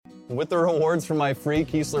With the rewards from my free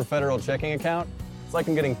Keesler Federal checking account, it's like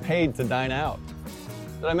I'm getting paid to dine out.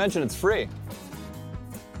 Did I mention it's free?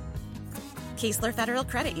 Keesler Federal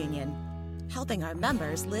Credit Union, helping our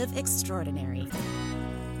members live extraordinary.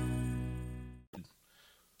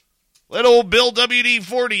 Let old Bill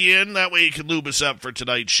WD-40 in. That way you can lube us up for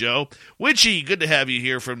tonight's show. Witchy, good to have you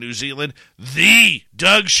here from New Zealand. The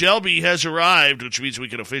Doug Shelby has arrived, which means we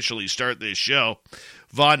can officially start this show.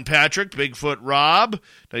 Von Patrick, Bigfoot Rob,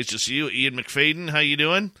 nice to see you. Ian McFadden, how you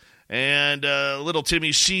doing? And little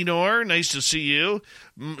Timmy Senor, nice to see you.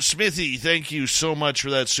 Smithy, thank you so much for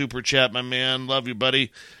that super chat, my man. Love you,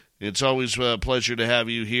 buddy. It's always a pleasure to have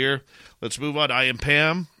you here. Let's move on. I am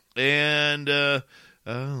Pam, and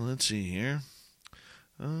let's see here.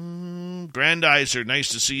 Grandizer, nice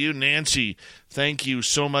to see you. Nancy, thank you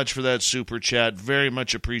so much for that super chat. Very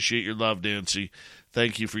much appreciate your love, Nancy.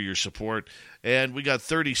 Thank you for your support. And we got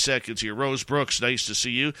 30 seconds here. Rose Brooks, nice to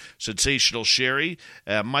see you. Sensational Sherry.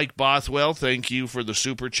 Mike Bothwell, thank you for the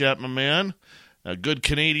super chat, my man. A good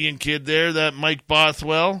Canadian kid there, that Mike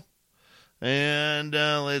Bothwell. And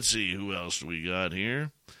let's see, who else do we got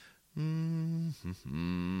here? I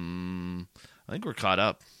think we're caught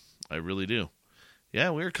up. I really do.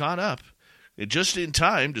 Yeah, we're caught up. Just in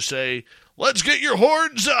time to say, let's get your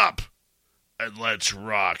horns up and let's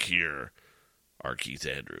rock here. Our Keith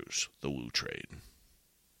Andrews, the Woo Train.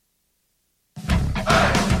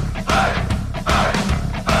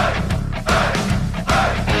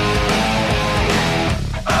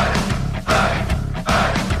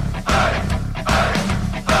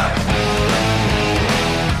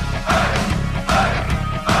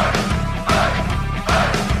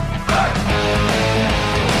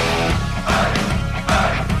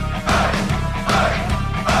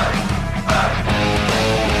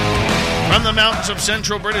 From the mountains of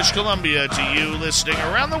central British Columbia to you listening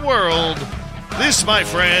around the world, this, my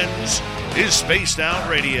friends, is Spaced Out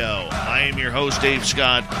Radio. I am your host, Dave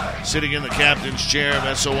Scott, sitting in the captain's chair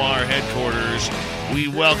of SOR headquarters. We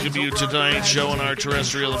welcome you to tonight's show on our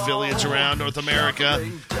terrestrial affiliates around North America,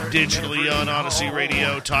 digitally on Odyssey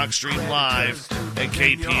Radio, TalkStream Live, and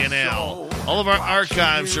KPNL. All of our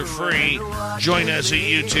archives are free. Join us at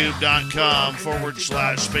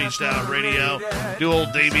youtube.com/Spaced Out Radio. Do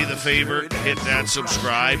old Davey the favor, hit that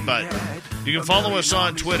subscribe button. You can follow us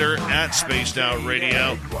on Twitter at Spaced Out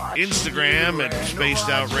Radio, Instagram at Spaced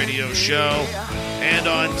Out Radio Show, and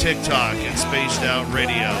on TikTok at Spaced Out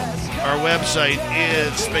Radio. Our website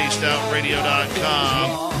is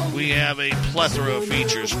spacedoutradio.com. We have a plethora of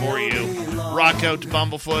features for you. Rock out to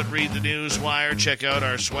Bumblefoot, read the news wire, check out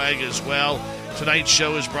our swag as well. Tonight's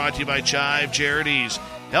show is brought to you by Chive Charities.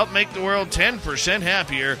 Help make the world 10%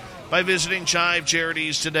 happier by visiting Chive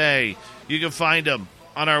Charities today. You can find them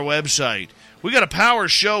on our website. We got a power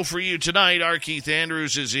show for you tonight. Our Keith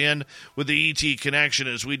Andrews is in with the ET Connection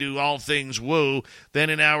as we do all things woo. Then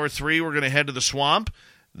in hour 3, we're going to head to the swamp.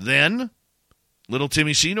 Then little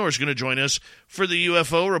Timmy Senor is going to join us for the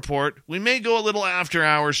UFO report. We may go a little after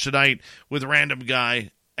hours tonight with Random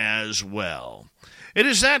Guy as well. It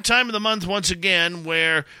is that time of the month once again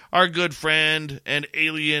where our good friend and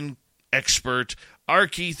alien expert, our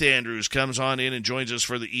Keith Andrews, comes on in and joins us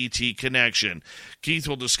for the ET Connection. Keith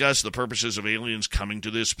will discuss the purposes of aliens coming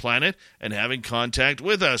to this planet and having contact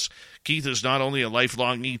with us. Keith is not only a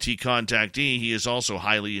lifelong ET contactee, he is also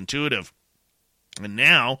highly intuitive. And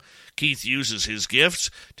now, Keith uses his gifts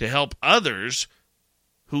to help others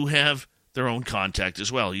who have their own contact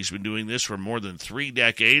as well. He's been doing this for more than 3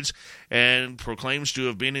 decades and proclaims to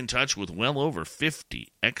have been in touch with well over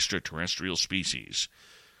 50 extraterrestrial species.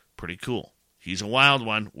 Pretty cool. He's a wild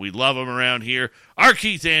one. We love him around here. Our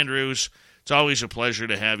Keith Andrews. It's always a pleasure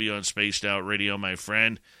to have you on Spaced Out Radio, my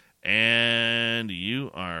friend. And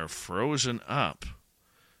you are frozen up.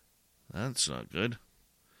 That's not good.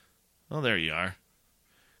 Oh, there you are.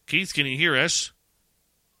 Keith, can you hear us?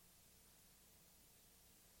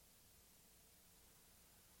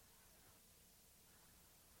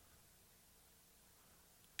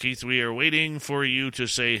 Keith, we are waiting for you to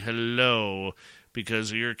say hello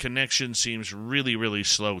because your connection seems really, really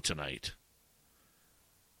slow tonight.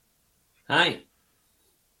 Hi.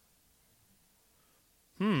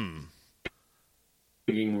 Working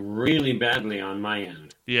really badly on my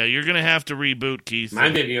end. Yeah, you're going to have to reboot, Keith. My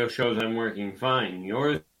video shows I'm working fine.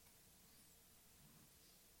 Yours?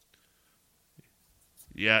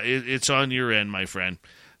 Yeah, it's on your end, my friend.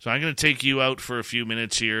 So I'm going to take you out for a few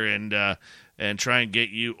minutes here and try and get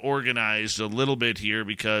you organized a little bit here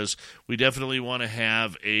because we definitely want to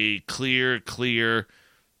have a clear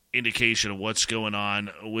indication of what's going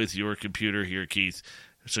on with your computer here, Keith.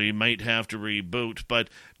 So you might have to reboot. But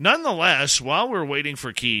nonetheless, while we're waiting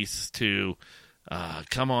for Keith to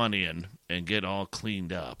come on in and get all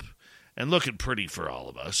cleaned up and looking pretty for all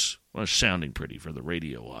of us, well, sounding pretty for the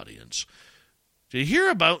radio audience, do you hear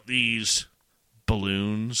about these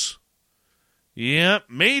balloons? Yep,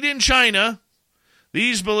 made in China.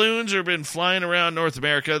 These balloons have been flying around North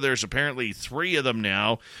America. There's apparently 3 of them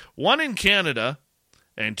now, 1 in Canada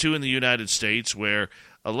and 2 in the United States, where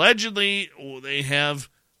allegedly they have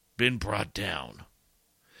been brought down.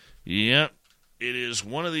 Yep, it is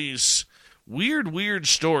one of these weird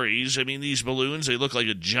stories. I mean, these balloons, they look like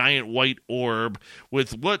a giant white orb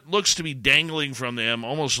with what looks to be dangling from them,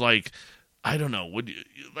 almost like, I don't know,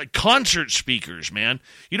 like concert speakers, man.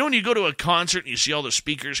 You know when you go to a concert and you see all the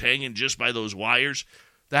speakers hanging just by those wires?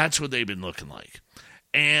 That's what they've been looking like.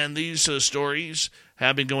 And these stories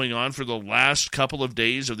have been going on for the last couple of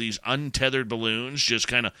days of these untethered balloons just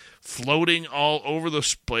kind of floating all over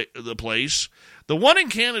the place. The one in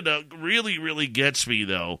Canada really gets me,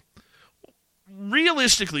 though.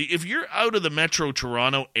 Realistically, if you're out of the Metro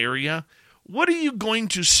Toronto area, what are you going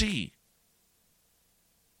to see?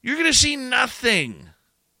 You're going to see nothing.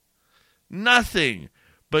 Nothing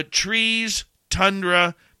but trees,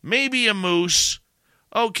 tundra, maybe a moose.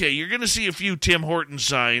 Okay, you're going to see a few Tim Hortons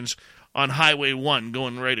signs on Highway 1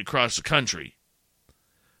 going right across the country.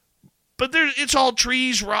 But it's all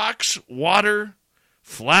trees, rocks, water,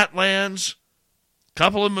 flatlands,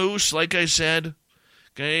 couple of moose, like I said.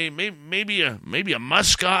 Okay, maybe a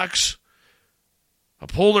muskox, a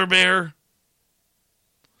polar bear,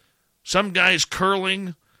 some guys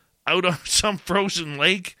curling out on some frozen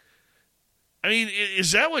lake. I mean,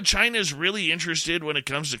 is that what China's really interested when it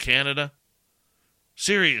comes to Canada?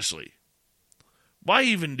 Seriously. Why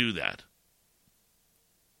even do that?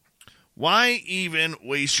 Why even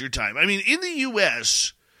waste your time? I mean, in the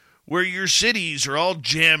U.S., where your cities are all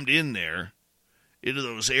jammed in there, into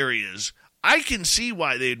those areas, I can see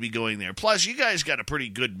why they'd be going there. Plus, you guys got a pretty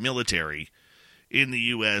good military in the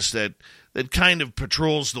U.S. that kind of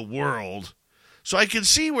patrols the world. So I can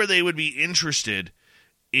see where they would be interested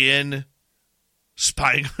in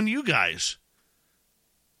spying on you guys.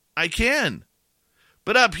 I can.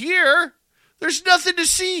 But up here, there's nothing to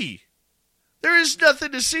see. There is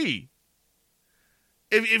nothing to see.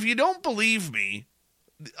 If you don't believe me,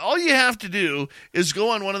 all you have to do is go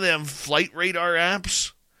on one of them flight radar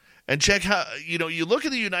apps and check how, you look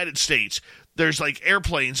at the United States, there's like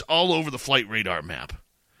airplanes all over the flight radar map.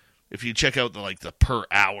 If you check out the per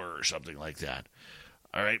hour or something like that.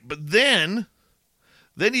 All right. But then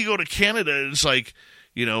you go to Canada and it's like,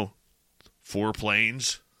 4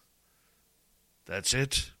 planes. That's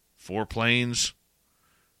it. 4 planes.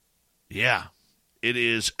 Yeah. It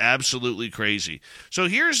is absolutely crazy. So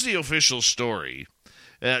here's the official story.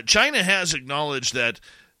 China has acknowledged that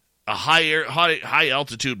a high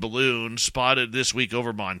altitude balloon spotted this week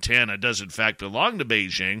over Montana does in fact belong to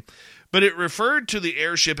Beijing, but it referred to the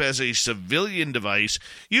airship as a civilian device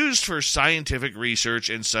used for scientific research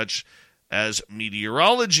and such as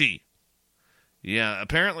meteorology. Yeah,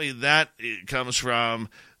 apparently that comes from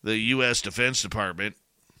the U.S. Defense Department.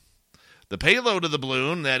 The payload of the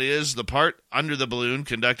balloon, that is, the part under the balloon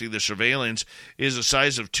conducting the surveillance, is the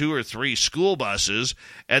size of 2 or 3 school buses,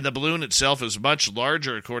 and the balloon itself is much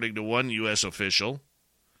larger, according to one U.S. official.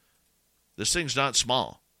 This thing's not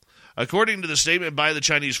small. According to the statement by the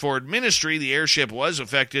Chinese Foreign Ministry, the airship was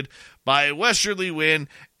affected by a westerly wind,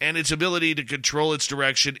 and its ability to control its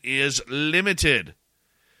direction is limited.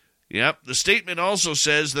 Yep, the statement also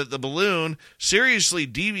says that the balloon seriously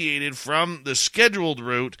deviated from the scheduled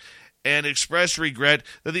route and expressed regret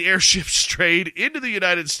that the airship strayed into the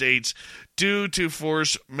United States due to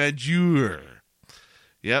force majeure.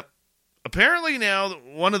 Yep. Apparently now,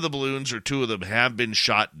 one of the balloons, or 2 of them, have been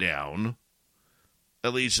shot down.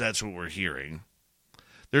 At least that's what we're hearing.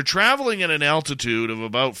 They're traveling at an altitude of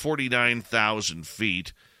about 49,000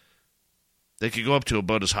 feet. They could go up to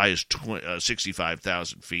about as high as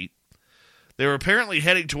 65,000 feet. They were apparently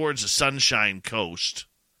heading towards the Sunshine Coast.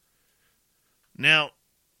 Now,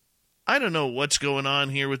 I don't know what's going on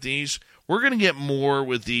here with these. We're going to get more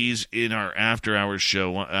with these in our after-hours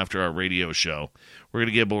show, after our radio show. We're going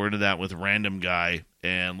to get more into that with Random Guy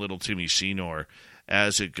and Little Timmy Senor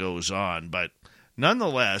as it goes on. But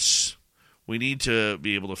nonetheless, we need to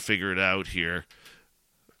be able to figure it out here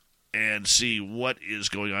and see what is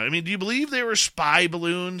going on. I mean, do you believe they were spy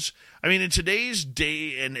balloons? I mean, in today's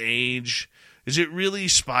day and age, is it really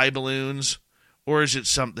spy balloons or is it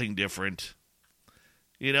something different?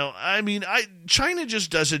 China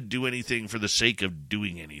just doesn't do anything for the sake of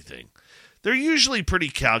doing anything. They're usually pretty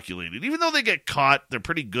calculated. Even though they get caught, they're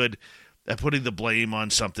pretty good at putting the blame on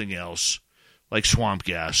something else, like swamp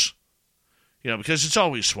gas. Because it's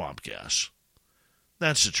always swamp gas.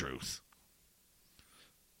 That's the truth.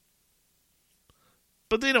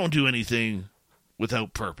 But they don't do anything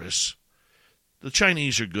without purpose. The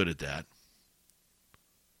Chinese are good at that.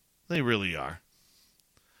 They really are.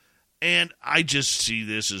 And I just see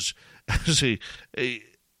this as I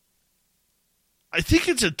think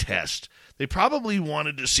it's a test. They probably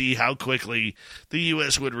wanted to see how quickly the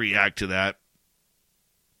U.S. would react to that.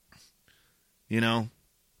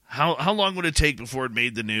 How long would it take before it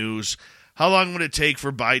made the news? How long would it take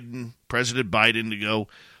for President Biden, to go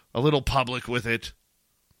a little public with it?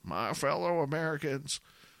 My fellow Americans.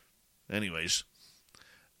 Anyways,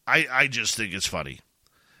 I just think it's funny.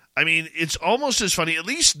 I mean, it's almost as funny. At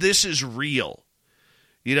least this is real.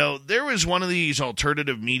 There was one of these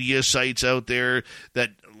alternative media sites out there that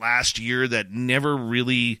last year that never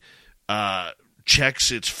really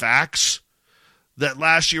checks its facts. That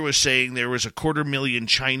last year was saying there was 250,000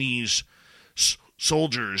 Chinese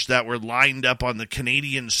soldiers that were lined up on the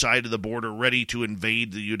Canadian side of the border ready to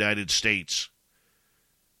invade the United States.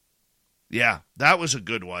 Yeah, that was a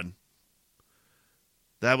good one.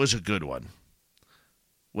 That was a good one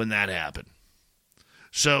when that happened.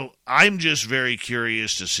 So I'm just very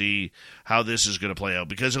curious to see how this is going to play out,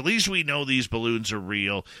 because at least we know these balloons are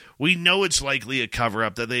real. We know it's likely a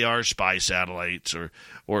cover-up, that they are spy satellites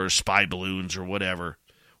or spy balloons or whatever.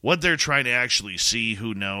 What they're trying to actually see,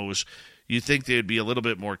 who knows? You'd think they'd be a little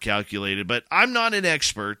bit more calculated, but I'm not an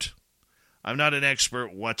expert. I'm not an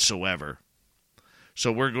expert whatsoever.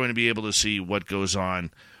 So we're going to be able to see what goes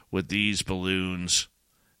on with these balloons.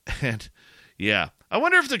 And, yeah, I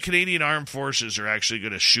wonder if the Canadian Armed Forces are actually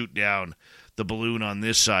going to shoot down the balloon on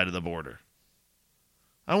this side of the border.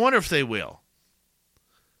 I wonder if they will.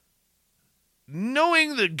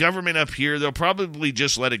 Knowing the government up here, they'll probably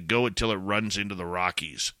just let it go until it runs into the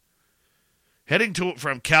Rockies. Heading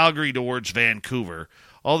from Calgary towards Vancouver,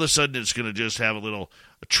 all of a sudden it's going to just have a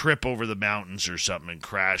trip over the mountains or something and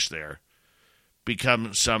crash there.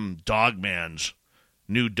 Become some dogman's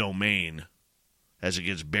new domain as it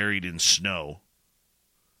gets buried in snow.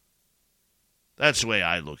 That's the way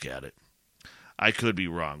I look at it. I could be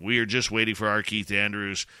wrong. We are just waiting for our Keith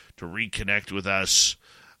Andrews to reconnect with us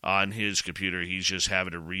on his computer. He's just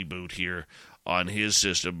having a reboot here on his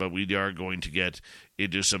system, but we are going to get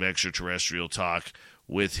into some extraterrestrial talk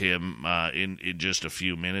with him in just a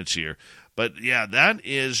few minutes here. But, yeah, that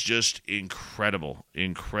is just incredible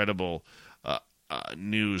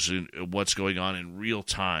news and what's going on in real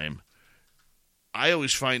time. I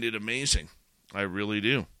always find it amazing. I really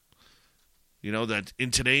do. That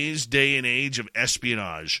in today's day and age of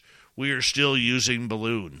espionage, we are still using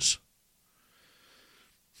balloons.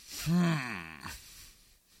 I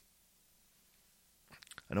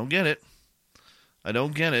don't get it. I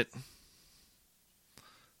don't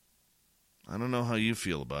know how you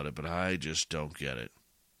feel about it, but I just don't get it.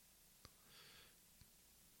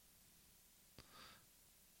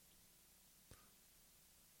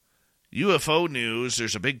 UFO news,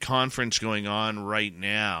 there's a big conference going on right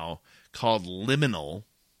now called Liminal.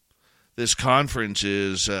 This conference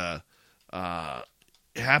is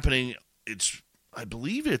happening. I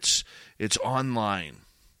believe it's online.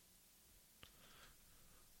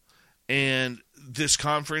 And this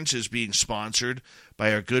conference is being sponsored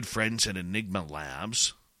by our good friends at Enigma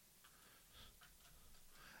Labs.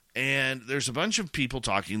 And there's a bunch of people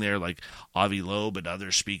talking there, like Avi Loeb and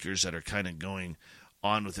other speakers that are kind of going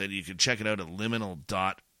on with it. You can check it out at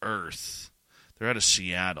liminal.earth. They're out of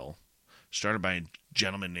Seattle. Started by a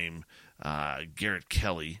gentleman named Garrett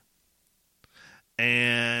Kelly.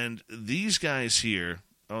 And these guys here,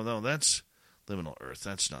 oh no, that's Liminal Earth.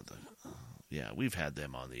 That's not the, yeah, we've had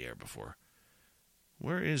them on the air before.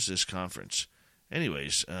 Where is this conference?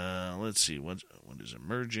 Anyways, let's see, what is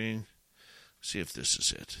emerging? See if this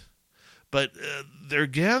is it. But they're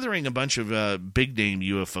gathering a bunch of big-name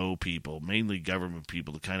UFO people, mainly government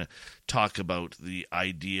people, to kind of talk about the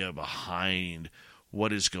idea behind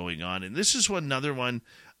what is going on. And this is another one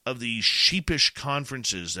of these sheepish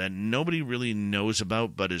conferences that nobody really knows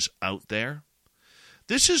about but is out there.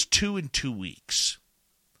 This is 2 in 2 weeks.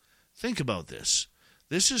 Think about this.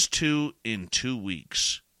 This is 2 in 2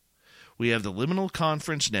 weeks. We have the Liminal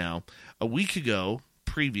Conference now. A week ago,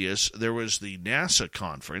 previous, there was the NASA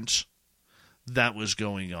conference that was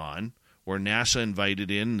going on, where NASA invited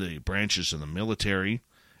in the branches of the military,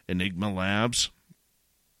 Enigma Labs,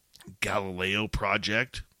 Galileo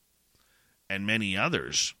Project, and many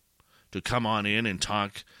others to come on in and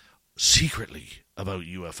talk secretly about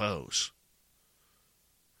UFOs.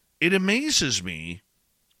 It amazes me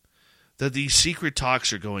that these secret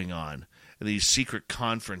talks are going on, and these secret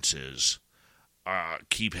conferences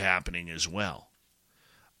keep happening as well.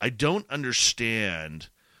 I don't understand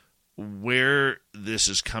where this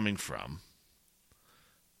is coming from.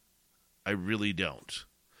 I really don't.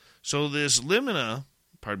 So this Limina,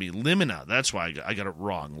 that's why I got it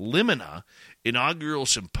wrong. Limina inaugural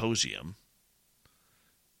symposium.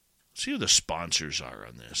 Let's see who the sponsors are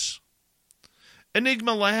on this.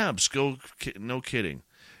 Enigma Labs, no kidding.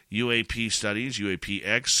 UAP Studies,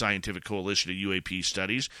 UAPX, Scientific Coalition of UAP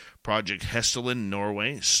Studies, Project Hesselin,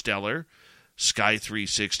 Norway, Stellar, Sky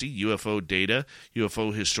 360, UFO Data,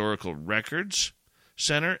 UFO Historical Records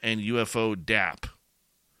Center, and UFO DAP.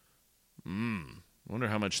 Wonder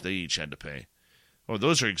how much they each had to pay. Oh,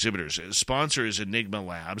 those are exhibitors. The sponsor is Enigma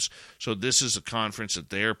Labs, so this is a conference that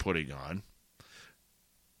they're putting on.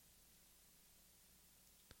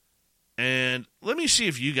 And let me see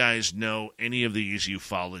if you guys know any of these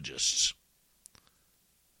ufologists.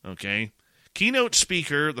 Okay? Keynote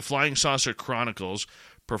speaker, the Flying Saucer Chronicles,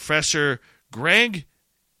 Professor Greg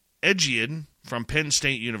Edgian from Penn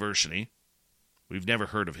State University. We've never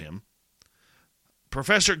heard of him.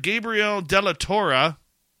 Professor Gabriel Della Torre.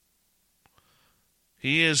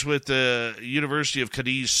 He is with the University of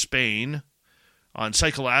Cadiz, Spain, on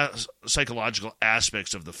psychological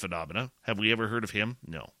aspects of the phenomena. Have we ever heard of him?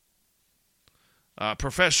 No.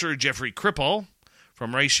 Professor Jeffrey Kripal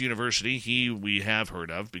from Rice University. We have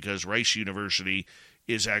heard of because Rice University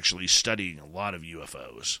is actually studying a lot of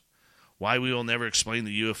UFOs. Why we will never explain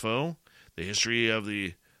the UFO, the history of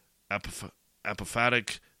the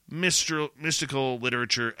apophatic mystical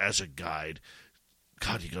literature as a guide.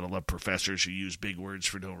 God, you gotta love professors who use big words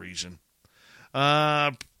for no reason.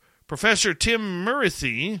 Professor Tim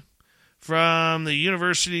Murithi from the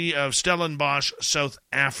University of Stellenbosch, South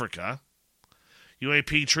Africa.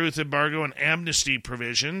 UAP Truth Embargo and Amnesty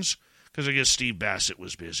Provisions, because I guess Steve Bassett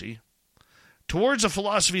was busy. Towards a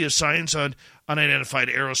Philosophy of Science on Unidentified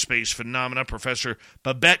Aerospace Phenomena, Professor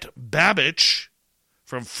Babette Babich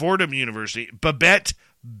from Fordham University. Babette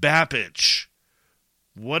Babich.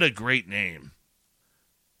 What a great name.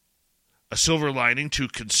 A silver lining to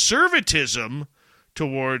conservatism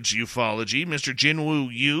towards ufology. Mr. Jinwoo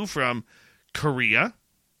Yu from Korea.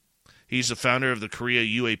 He's the founder of the Korea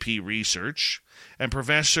UAP Research. And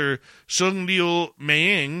Professor Sung-Liu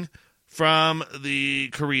Meing from the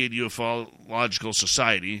Korean Ufological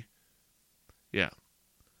Society. Yeah.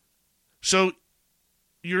 So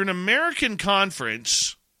you're an American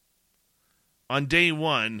conference on day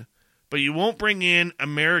one, but you won't bring in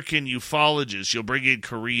American ufologists. You'll bring in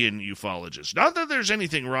Korean ufologists. Not that there's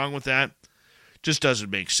anything wrong with that. Just doesn't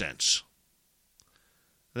make sense.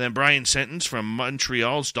 And then Brian Sentence from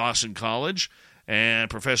Montreal's Dawson College and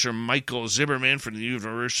Professor Michael Zimmerman from the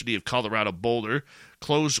University of Colorado Boulder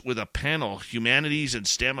close with a panel, Humanities and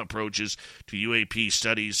STEM Approaches to UAP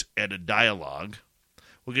Studies and a Dialogue.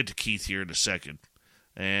 We'll get to Keith here in a second.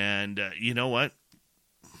 And you know what?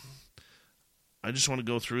 I just want to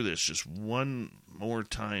go through this just one more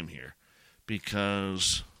time here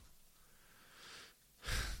because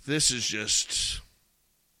this is just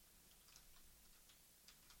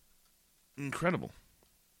incredible.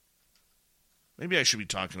 Maybe I should be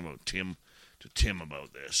talking about Tim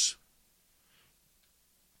about this.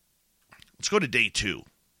 Let's go to day two.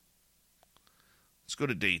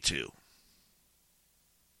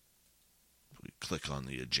 We click on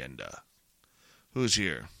the agenda. Who's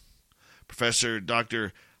here? Professor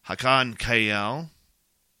Dr. Hakan Kayal,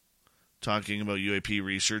 talking about UAP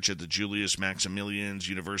research at the Julius Maximilians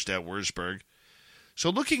University at Würzburg. So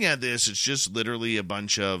looking at this, it's just literally a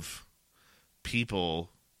bunch of people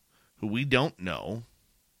who we don't know,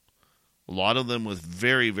 a lot of them with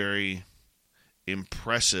very, very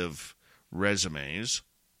impressive resumes,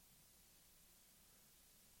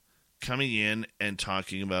 coming in and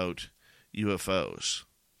talking about UFOs.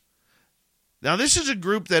 Now, this is a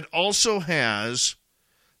group that also has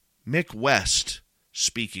Mick West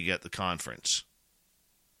speaking at the conference.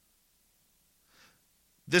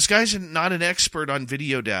 This guy's not an expert on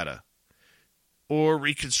video data or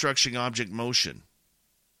reconstructing object motion.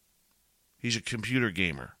 He's a computer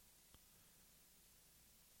gamer.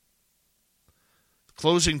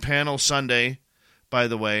 Closing panel Sunday, by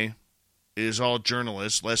the way, is all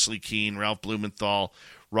journalists. Leslie Keane, Ralph Blumenthal,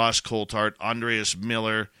 Ross Coulthart, Andreas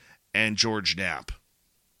Miller, and George Knapp.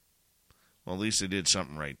 Well, at least they did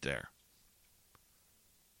something right there.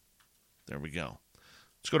 There we go.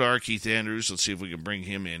 Let's go to our Keith Andrews. Let's see if we can bring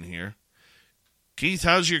him in here. Keith,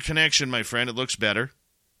 how's your connection, my friend? It looks better.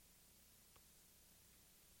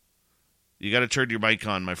 You got to turn your mic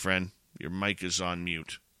on, my friend. Your mic is on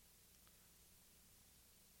mute.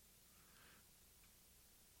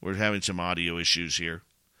 We're having some audio issues here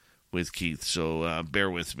with Keith, so bear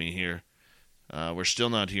with me here. We're still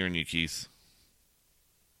not hearing you, Keith.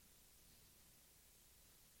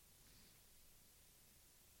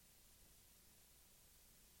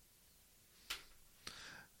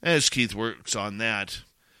 As Keith works on that,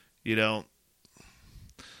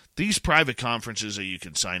 these private conferences that you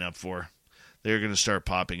can sign up for, they're going to start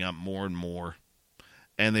popping up more and more,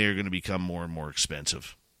 and they are going to become more and more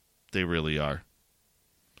expensive. They really are.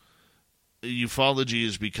 Ufology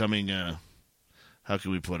is becoming, how can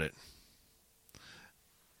we put it,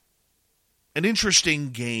 an interesting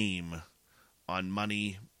game on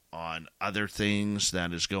money, on other things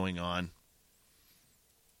that is going on.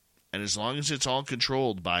 And as long as it's all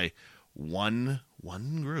controlled by one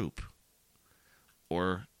group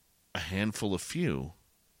or a handful of few,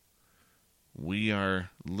 we are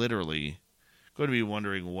literally going to be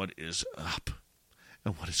wondering what is up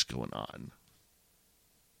and what is going on.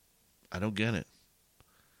 I don't get it.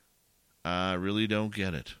 I really don't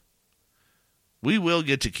get it. We will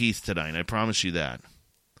get to Keith tonight. I promise you that.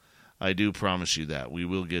 I do promise you that. We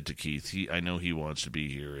will get to Keith. I know he wants to be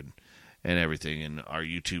here and everything. And our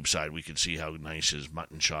YouTube side, we can see how nice his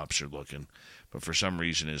mutton chops are looking. But for some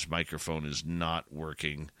reason, his microphone is not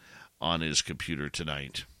working on his computer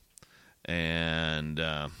tonight. And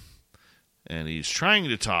he's trying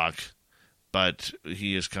to talk, but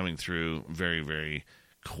he is coming through very, very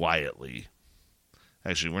quietly.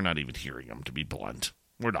 Actually, we're not even hearing him, to be blunt.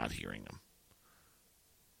 We're not hearing him.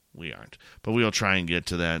 We aren't. But we'll try and get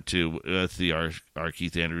to that, too, with our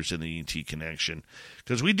Keith Andrews and the ET Connection.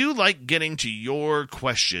 Because we do like getting to your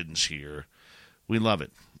questions here. We love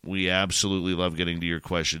it. We absolutely love getting to your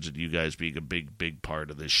questions and you guys being a big, big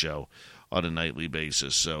part of this show on a nightly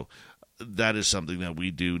basis. So that is something that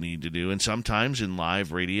we do need to do. And sometimes in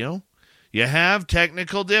live radio, you have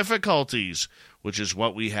technical difficulties, which is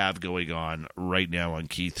what we have going on right now on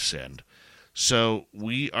Keith's end. So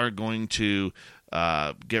we are going to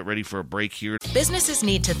get ready for a break here. Businesses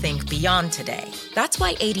need to think beyond today. That's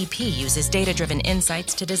why ADP uses data-driven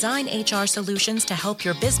insights to design HR solutions to help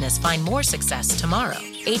your business find more success tomorrow.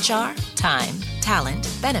 HR, time, talent,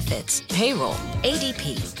 benefits, payroll.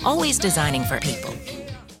 ADP, always designing for people.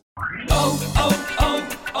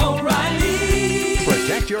 O'Reilly.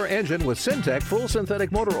 Protect your engine with Syntec Full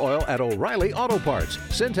Synthetic Motor Oil at O'Reilly Auto Parts.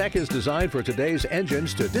 Syntec is designed for today's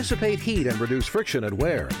engines to dissipate heat and reduce friction and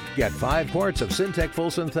wear. Get 5 quarts of Syntec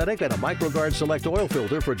Full Synthetic and a MicroGuard Select oil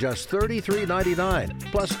filter for just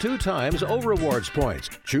 $33.99, plus 2 times O Rewards points.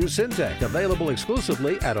 Choose Syntec, available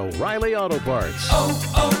exclusively at O'Reilly Auto Parts.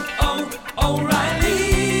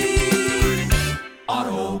 O'Reilly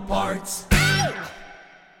Auto Parts.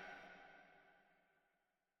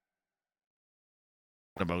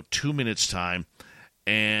 About 2 minutes time,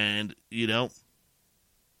 and we'll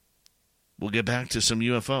get back to some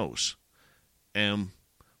UFOs and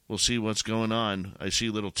we'll see what's going on. I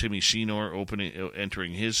see little Timmy Senor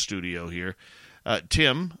entering his studio here.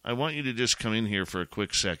 Tim, I want you to just come in here for a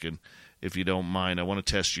quick second, if you don't mind. I want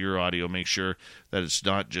to test your audio, make sure that it's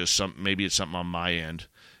not just maybe it's something on my end.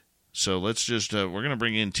 So let's just we're going to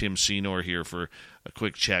bring in Tim Senor here for a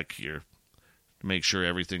quick check here to make sure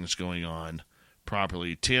everything's going on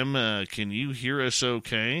properly. Tim, can you hear us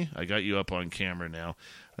okay? I got you up on camera now.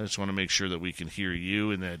 I just want to make sure that we can hear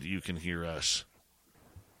you and that you can hear us.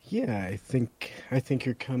 Yeah, I think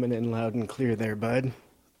you're coming in loud and clear there, bud.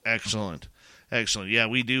 Excellent. Yeah,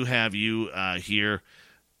 we do have you here,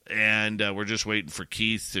 and we're just waiting for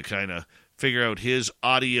Keith to kind of figure out his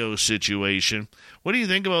audio situation. What do you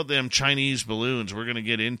think about them Chinese balloons? We're going to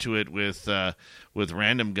get into it with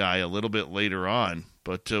Random Guy a little bit later on.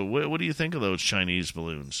 But what do you think of those Chinese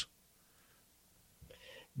balloons?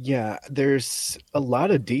 Yeah, there's a lot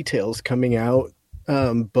of details coming out,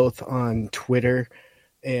 both on Twitter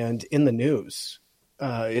and in the news.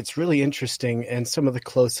 It's really interesting, and some of the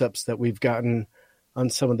close-ups that we've gotten on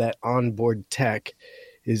some of that onboard tech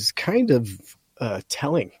is kind of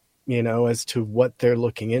telling, as to what they're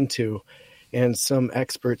looking into. And some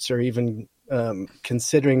experts are even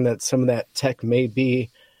considering that some of that tech may be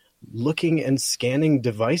looking and scanning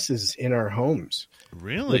devices in our homes.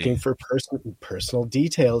 Really? Looking for personal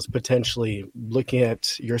details, potentially looking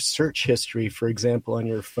at your search history, for example, on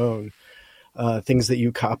your phone, things that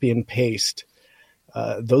you copy and paste.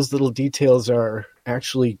 Those little details are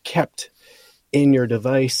actually kept in your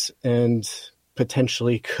device and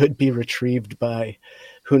potentially could be retrieved by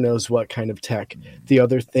who knows what kind of tech. The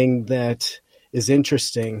other thing that is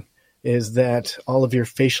interesting is that all of your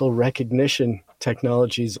facial recognition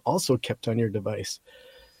technology is also kept on your device.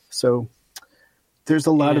 So there's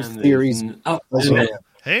a lot of theories.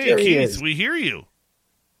 Hey, Keith, we hear you.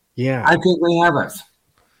 Yeah. I think we have us.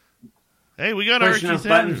 Hey, we got our Pushing enough Keith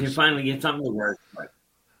buttons, Andrews. you finally get something to work with.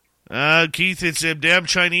 Keith, it's them damn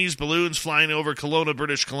Chinese balloons flying over Kelowna,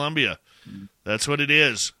 British Columbia. That's what it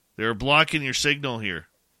is. They're blocking your signal here.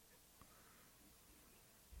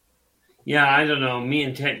 Yeah, I don't know. Me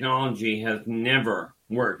and technology has never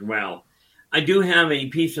worked well. I do have a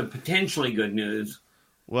piece of potentially good news.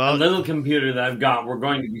 Well, a little computer that I've got, we're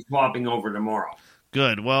going to be swapping over tomorrow.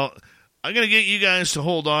 Good. Well, I'm going to get you guys to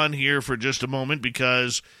hold on here for just a moment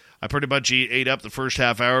because I pretty much ate up the first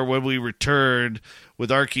half hour. When we returned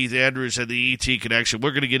with our Keith Andrews and the ET Connection,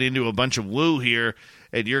 we're going to get into a bunch of woo here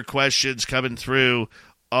and your questions coming through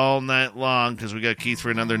all night long because we got Keith for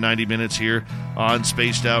another 90 minutes here on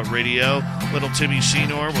Spaced Out Radio. Little Timmy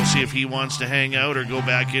Senor, we'll see if he wants to hang out or go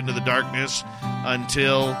back into the darkness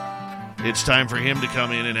until it's time for him to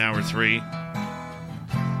come in hour 3.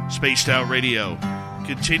 Spaced Out Radio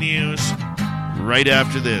continues right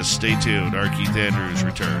after this. Stay tuned. Our Keith Andrews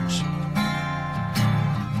returns.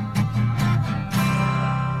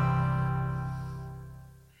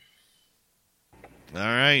 All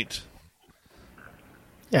right.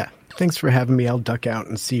 Yeah. Thanks for having me. I'll duck out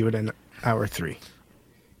and see you in hour 3.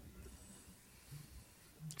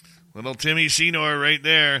 Little Timmy Senor right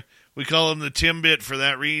there. We call him the Timbit for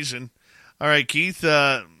that reason. All right, Keith,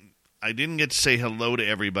 I didn't get to say hello to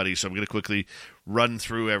everybody, so I'm going to quickly run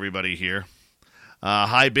through everybody here.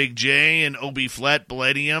 Hi, Big J and Obi Flat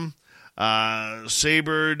Palladium. Saberto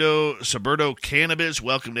Cannabis,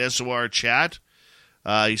 welcome to SOR Chat.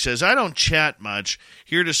 He says, I don't chat much.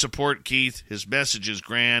 Here to support Keith. His message is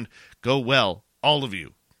grand. Go well, all of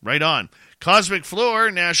you. Right on. Cosmic Floor,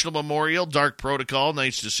 National Memorial, Dark Protocol.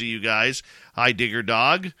 Nice to see you guys. Hi, Digger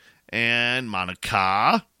Dog and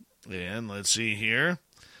Monica. And let's see here.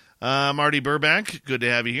 Marty Burbank, good to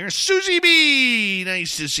have you here. Susie B,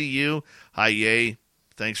 nice to see you. Hi, Yay.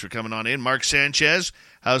 Thanks for coming on in. Mark Sanchez,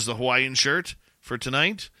 how's the Hawaiian shirt for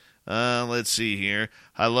tonight? Let's see here.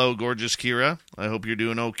 Hello, gorgeous Kira. I hope you're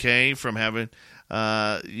doing okay from having,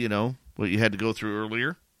 what you had to go through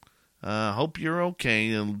earlier. Hope you're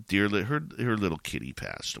okay. And dear, her little kitty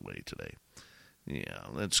passed away today. Yeah,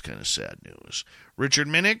 that's kind of sad news. Richard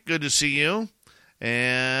Minnick, good to see you.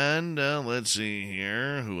 And let's see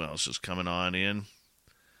here. Who else is coming on in?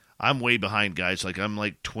 I'm way behind, guys.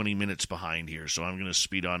 I'm 20 minutes behind here, so I'm going to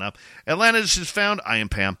speed on up. Atlantis is found. I am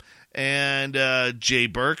Pam. And Jay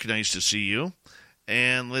Burke, nice to see you.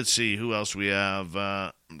 And let's see who else we have.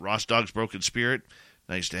 Ross Dog's Broken Spirit,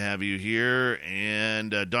 nice to have you here.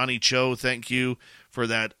 And Donnie Cho, thank you for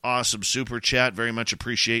that awesome super chat. Very much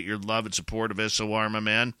appreciate your love and support of SOR, my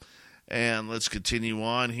man. And let's continue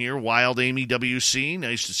on here. Wild Amy WC,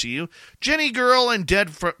 nice to see you. Jenny Girl and Deb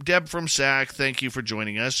from SAC, thank you for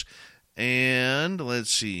joining us. And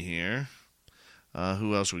let's see here.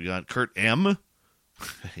 Who else we got? Kurt M.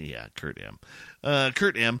 Yeah, Kurt M.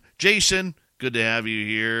 Kurt M. Jason, good to have you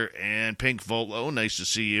here. And Pink Volo, nice to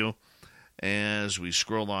see you. As we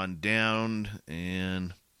scroll on down.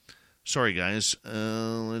 And sorry, guys.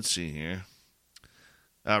 Let's see here.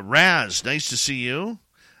 Raz, nice to see you.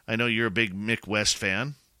 I know you're a big Mick West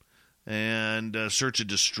fan. And Search and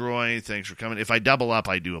Destroy, thanks for coming. If I double up,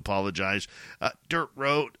 I do apologize. Dirt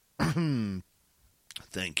Road,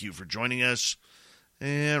 thank you for joining us.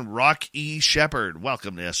 And Rock E. Shepherd,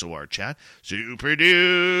 welcome to SOR Chat. Super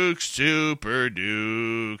Duke.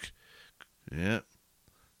 Yeah.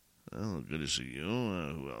 Oh, good to see you.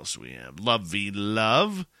 Who else do we have? Love V.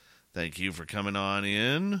 Love, thank you for coming on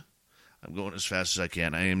in. I'm going as fast as I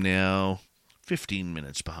can. I am now 15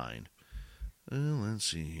 minutes behind. Let's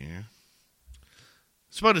see here.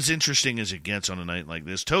 It's about as interesting as it gets on a night like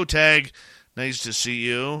this. Toe Tag, nice to see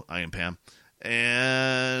you. I am Pam.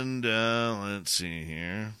 And let's see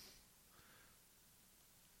here.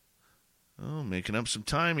 Oh, making up some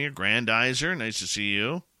time here. Grandizer, nice to see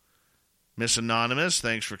you. Miss Anonymous,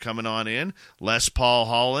 thanks for coming on in. Les Paul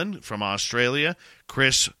Holland from Australia.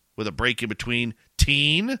 Chris with a break in between.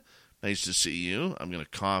 Teen, nice to see you. I'm going to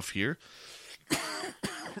cough here.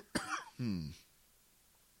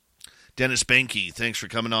 Dennis Banky, thanks for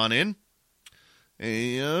coming on in.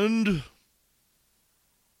 And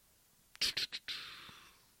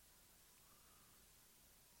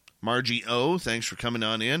Margie O, thanks for coming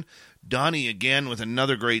on in. Donnie again with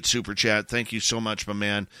another great super chat. Thank you so much, my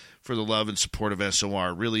man, for the love and support of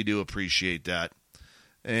SOR. Really do appreciate that.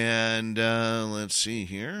 And let's see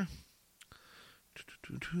here.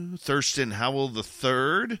 Thurston Howell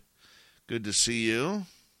III, good to see you.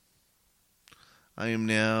 I am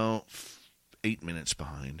now 8 minutes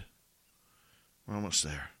behind. We're almost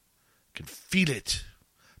there. Can feel it.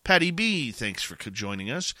 Patty B, thanks for joining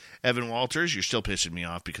us. Evan Walters, you're still pissing me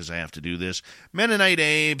off because I have to do this. Mennonite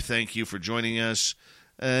Abe, thank you for joining us.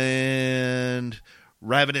 And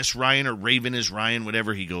Ravenous Ryan, or Raven is Ryan,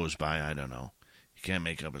 whatever he goes by, I don't know. He can't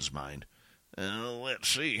make up his mind. Let's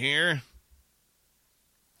see here.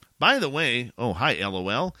 By the way, oh, hi,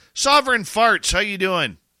 LOL. Sovereign Farts, how you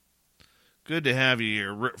doing? Good to have you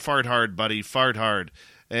here. Fart hard, buddy. Fart hard.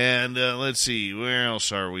 And let's see, where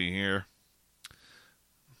else are we here?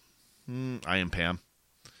 I am Pam.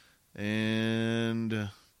 And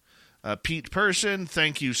Pete Person,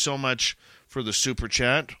 thank you so much for the super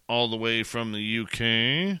chat all the way from the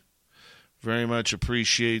UK. Very much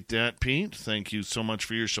appreciate that, Pete. Thank you so much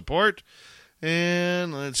for your support.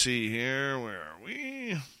 And let's see here, where are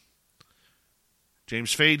we?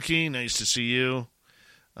 James Fadekey, nice to see you.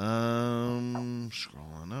 Scrolling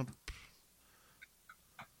up.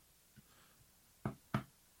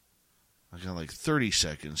 I got like 30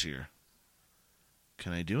 seconds here.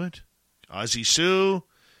 Can I do it? Ozzy Sue.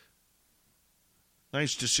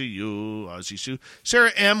 Nice to see you, Ozzy Sue.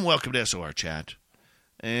 Sarah M., welcome to SOR Chat.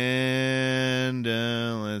 And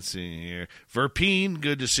let's see here. Verpine,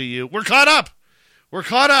 good to see you. We're caught up. We're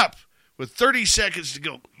caught up with 30 seconds to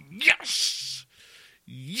go. Yes.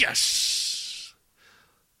 Yes.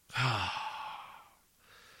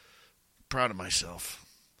 Proud of myself.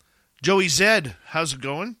 Joey Zed, how's it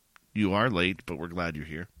going? You are late, but we're glad you're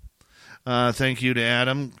here. Thank you to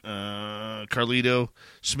Adam, Carlito,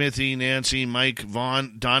 Smithy, Nancy, Mike,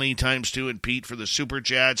 Vaughn, Donnie ×2, and Pete for the super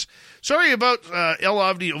chats. Sorry about El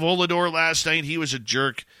Avdi Volador last night. He was a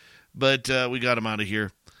jerk, but we got him out of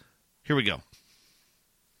here. Here we go.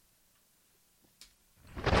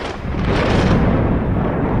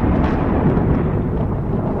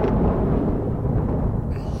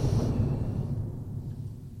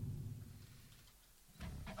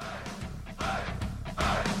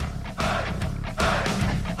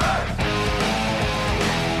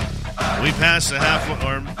 We passed the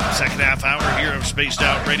second half hour here of Spaced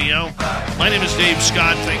Out Radio. My name is Dave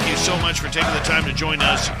Scott. Thank you so much for taking the time to join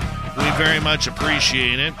us. We very much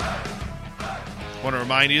appreciate it. I want to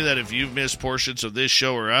remind you that if you've missed portions of this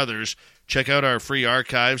show or others, check out our free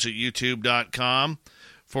archives at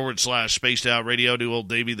youtube.com/Spaced Out Radio. Do old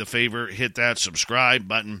Davey the favor, hit that subscribe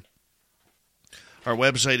button. Our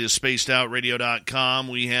website is spacedoutradio.com.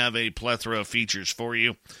 We have a plethora of features for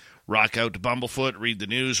you. Rock out to Bumblefoot, read the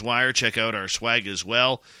news wire, check out our swag as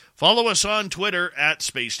well. Follow us on Twitter at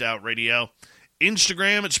Spaced Out Radio,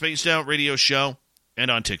 Instagram at Spaced Out Radio Show, and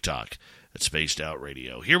on TikTok at Spaced Out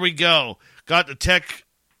Radio. Here we go. Got the tech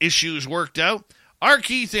issues worked out. Our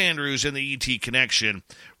Keith Andrews in the ET Connection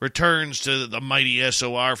returns to the mighty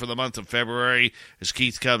SOR for the month of February as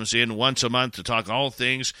Keith comes in once a month to talk all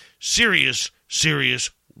things serious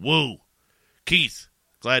woo. Keith,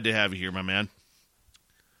 glad to have you here, my man.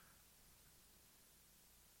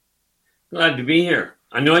 Glad to be here.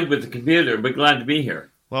 Annoyed with the computer, but glad to be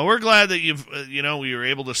here. Well, we're glad that we were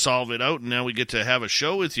able to solve it out, and now we get to have a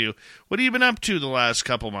show with you. What have you been up to the last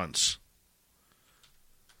couple months?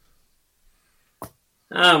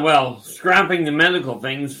 Well, scrapping the medical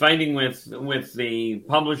things, fighting with the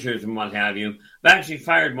publishers and what have you. I've actually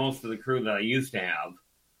fired most of the crew that I used to have.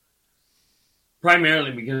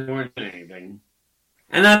 Primarily because they weren't doing anything.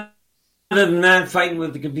 And other than that, fighting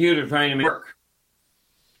with the computer, trying to make it work.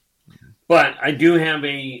 But I do have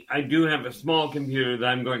a small computer that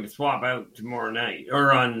I'm going to swap out tomorrow night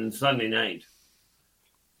or on Sunday night.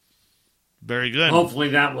 Very good. Hopefully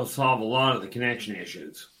that will solve a lot of the connection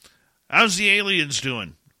issues. How's the aliens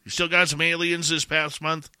doing? You still got some aliens this past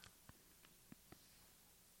month?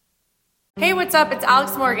 Hey, what's up? It's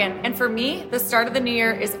Alex Morgan. And for me, the start of the new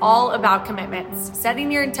year is all about commitments.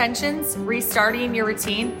 Setting your intentions, restarting your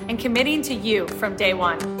routine, and committing to you from day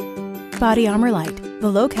one. Body Armor Light,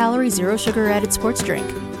 the low-calorie, zero-sugar-added sports drink.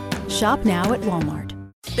 Shop now at Walmart.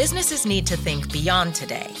 Businesses need to think beyond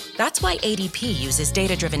today. That's why ADP uses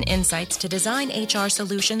data-driven insights to design HR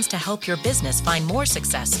solutions to help your business find more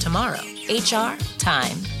success tomorrow. HR,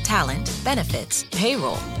 time, talent, benefits,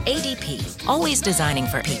 payroll. ADP, always designing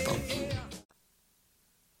for people.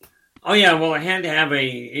 Oh, yeah, well, I had to have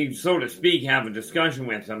so to speak, have a discussion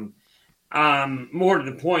with them. More to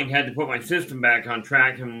the point, had to put my system back on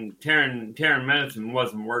track, and Terran Medicine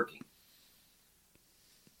wasn't working.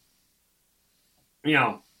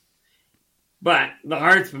 But the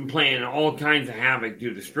heart's been playing all kinds of havoc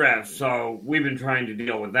due to stress, so we've been trying to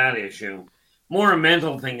deal with that issue. More a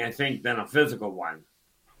mental thing, I think, than a physical one.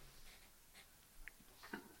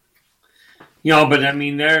 But I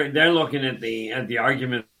mean, they're looking at the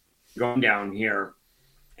argument going down here,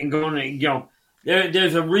 and going,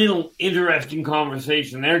 there's a real interesting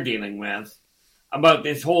conversation they're dealing with about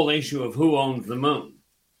this whole issue of who owns the moon.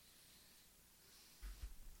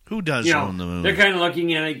 Who does own the moon? They're kind of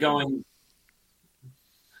looking at it going,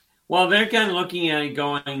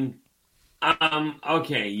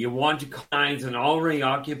 okay, you want to colonize an already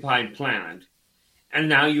occupied planet, and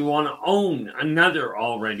now you want to own another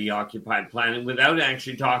already occupied planet without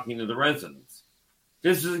actually talking to the residents.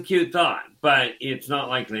 This is a cute thought, but it's not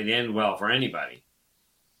likely to end well for anybody.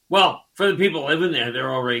 Well, for the people living there,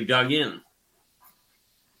 they're already dug in.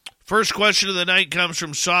 First question of the night comes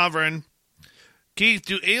from Sovereign. Keith,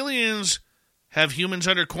 do aliens have humans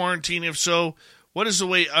under quarantine? If so, what is the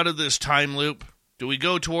way out of this time loop? Do we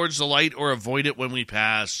go towards the light or avoid it when we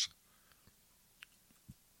pass?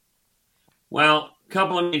 Well, a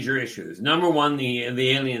couple of major issues. Number one, the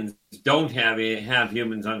aliens don't have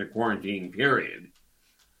humans under quarantine, period.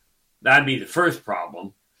 That'd be the first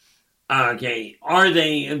problem. Okay, are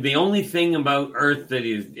they, the only thing about Earth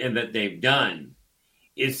that they've done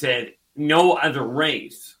is that no other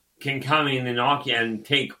race can come in and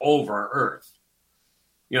take over Earth.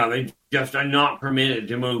 They just are not permitted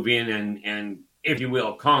to move in and, if you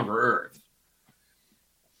will, conquer Earth.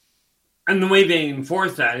 And the way they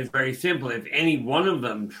enforce that is very simple. If any one of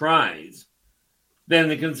them tries, then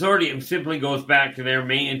the consortium simply goes back to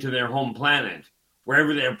their home planet,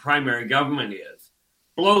 wherever their primary government is,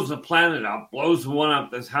 blows the planet up, blows the one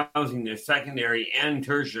up that's housing their secondary and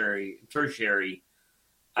tertiary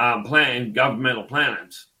governmental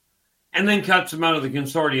planets, and then cuts them out of the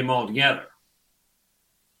consortium altogether.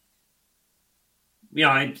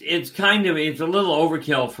 It's a little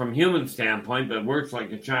overkill from human standpoint, but it works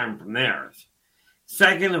like a charm from theirs.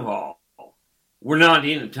 Second of all, we're not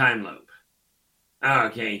in a time loop.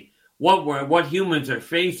 Okay, what humans are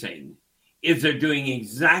facing is they're doing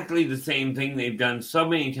exactly the same thing they've done so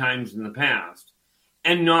many times in the past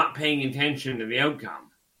and not paying attention to the outcome.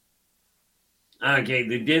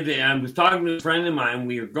 Okay, I was talking to a friend of mine.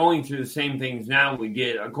 We are going through the same things now we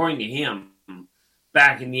did, according to him,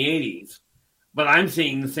 back in the 80s. But I'm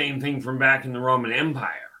seeing the same thing from back in the Roman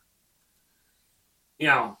Empire.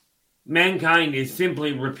 Mankind is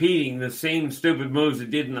simply repeating the same stupid moves it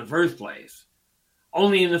did in the first place.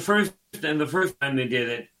 Only the first time they did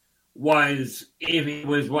it was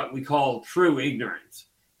what we call true ignorance.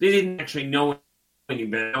 They didn't actually know any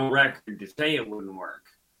better, no record to say it wouldn't work.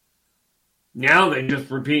 Now they're just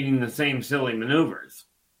repeating the same silly maneuvers.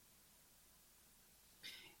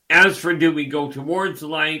 As for do we go towards the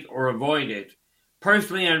light or avoid it,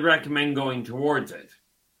 personally I'd recommend going towards it.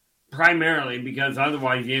 Primarily because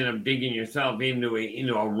otherwise you end up digging yourself into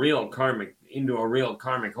a real karmic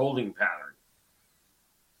holding pattern.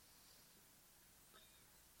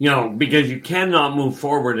 Because you cannot move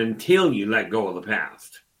forward until you let go of the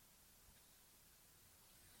past.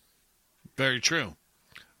 Very true.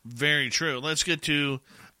 Very true. Let's get to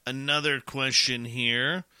another question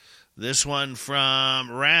here. This one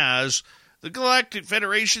from Raz. The Galactic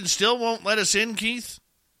Federation still won't let us in, Keith?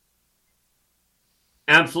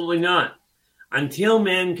 Absolutely not. Until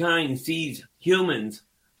mankind sees humans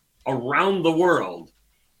around the world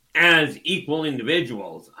as equal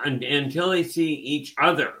individuals, and until they see each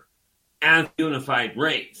other as a unified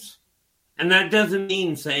race. And that doesn't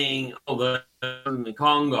mean saying, the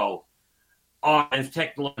Congo are as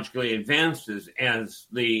technologically advanced as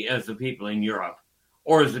the people in Europe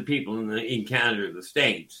or as the people in Canada or the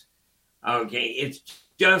States. Okay, it's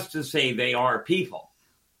just to say they are people.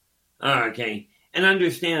 Okay, and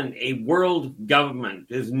understand a world government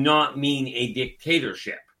does not mean a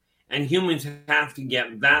dictatorship. And humans have to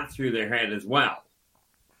get that through their head as well.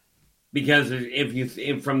 Because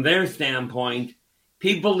if from their standpoint,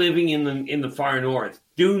 people living in the far north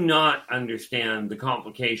do not understand the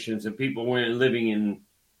complications that people living in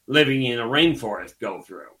a rainforest go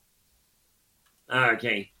through.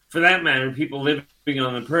 Okay, for that matter, people living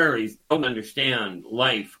on the prairies don't understand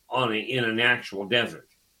life in an actual desert.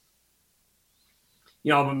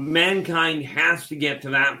 But mankind has to get to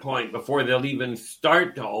that point before they'll even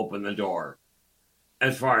start to open the door,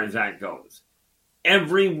 as far as that goes.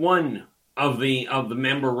 Every one of the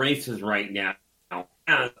member races right now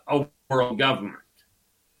has a world government.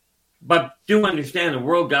 But do understand the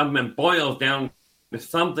world government boils down to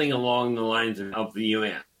something along the lines of the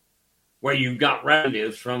UN, where you've got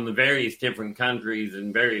representatives from the various different countries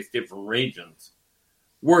and various different regions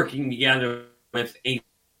working together with a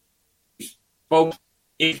spokesman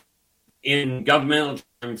in governmental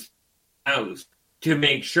terms to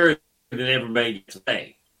make sure that everybody gets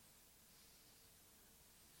paid.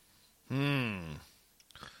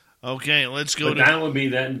 Okay, let's go that would be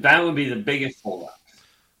the biggest holdup.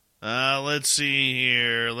 Let's see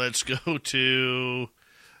here. Let's go to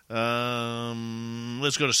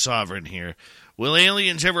Sovereign here. Will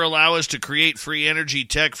aliens ever allow us to create free energy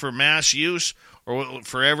tech for mass use, or will it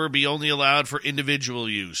forever be only allowed for individual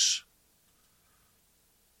use?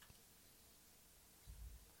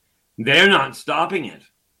 They're not stopping it.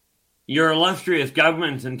 Your illustrious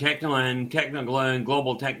governments and technical and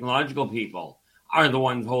global technological people are the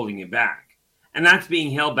ones holding it back. And that's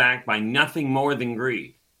being held back by nothing more than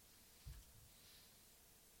greed.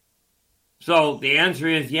 So the answer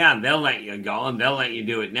is, yeah, they'll let you go, and they'll let you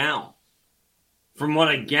do it now. From what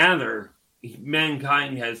I gather,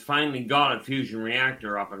 mankind has finally got a fusion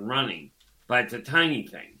reactor up and running, but it's a tiny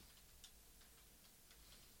thing.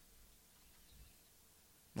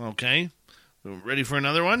 Okay. Ready for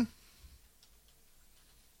another one?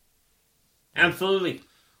 Absolutely.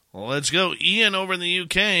 Well, let's go. Ian over in the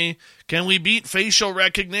UK. Can we beat facial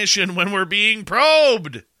recognition when we're being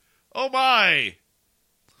probed? Oh, my.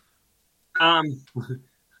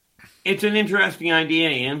 It's an interesting idea,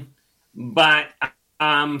 Ian. But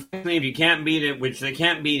if you can't beat it, which they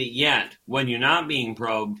can't beat it yet, when you're not being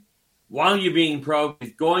probed, while you're being probed,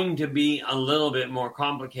 it's going to be a little bit more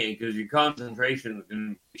complicated because your concentration is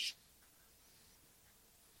going to be...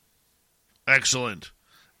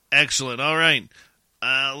 Excellent. All right.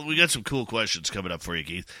 We got some cool questions coming up for you,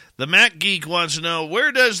 Keith. The Mac Geek wants to know,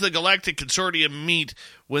 where does the Galactic Consortium meet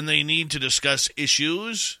when they need to discuss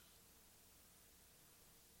issues?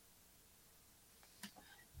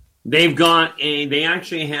 They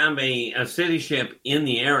actually have a city ship in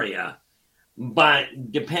the area,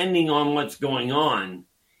 but depending on what's going on,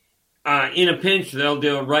 in a pinch, they'll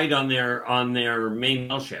do it right on their main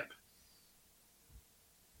mail ship.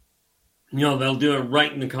 They'll do it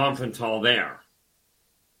right in the conference hall there.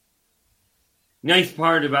 Nice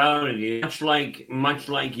part about it is, much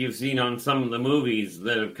like you've seen on some of the movies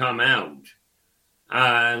that have come out,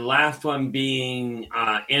 last one being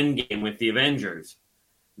Endgame with the Avengers,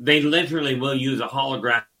 they literally will use a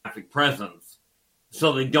holographic presence,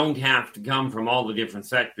 so they don't have to come from all the different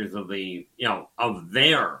sectors of of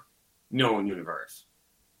their known universe.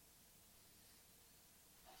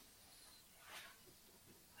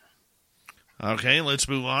 Okay, let's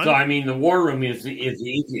move on. So, the war room is the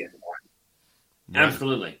easiest one. Right.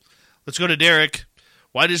 Absolutely. Let's go to Derek.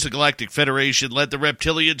 Why does the Galactic Federation let the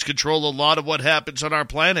reptilians control a lot of what happens on our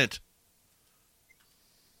planet?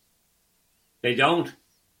 They don't.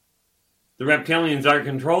 The reptilians are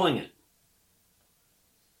controlling it.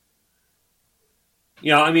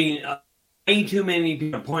 Way too many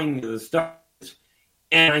people are pointing to the stars.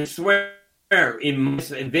 And I swear,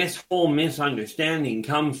 this whole misunderstanding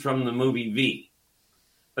comes from the movie V.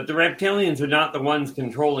 But the reptilians are not the ones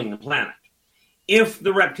controlling the planet. If the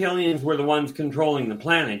reptilians were the ones controlling the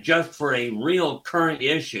planet, just for a real current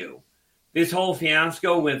issue, this whole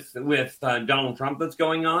fiasco with Donald Trump that's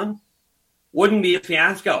going on wouldn't be a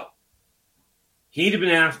fiasco. He'd have been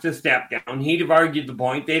asked to step down. He'd have argued the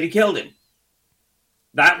point. They'd have killed him.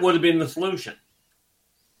 That would have been the solution.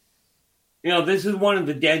 This is one of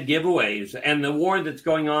the dead giveaways, and the war that's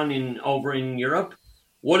going on over in Europe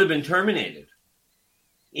would have been terminated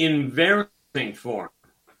in very distinct form.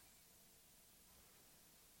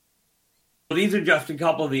 These are just a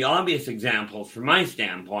couple of the obvious examples, from my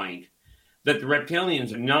standpoint, that the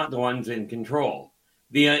reptilians are not the ones in control.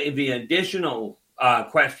 The additional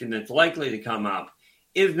question that's likely to come up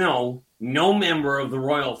is no member of the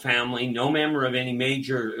royal family, no member of any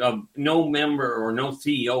no member or no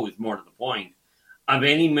CEO is more to the point, of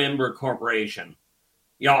any member corporation,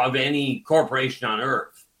 of any corporation on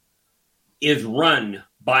Earth, is run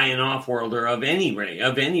by an off-worlder of any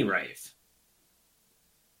race.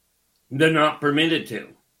 They're not permitted to.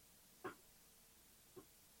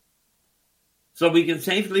 So we can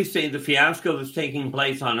safely say the fiasco that's taking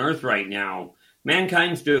place on Earth right now,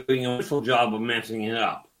 mankind's doing a wonderful job of messing it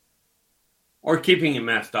up. Or keeping it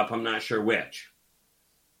messed up, I'm not sure which.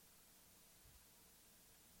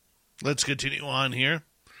 Let's continue on here.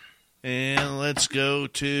 And let's go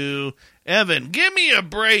to Evan. Give me a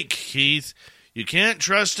break, Keith. You can't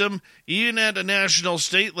trust them even at a national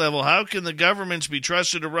state level. How can the governments be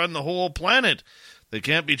trusted to run the whole planet? They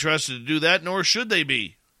can't be trusted to do that, nor should they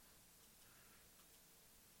be.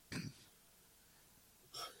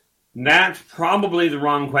 That's probably the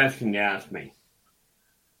wrong question to ask me.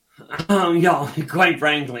 Quite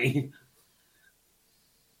frankly.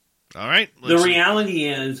 All right. The reality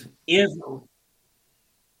is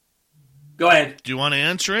go ahead. Do you want to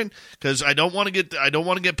answer it? Because I don't want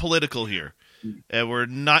to get political here. And we're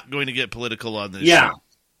not going to get political on this show.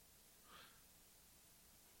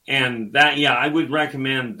 And I would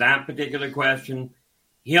recommend that particular question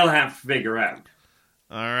he'll have to figure out.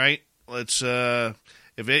 All right. Let's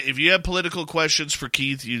if you have political questions for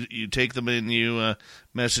Keith, you take them and you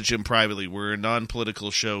message him privately. We're a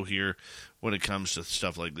non-political show here when it comes to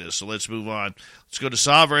stuff like this. So let's move on. Let's go to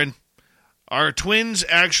Sovereign. Are twins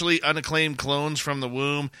actually unacclaimed clones from the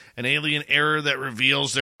womb? An alien error that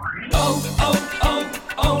reveals their...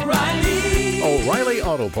 O'Reilly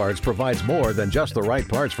Auto Parts provides more than just the right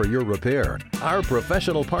parts for your repair. Our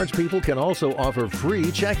professional parts people can also offer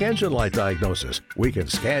free check engine light diagnosis. We can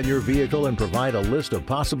scan your vehicle and provide a list of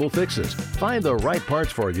possible fixes. Find the right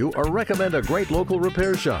parts for you or recommend a great local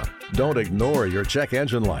repair shop. Don't ignore your check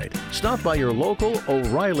engine light. Stop by your local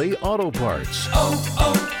O'Reilly Auto Parts.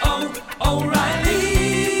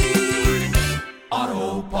 O'Reilly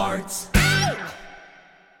Auto Parts.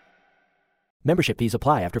 Membership fees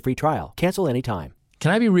apply after free trial. Cancel anytime.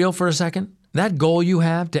 Can I be real for a second? That goal you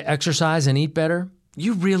have to exercise and eat better,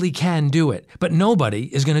 you really can do it. But nobody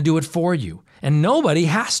is going to do it for you. And nobody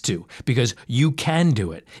has to, because you can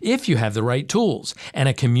do it if you have the right tools and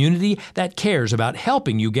a community that cares about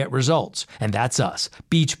helping you get results. And that's us,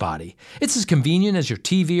 Beachbody. It's as convenient as your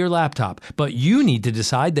TV or laptop, but you need to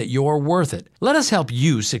decide that you're worth it. Let us help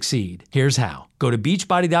you succeed. Here's how. Go to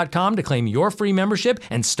beachbody.com to claim your free membership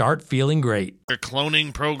and start feeling great. Their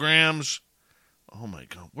cloning programs. Oh my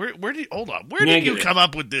God. Where did hold on. Where did you come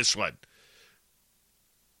up with this one?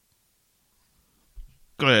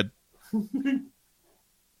 Go ahead.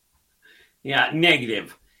 Yeah,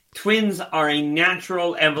 negative. Twins are a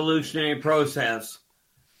natural evolutionary process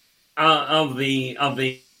of the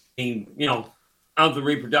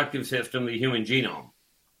reproductive system, the human genome.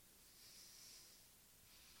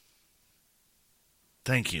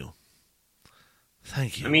 Thank you.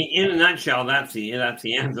 I mean, in a nutshell, that's the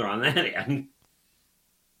answer on that end.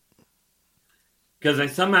 Because I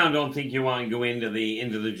somehow don't think you want to go into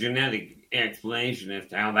the genetic explanation as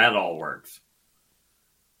to how that all works.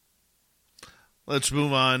 Let's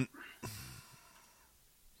move on.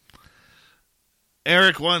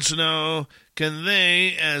 Eric wants to know, can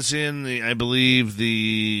they, as in I believe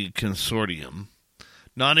the consortium,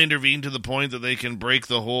 not intervene to the point that they can break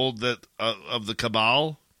the hold of the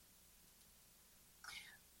cabal?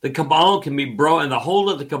 The cabal can be broken, the hold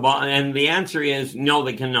of the cabal, and the answer is no,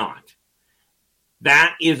 they cannot.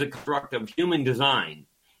 That is a construct of human design.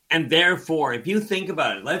 And therefore, if you think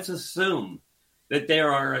about it, let's assume that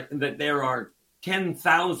there are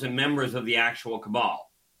 10,000 members of the actual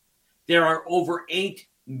cabal. There are over 8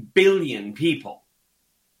 billion people.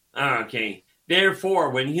 Okay. Therefore,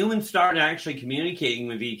 when humans start actually communicating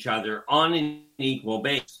with each other on an equal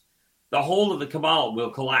basis, the whole of the cabal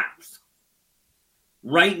will collapse.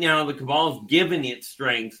 Right now, the cabal is given its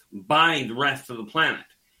strength by the rest of the planet.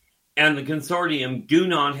 And the consortium do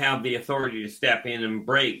not have the authority to step in and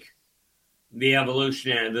break the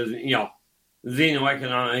evolutionary, the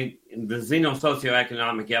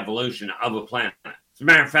xeno-socioeconomic evolution of a planet. As a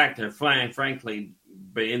matter of fact, they're frankly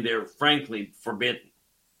forbidden.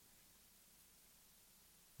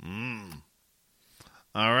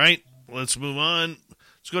 All right, let's move on.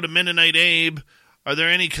 Let's go to Mennonite Abe. Are there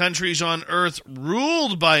any countries on Earth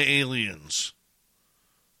ruled by aliens?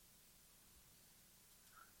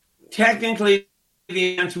 Technically,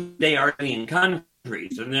 the answer, they are alien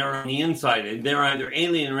countries, and they're on the inside. They're either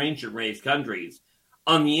alien or ancient race countries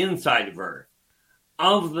on the inside of Earth.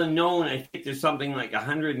 Of the known, I think there's something like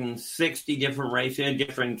 160 different races,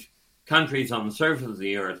 different countries on the surface of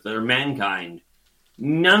the Earth that are mankind,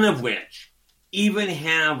 none of which even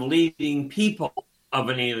have leading people of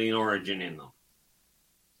an alien origin in them.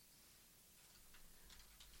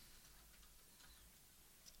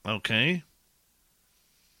 Okay.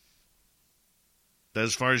 That's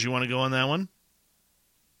as far as you want to go on that one?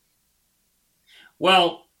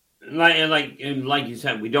 Well, like you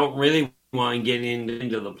said, we don't really want to get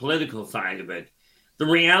into the political side of it. The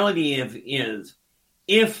reality is,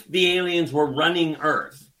 if the aliens were running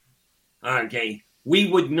Earth, okay, we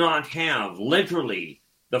would not have literally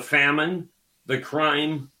the famine, the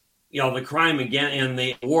crime again, and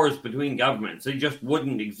the wars between governments. They just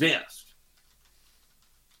wouldn't exist.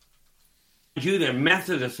 Their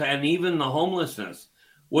Methodists and even the homelessness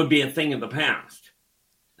would be a thing of the past.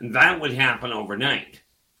 And that would happen overnight.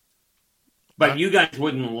 But you guys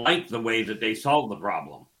wouldn't like the way that they solved the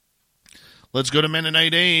problem. Let's go to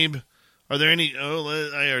Mennonite Abe. Are there any... Oh,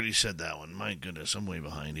 I already said that one. My goodness, I'm way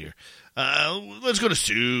behind here. Let's go to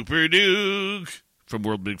Super Duke from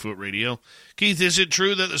World Bigfoot Radio. Keith, is it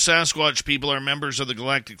true that the Sasquatch people are members of the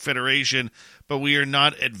Galactic Federation, but we are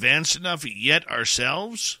not advanced enough yet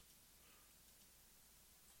ourselves?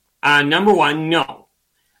 Number one, no.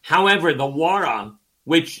 However, the Wara,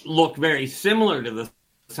 which look very similar to the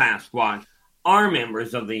Sasquatch are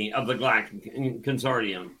members of the Galactic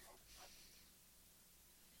Consortium.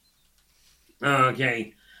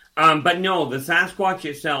 Okay. But no, the Sasquatch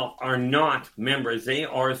itself are not members. They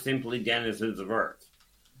are simply denizens of Earth.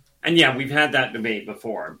 And yeah, we've had that debate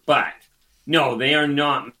before. But no, they are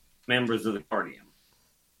not members of the Consortium.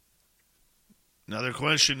 Another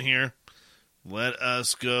question here. Let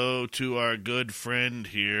us go to our good friend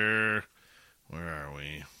here. Where are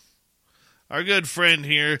we? Our good friend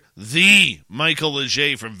here, the Michael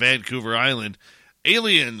Leger from Vancouver Island.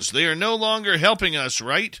 Aliens, they are no longer helping us,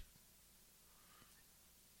 right?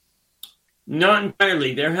 Not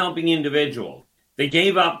entirely. They're helping individuals. They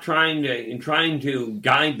gave up trying to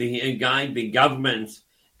guide the governments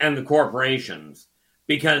and the corporations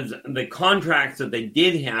because the contracts that they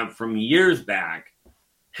did have from years back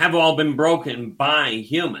have all been broken by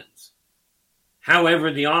humans.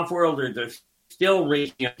 However, the off-worlders are still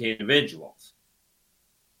reaching out to individuals.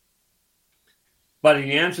 But in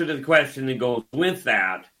answer to the question that goes with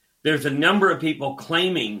that, there's a number of people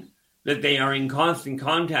claiming that they are in constant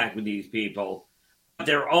contact with these people, but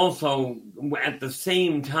they're also, at the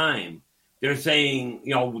same time, they're saying,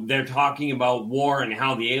 they're talking about war and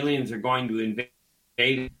how the aliens are going to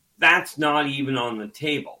invade. That's not even on the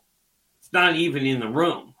table. It's not even in the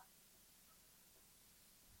room.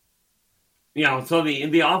 So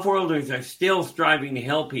the off-worlders are still striving to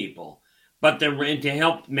help people, but they're to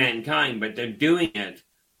help mankind, but they're doing it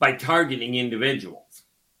by targeting individuals.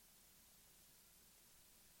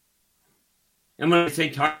 And when I say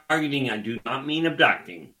targeting, I do not mean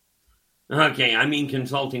abducting. Okay, I mean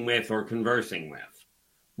consulting with or conversing with.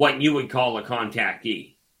 What you would call a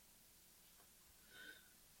contactee.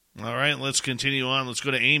 All right, let's continue on. Let's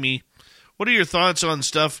go to Amy. What are your thoughts on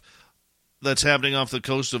stuff that's happening off the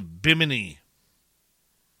coast of Bimini?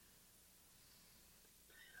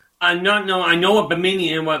 I know what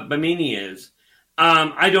Bimini is.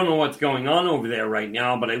 I don't know what's going on over there right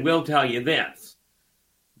now, but I will tell you this.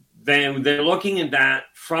 They're looking at that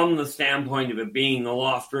from the standpoint of it being the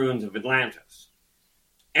lost ruins of Atlantis.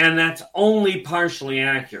 And that's only partially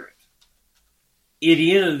accurate. It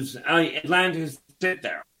is, Atlantis did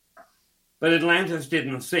there, but Atlantis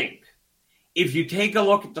didn't sink. If you take a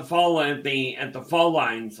look at the fall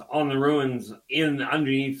lines on the ruins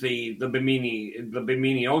underneath the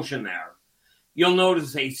Bimini Ocean there, you'll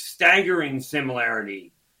notice a staggering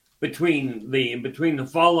similarity between the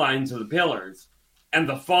fall lines of the pillars and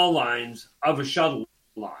the fall lines of a shuttle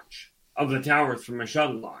launch, of the towers from a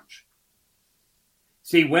shuttle launch.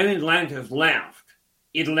 See, when Atlantis left,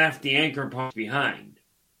 it left the anchor points behind.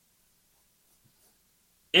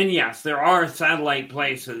 And yes, there are satellite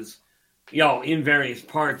places, in various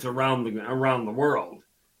parts around the world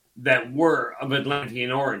that were of Atlantean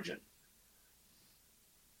origin.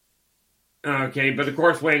 Okay, but of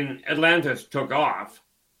course, when Atlantis took off,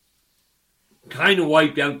 kind of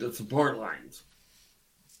wiped out the support lines.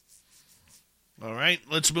 All right,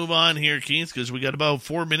 let's move on here, Keith, because we got about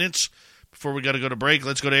 4 minutes before we got to go to break.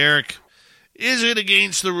 Let's go to Eric. Is it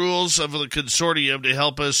against the rules of the consortium to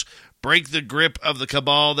help us break the grip of the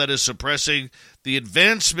cabal that is suppressing the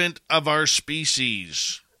advancement of our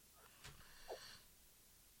species?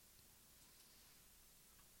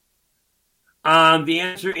 The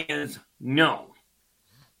answer is no.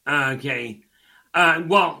 Okay.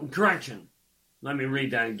 Correction. Let me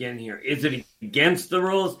read that again here. Is it against the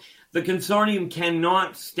rules? The consortium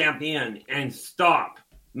cannot step in and stop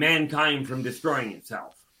mankind from destroying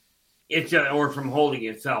itself. Or from holding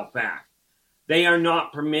itself back. They are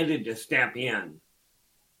not permitted to step in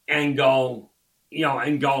and go,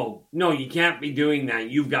 no, you can't be doing that.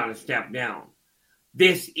 You've got to step down.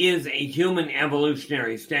 This is a human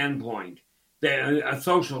evolutionary standpoint, a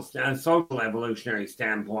social evolutionary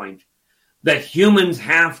standpoint that humans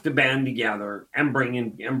have to band together and bring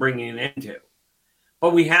an end to.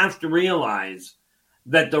 But we have to realize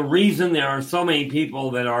that the reason there are so many people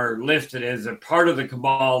that are listed as a part of the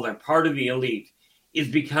cabal, they're part of the elite, is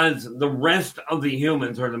because the rest of the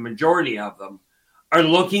humans, or the majority of them, are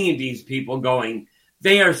looking at these people going,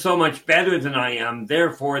 they are so much better than I am,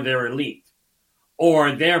 therefore they're elite.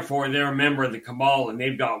 Or therefore they're a member of the cabal and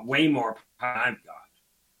they've got way more power than I've got.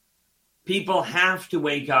 People have to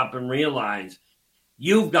wake up and realize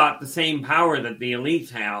you've got the same power that the elites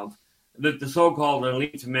have, that the so-called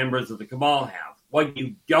elites members of the cabal have. What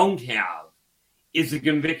you don't have is a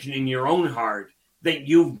conviction in your own heart that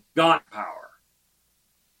you've got power.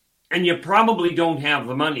 And you probably don't have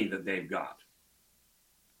the money that they've got.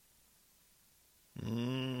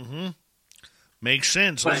 Mm-hmm. Makes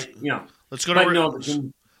sense. But, let's go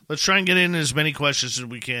to... let's try and get in as many questions as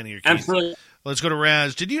we can here, Keith. Absolutely. Let's go to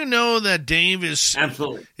Raz. Did you know that Dave is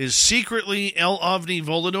secretly El Ovni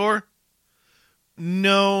Volador?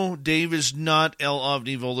 No, Dave is not El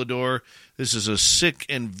Ovni Volador. This is a sick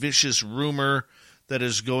and vicious rumor that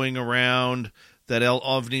is going around that El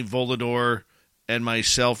Ovni Volador and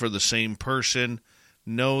myself are the same person.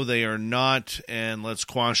 No, they are not, and let's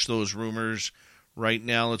quash those rumors right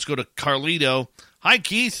now. Let's go to Carlito. Hi,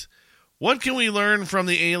 Keith. What can we learn from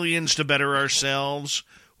the aliens to better ourselves?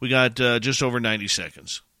 We got just over 90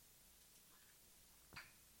 seconds.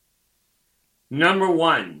 Number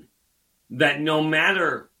one, that no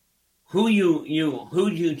matter who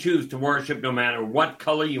you choose to worship, no matter what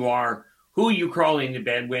color you are, who you crawl into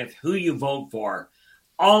bed with, who you vote for,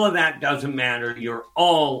 all of that doesn't matter. You're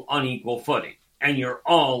all on equal footing, and you're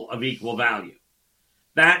all of equal value.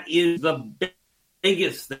 That is the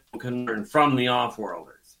biggest thing you can learn from the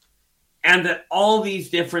off-worlders. And that all the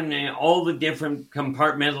different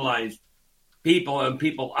compartmentalized people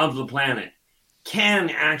of the planet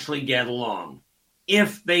can actually get along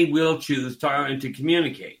if they will choose to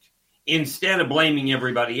communicate instead of blaming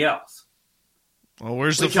everybody else. Well,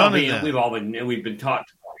 where's the fun in that? We've been taught.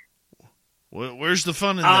 Where's the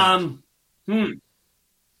fun in that?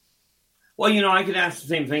 Well, I could ask the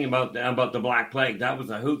same thing about the Black Plague. That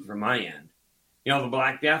was a hoot from my end. The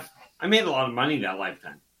Black Death. I made a lot of money that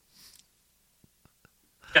lifetime.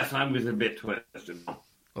 Yes, I was a bit twisted.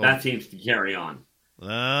 That seems to carry on.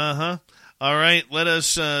 Uh-huh. All right, let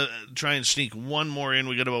us try and sneak one more in.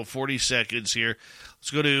 We got about 40 seconds here. Let's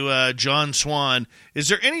go to John Swan. Is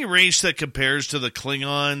there any race that compares to the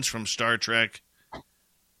Klingons from Star Trek?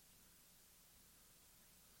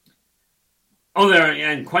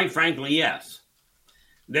 And quite frankly, yes.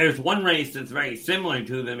 There's one race that's very similar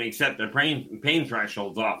to them, except their pain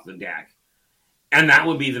threshold's off the deck, and that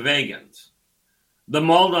would be the Vegans. The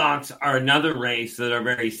Moldocs are another race that are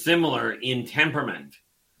very similar in temperament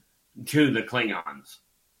to the Klingons.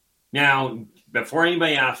 Now, before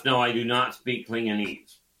anybody asks, no, I do not speak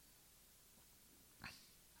Klingonese.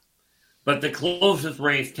 But the closest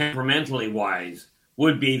race, temperamentally wise,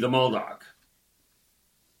 would be the Moldoc.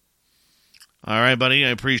 All right, buddy, I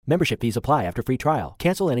appreciate. Membership fees apply after free trial.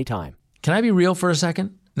 Cancel anytime. Can I be real for a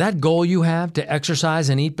second? That goal you have to exercise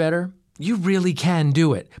and eat better, you really can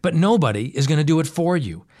do it, but nobody is going to do it for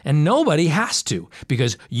you. And nobody has to,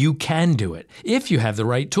 because you can do it if you have the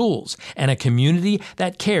right tools and a community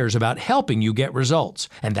that cares about helping you get results.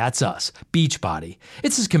 And that's us, Beachbody.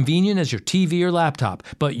 It's as convenient as your TV or laptop,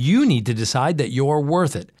 but you need to decide that you're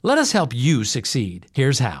worth it. Let us help you succeed.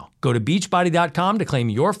 Here's how. Go to beachbody.com to claim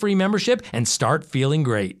your free membership and start feeling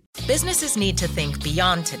great. Businesses need to think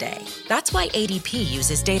beyond today. That's why ADP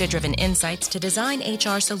uses data-driven insights to design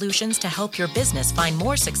HR solutions to help your business find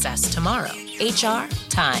more success tomorrow. HR,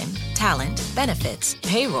 time, talent, benefits,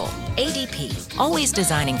 payroll. ADP, always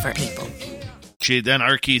designing for people. Then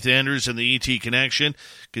our Keith Andrews and the ET Connection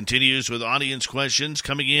continues with audience questions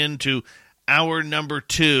coming in to hour number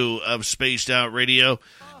 2 of Spaced Out Radio.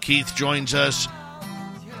 Keith joins us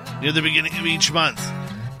near the beginning of each month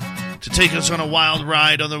to take us on a wild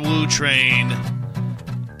ride on the Woo Train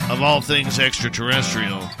of all things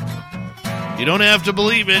extraterrestrial. You don't have to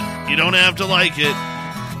believe it, you don't have to like it,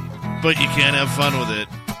 but you can have fun with it.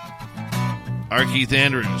 Our Keith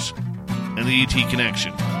Andrews and the ET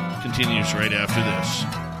Connection continues right after this.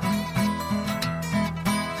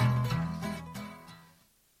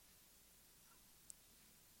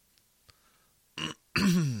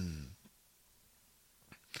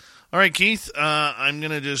 All right, Keith, I'm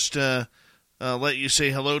going to just let you say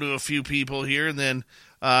hello to a few people here and then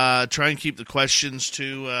try and keep the questions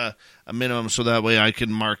to a minimum so that way I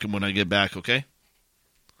can mark them when I get back, okay?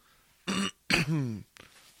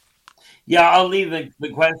 Yeah, I'll leave the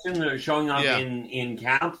question that are showing up in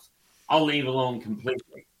caps. I'll leave alone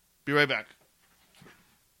completely. Be right back.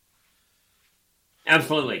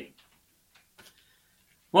 Absolutely.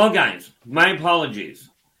 Well, guys, my apologies.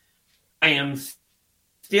 I am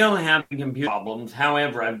still having computer problems.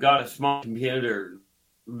 However, I've got a small computer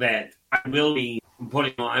that I will be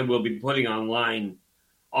putting online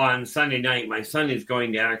on Sunday night. My son is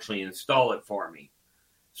going to actually install it for me.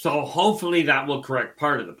 So hopefully that will correct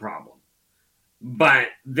part of the problem. But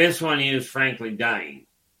this one is frankly dying.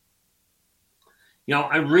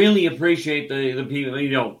 I really appreciate the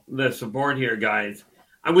people, the support here, guys.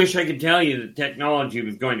 I wish I could tell you the technology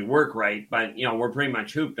was going to work right, but, we're pretty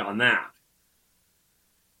much hooped on that.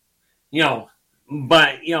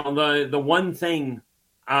 But, the one thing,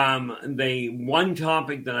 the one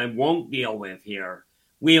topic that I won't deal with here,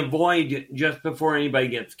 we avoid just before anybody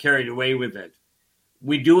gets carried away with it.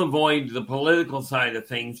 We do avoid the political side of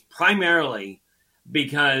things, primarily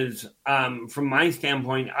because from my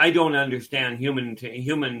standpoint, I don't understand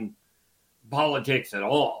human politics at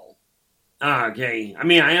all. Okay, I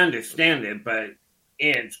mean, I understand it, but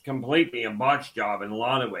it's completely a botch job in a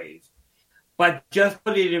lot of ways. But just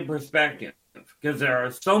put it in perspective, because there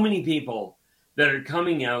are so many people that are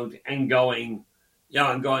coming out and going,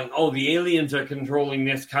 oh, the aliens are controlling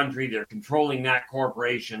this country, they're controlling that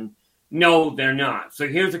corporation. No, they're not. So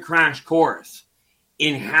here's a crash course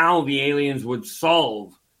in how the aliens would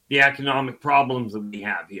solve the economic problems that we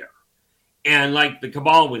have here. And like the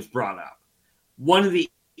cabal was brought up, one of the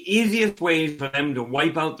easiest ways for them to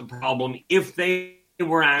wipe out the problem, if they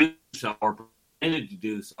were asked to do so or permitted to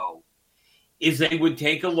do so, is they would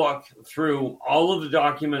take a look through all of the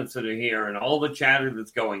documents that are here and all the chatter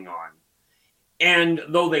that's going on. And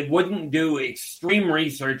though they wouldn't do extreme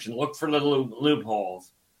research and look for little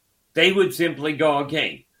loopholes, they would simply go,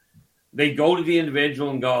 okay, they'd go to the individual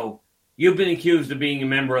and go, you've been accused of being a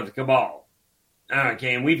member of the cabal.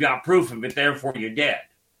 Okay, and we've got proof of it, therefore you're dead.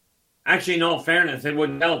 Actually, in all fairness, they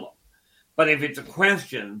wouldn't tell them. But if it's a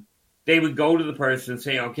question, they would go to the person and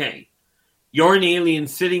say, okay, you're an alien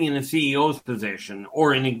sitting in a CEO's position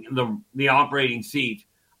or in the operating seat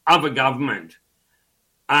of a government.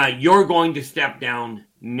 You're going to step down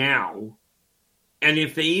now. And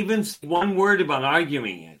if they even say one word about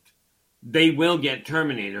arguing it, they will get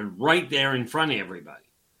terminated right there in front of everybody.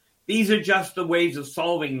 These are just the ways of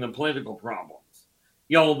solving the political problems.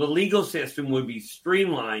 The legal system would be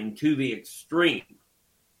streamlined to the extreme.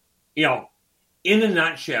 In a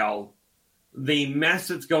nutshell, the mess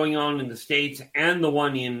that's going on in the States and the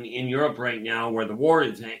one in Europe right now where the war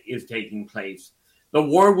is taking place, the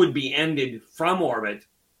war would be ended from orbit.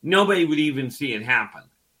 Nobody would even see it happen.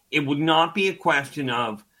 It would not be a question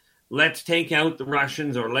of let's take out the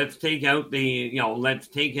Russians or let's take out the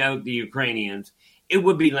Ukrainians. It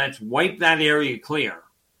would be let's wipe that area clear.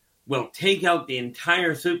 We'll take out the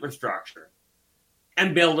entire superstructure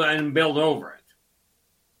and build over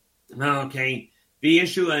it. Okay. The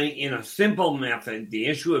issue in a simple method, the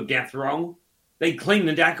issue of death row, they'd clean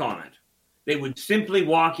the deck on it. They would simply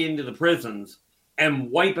walk into the prisons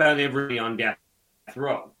and wipe out everybody on death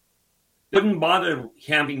row. They wouldn't bother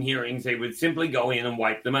having hearings. They would simply go in and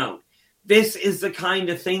wipe them out. This is the kind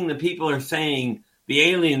of thing that people are saying the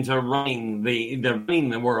aliens are running. They're running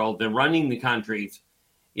the world. They're running the countries.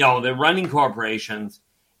 They're running corporations.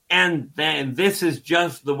 And then this is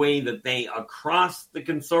just the way that they, across the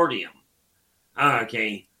consortium,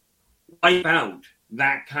 wipe out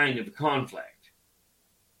that kind of conflict.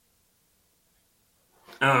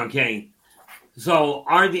 Okay, so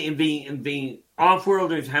are the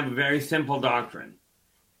off-worlders have a very simple doctrine.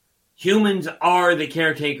 Humans are the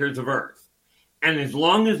caretakers of Earth. And as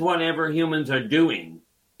long as whatever humans are doing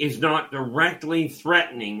is not directly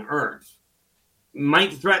threatening Earth,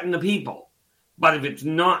 might threaten the people, but if it's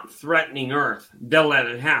not threatening Earth, they'll let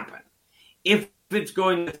it happen. If it's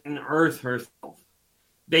going to threaten Earth herself,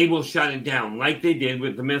 they will shut it down, like they did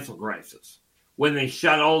with the missile crisis, when they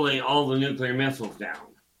shut all the nuclear missiles down.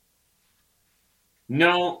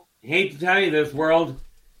 No, hate to tell you this, world,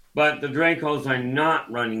 but the Dracos are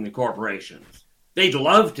not running the corporations. They'd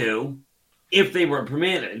love to, if they were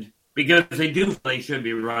permitted, because they do feel they should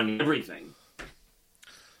be running everything.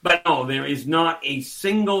 But no, there is not a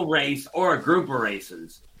single race or a group of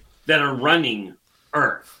races that are running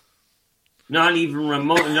Earth. Not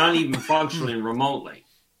even functioning remotely.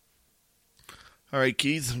 All right,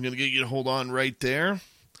 Keith, I'm going to get you to hold on right there.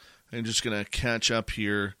 I'm just going to catch up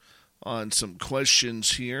here on some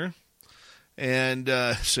questions here and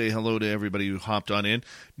say hello to everybody who hopped on in.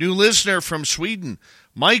 New listener from Sweden,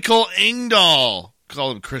 Michael Engdahl.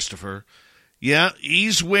 Call him Christopher. Yeah,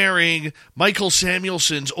 he's wearing Michael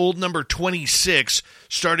Samuelson's old number 26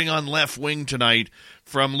 starting on left wing tonight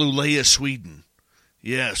from Luleå, Sweden.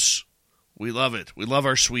 Yes, we love it. We love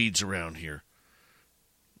our Swedes around here.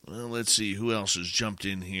 Well, let's see who else has jumped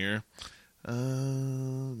in here.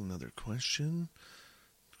 Another question.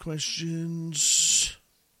 Questions.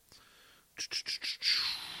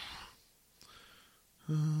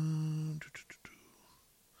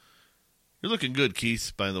 You're looking good,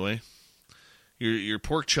 Keith, by the way. Your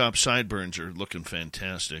pork chop sideburns are looking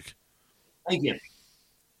fantastic. Thank you.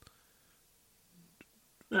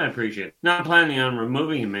 I appreciate it. Not planning on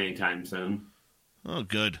removing him anytime soon. Oh,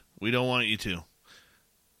 good. We don't want you to.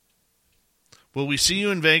 Will we see you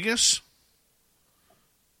in Vegas?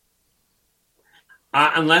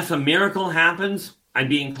 Unless a miracle happens, I'd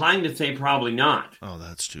be inclined to say probably not. Oh,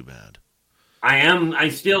 that's too bad. I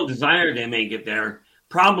still desire to make it there.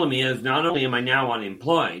 Problem is, not only am I now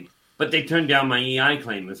unemployed, but they turned down my EI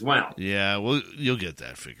claim as well. Yeah, well, you'll get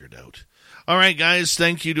that figured out. All right, guys,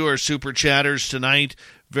 thank you to our super chatters tonight.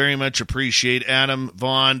 Very much appreciate Adam,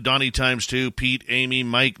 Vaughn, Donnie times 2, Pete, Amy,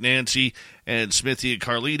 Mike, Nancy, and Smithy and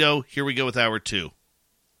Carlito. Here we go with hour 2.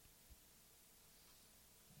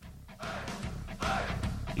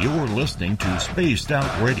 You're listening to Spaced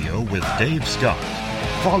Out Radio with Dave Scott.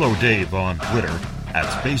 Follow Dave on Twitter at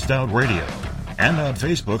Spaced Out Radio and on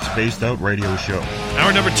Facebook, Spaced Out Radio Show.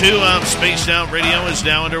 Hour number 2 of Spaced Out Radio is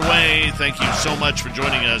now underway. Thank you so much for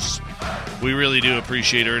joining us. We really do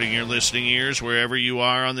appreciate earning your listening ears wherever you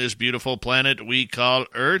are on this beautiful planet we call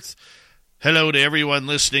Earth. Hello to everyone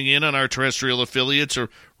listening in on our terrestrial affiliates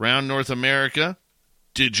around North America,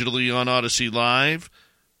 digitally on Odyssey Live,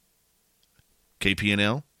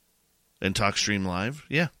 KPNL, and TalkStream Live.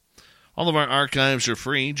 Yeah. All of our archives are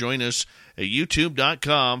free. Join us at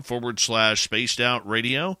youtube.com/Spaced Out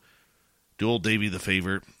Radio. Do old Davey the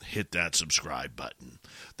favor, hit that subscribe button.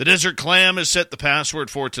 The Desert Clam has set the password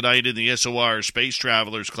for tonight in the SOR Space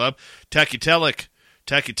Travelers Club. Takitelic.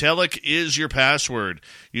 Takitelic is your password.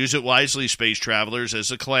 Use it wisely, Space Travelers, as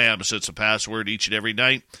the Clam sets a password each and every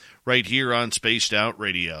night right here on Spaced Out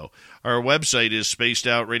Radio. Our website is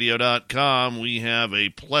spacedoutradio.com. We have a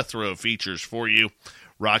plethora of features for you.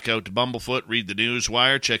 Rock out to Bumblefoot, read the news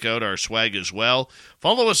wire, check out our swag as well.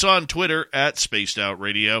 Follow us on Twitter at Spaced Out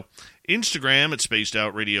Radio, Instagram at Spaced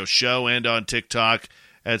Out Radio Show, and on TikTok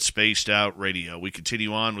at Spaced Out Radio. We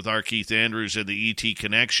continue on with our Keith Andrews and the ET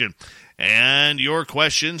Connection. And your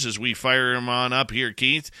questions as we fire them on up here,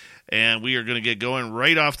 Keith. And we are going to get going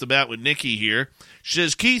right off the bat with Nikki here. She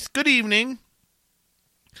says, Keith, good evening.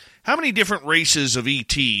 How many different races of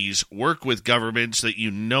ETs work with governments that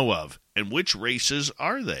you know of, and which races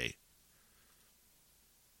are they?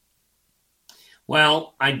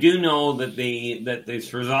 Well, I do know that the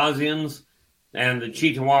Srazazians and the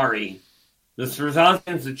Chitauri, the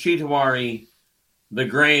Srazazians, the Chitauri, the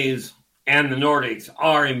Greys, and the Nordics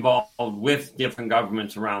are involved with different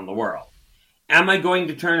governments around the world. Am I going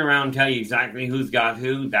to turn around and tell you exactly who's got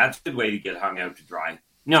who? That's a good way to get hung out to dry.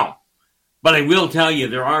 No. But I will tell you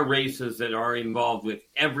there are races that are involved with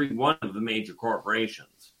every one of the major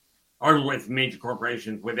corporations, or with major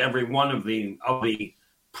corporations, with every one of the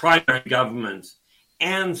primary governments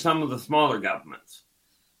and some of the smaller governments.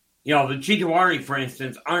 You know, the Chitauri, for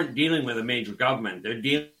instance, aren't dealing with a major government. They're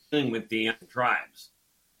dealing with the tribes,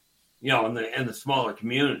 you know, and the smaller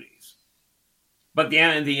communities. But the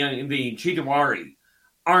Chitauri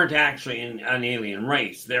aren't actually an alien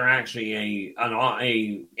race. They're actually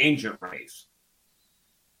an ancient race.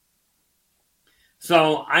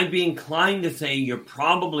 So I'd be inclined to say you're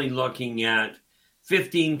probably looking at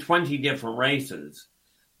 15, 20 different races.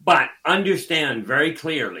 But understand very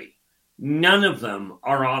clearly, none of them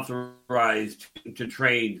are authorized to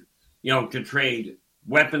trade, to trade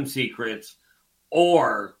weapon secrets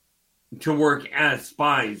or to work as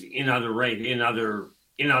spies in other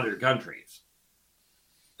countries.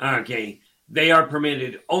 Okay, they are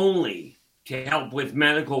permitted only to help with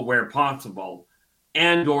medical where possible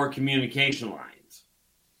and or communication lines.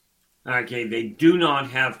 Okay, they do not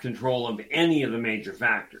have control of any of the major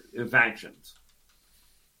factions.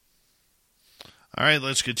 All right,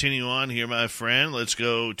 let's continue on here, my friend. Let's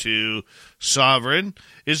go to Sovereign.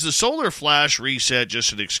 Is the solar flash reset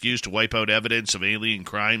just an excuse to wipe out evidence of alien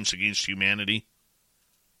crimes against humanity?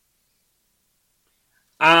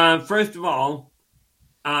 First of all,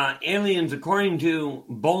 aliens, according to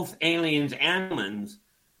both aliens and humans,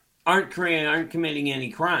 aren't committing any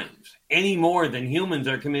crimes any more than humans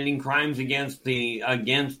are committing crimes against the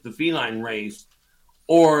feline race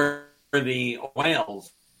or the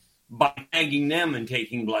whales by tagging them and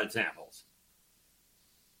taking blood samples.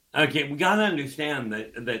 Okay, we got to understand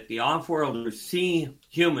that the off-worlders see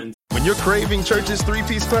humans. When you're craving Church's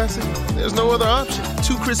three-piece classic, there's no other option.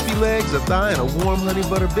 2 crispy legs, a thigh, and a warm honey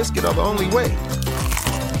butter biscuit are the only way.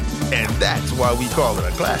 And that's why we call it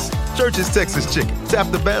a classic. Church's Texas Chicken. Tap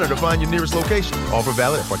the banner to find your nearest location. Offer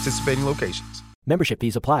valid at participating locations. Membership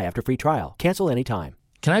fees apply after free trial. Cancel anytime.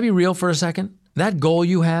 Can I be real for a second? That goal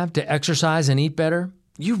you have to exercise and eat better,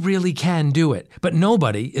 you really can do it. But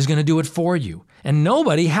nobody is going to do it for you. And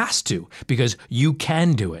nobody has to, because you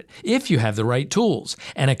can do it if you have the right tools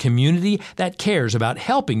and a community that cares about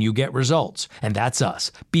helping you get results. And that's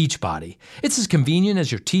us, Beachbody. It's as convenient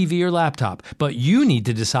as your TV or laptop, but you need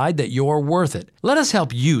to decide that you're worth it. Let us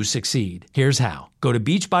help you succeed. Here's how. Go to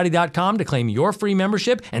beachbody.com to claim your free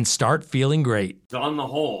membership and start feeling great. On the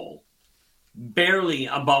whole, barely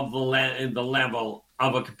above the level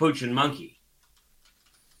of a capuchin monkey.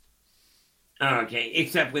 Okay,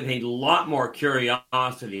 except with a lot more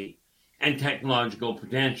curiosity and technological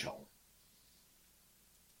potential.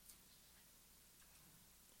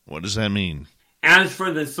 What does that mean? As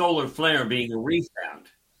for the solar flare being a reset,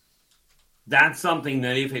 that's something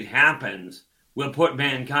that if it happens, will put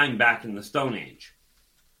mankind back in the Stone Age.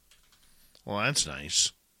 Well, that's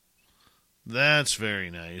nice. That's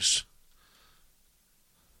very nice.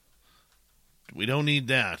 We don't need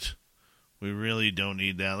that. We really don't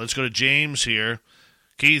need that. Let's go to James here.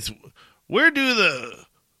 Keith, where do the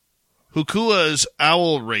Hukua's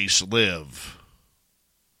owl race live?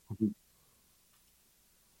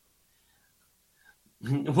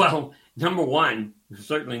 Well, number one,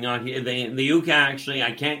 certainly not here. The Uka, actually,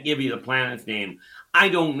 I can't give you the planet's name. I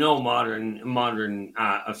don't know modern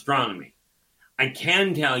astronomy. I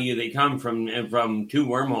can tell you they come from two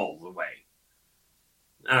wormholes away.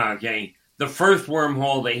 Okay. The first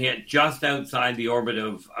wormhole they hit just outside the orbit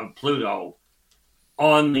of Pluto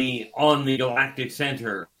on the galactic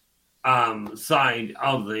center side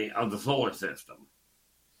of the solar system.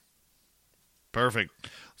 Perfect.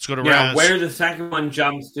 Let's go to now, Raz. where the second one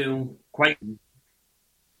jumps to, quite...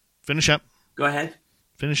 Finish up. Go ahead.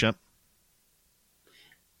 Finish up.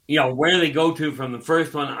 Where they go to from the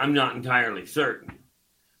first one, I'm not entirely certain.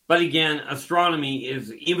 But again, astronomy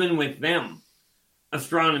is, even with them,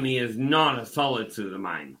 astronomy is not a solid suit of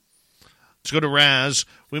mine. Let's go to Raz.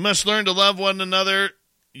 We must learn to love one another.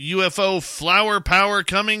 UFO flower power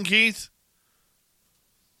coming, Keith?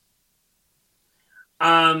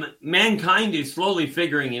 Mankind is slowly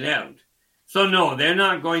figuring it out. So no, they're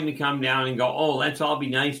not going to come down and go, oh, let's all be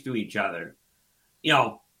nice to each other.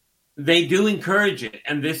 They do encourage it,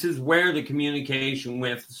 and this is where the communication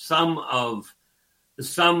with some of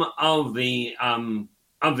the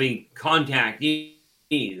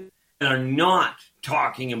contactees that are not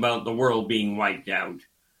talking about the world being wiped out,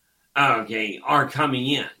 are coming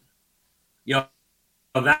in.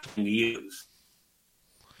 That's to use.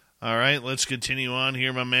 All right, let's continue on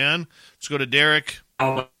here, my man. Let's go to Derek.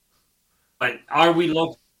 But are we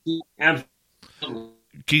looking? Absolutely.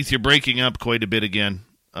 Keith, you're breaking up quite a bit again.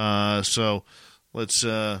 So let's,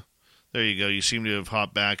 there you go. You seem to have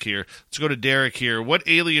hopped back here. Let's go to Derek here. What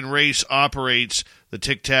alien race operates the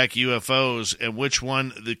Tic Tac UFOs, and which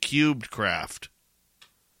one the cubed craft?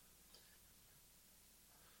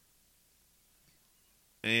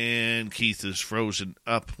 And Keith is frozen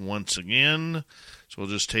up once again. So we'll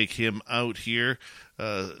just take him out here.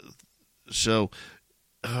 All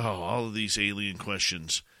of these alien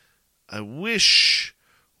questions. I wish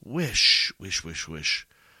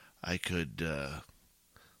I could,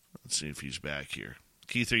 let's see if he's back here.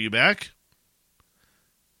 Keith, are you back?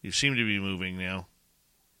 You seem to be moving now.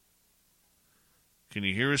 Can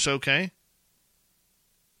you hear us okay?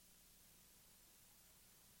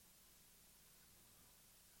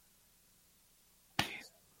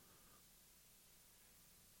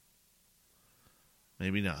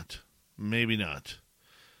 Maybe not.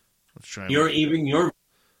 Let's try. Your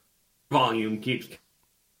volume keeps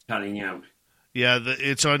cutting out. Yeah,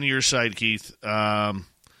 it's on your side, Keith.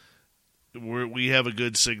 We have a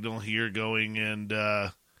good signal here going, and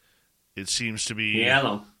it seems to be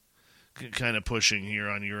kind of pushing here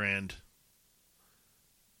on your end.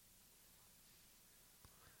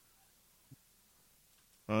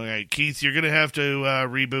 All right, Keith, you're going to have to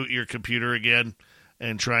reboot your computer again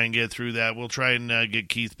and try and get through that. We'll try and get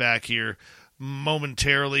Keith back here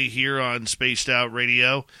momentarily here on Spaced Out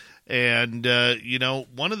Radio. And,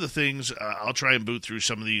 one of the things, I'll try and boot through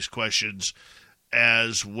some of these questions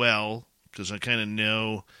as well, because I kind of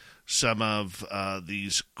know some of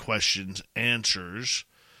these questions' answers.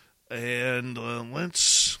 And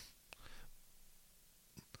let's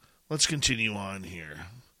continue on here.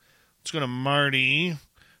 Let's go to Marty,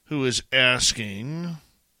 who is asking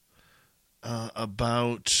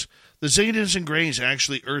about the Zetas and Greys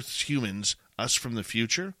actually Earth's humans, us from the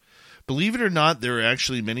future. Believe it or not, there are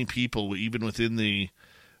actually many people, even within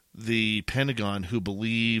the Pentagon, who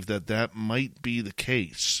believe that might be the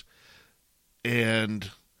case. And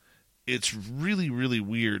it's really, really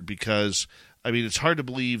weird because, it's hard to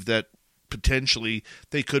believe that potentially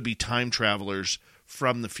they could be time travelers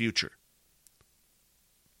from the future.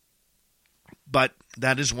 But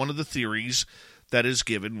that is one of the theories that is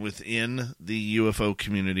given within the UFO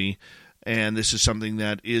community, and this is something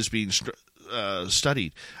that is being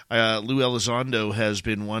studied. Lou Elizondo has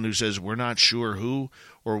been one who says we're not sure who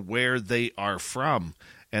or where they are from,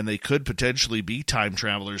 and they could potentially be time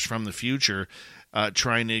travelers from the future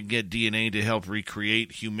trying to get DNA to help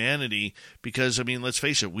recreate humanity because, let's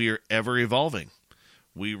face it, we are ever evolving.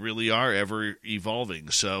 We really are ever evolving,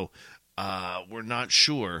 so we're not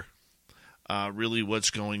sure really what's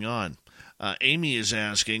going on. Amy is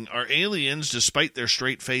asking, are aliens, despite their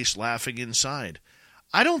straight face, laughing inside?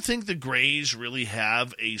 I don't think the Greys really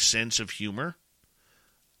have a sense of humor.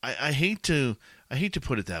 I hate to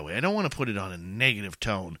put it that way. I don't want to put it on a negative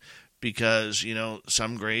tone because,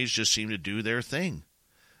 some Greys just seem to do their thing.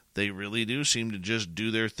 They really do seem to just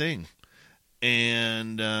do their thing.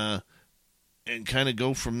 And kind of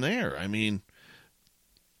go from there. I mean,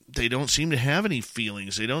 they don't seem to have any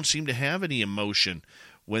feelings. They don't seem to have any emotion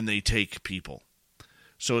when they take people.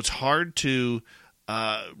 So it's hard to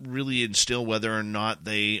really instill whether or not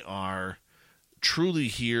they are truly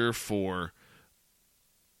here for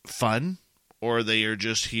fun or they are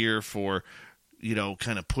just here for,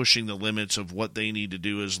 kind of pushing the limits of what they need to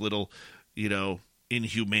do as little,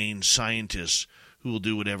 inhumane scientists who will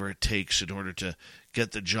do whatever it takes in order to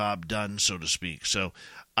get the job done, so to speak. So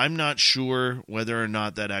I'm not sure whether or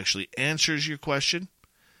not that actually answers your question,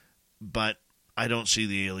 but I don't see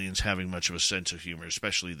the aliens having much of a sense of humor,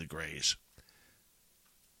 especially the Greys.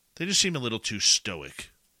 They just seem a little too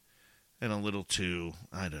stoic and a little too,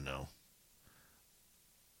 I don't know,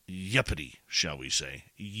 yuppity, shall we say.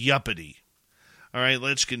 Yuppity. All right,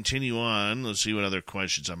 let's continue on. Let's see what other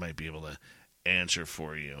questions I might be able to answer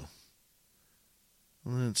for you.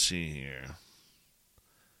 Let's see here.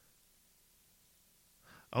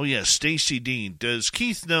 Oh, yes, Stacy Dean. Does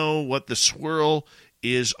Keith know what the swirl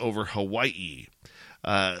is over Hawaii?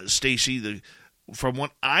 Stacy, from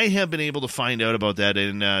what I have been able to find out about that,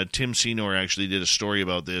 and Tim Senor actually did a story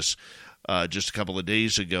about this just a couple of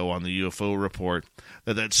days ago on the UFO Report,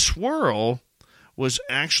 that swirl was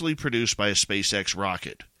actually produced by a SpaceX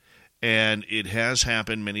rocket. And it has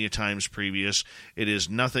happened many a times previous. It is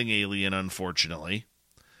nothing alien, unfortunately.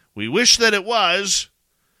 We wish that it was,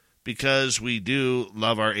 because we do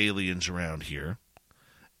love our aliens around here.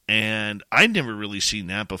 And I'd never really seen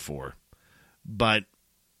that before. But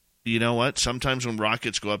you know what? Sometimes when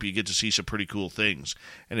rockets go up, you get to see some pretty cool things.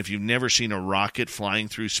 And if you've never seen a rocket flying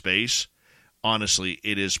through space, honestly,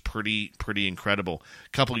 it is pretty incredible. A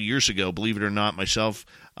couple of years ago, believe it or not, myself,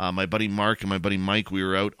 my buddy Mark, and my buddy Mike, we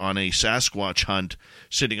were out on a Sasquatch hunt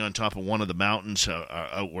sitting on top of one of the mountains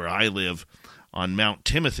out where I live on Mount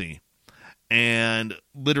Timothy. And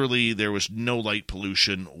literally there was no light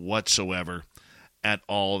pollution whatsoever at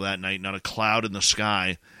all that night, not a cloud in the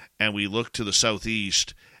sky. And we looked to the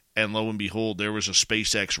southeast, and lo and behold, there was a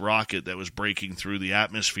SpaceX rocket that was breaking through the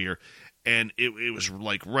atmosphere. And it was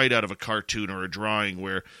like right out of a cartoon or a drawing,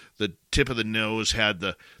 where the tip of the nose had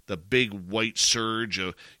the big white surge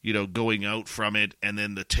of, going out from it, and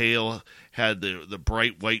then the tail had the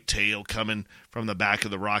bright white tail coming from the back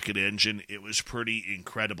of the rocket engine. It was pretty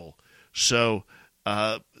incredible. So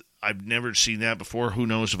I've never seen that before. Who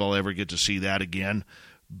knows if I'll ever get to see that again.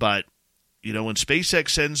 But, when SpaceX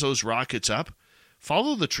sends those rockets up,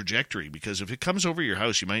 follow the trajectory, because if it comes over your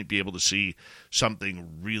house, you might be able to see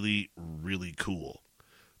something really, really cool.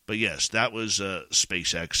 But yes, that was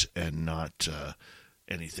SpaceX and not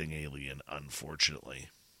anything alien, unfortunately.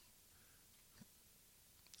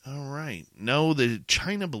 All right. No, the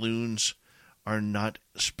China balloons are not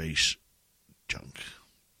space junk.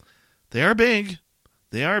 They are big.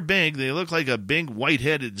 They are big. They look like a big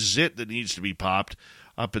white-headed zit that needs to be popped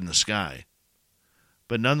up in the sky.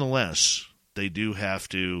 But nonetheless, they do have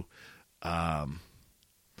to have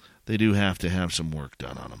some work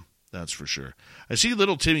done on them. That's for sure. I see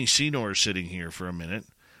little Timmy Senor sitting here for a minute.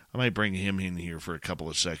 I might bring him in here for a couple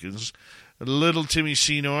of seconds. Little Timmy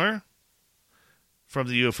Senor from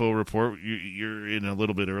the UFO Report. You're in a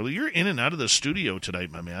little bit early. You're in and out of the studio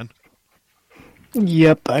tonight, my man.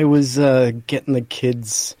 Yep, I was getting the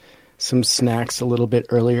kids some snacks a little bit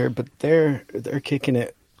earlier, but they're kicking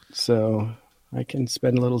it, so I can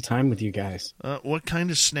spend a little time with you guys. What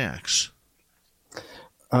kind of snacks?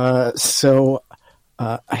 So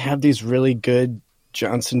I have these really good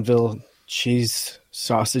Johnsonville cheese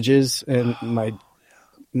sausages, and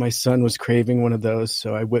my son was craving one of those,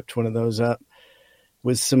 so I whipped one of those up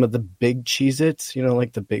with some of the big Cheez-Its,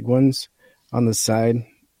 like the big ones on the side,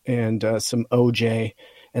 and some OJ,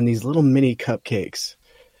 and these little mini cupcakes.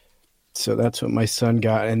 So that's what my son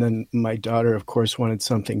got. And then my daughter, of course, wanted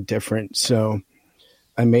something different. So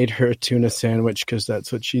I made her a tuna sandwich because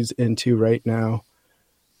that's what she's into right now.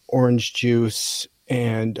 Orange juice,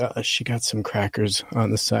 and she got some crackers on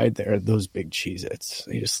the side there. Those big Cheez-Its.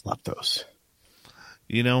 They just love those.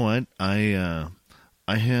 You know what? I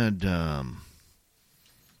had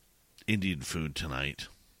Indian food tonight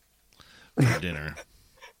for dinner.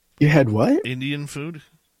 You had what? Indian food.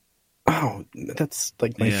 Oh, that's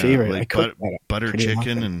like my favorite. Like butter chicken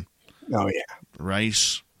often. And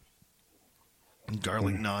rice, and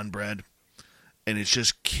garlic naan bread, and it's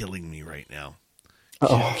just killing me right now.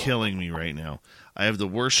 killing me right now. I have the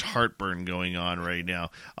worst heartburn going on right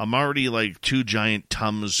now. I'm already like 2 giant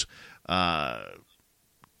Tums. I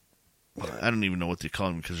don't even know what they call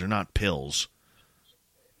them because they're not pills.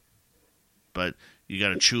 But you got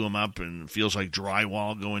to chew them up, and it feels like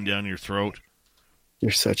drywall going down your throat.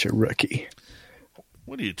 You're such a rookie.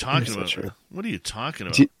 What are you talking about? What are you talking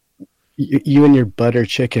about? You and your butter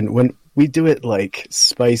chicken. When we do it like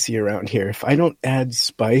spicy around here, if I don't add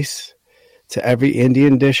spice to every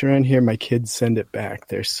Indian dish around here, my kids send it back.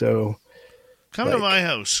 They're so... Come to my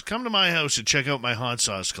house. Come to my house and check out my hot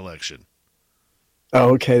sauce collection.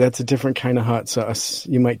 Oh, okay. That's a different kind of hot sauce.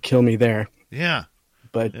 You might kill me there. Yeah.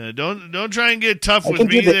 But don't try and get tough with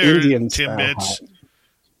me there, Timbits.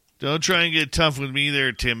 Don't try and get tough with me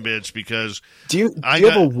there, Timbits, because... Do you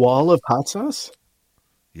have a wall of hot sauce?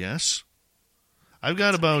 Yes. I've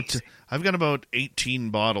got about 18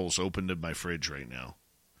 bottles opened in my fridge right now.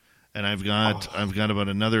 And I've got about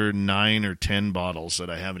another 9 or 10 bottles that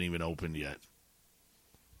I haven't even opened yet.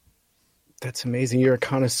 That's amazing. You're a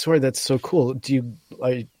connoisseur. That's so cool. Do you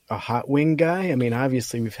like a hot wing guy? I mean,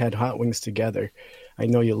 obviously we've had hot wings together. I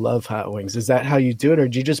know you love hot wings. Is that how you do it, or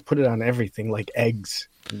do you just put it on everything like eggs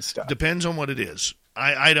and stuff? Depends on what it is.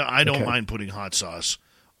 I don't mind putting hot sauce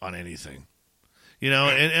on anything. You know,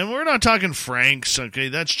 and we're not talking Frank's, okay?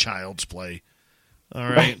 That's child's play. All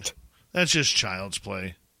right? That's just child's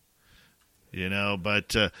play. You know,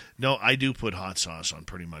 but no, I do put hot sauce on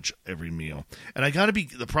pretty much every meal. And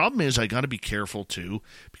the problem is I got to be careful too,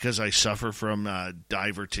 because I suffer from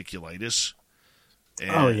diverticulitis.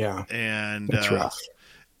 And that's rough.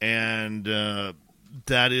 And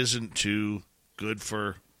that isn't too good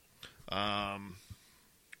for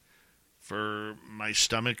my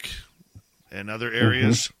stomach and other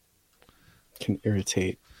areas. Can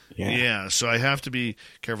irritate. Yeah, so I have to be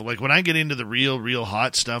careful. Like when I get into the real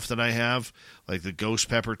hot stuff that I have, like the ghost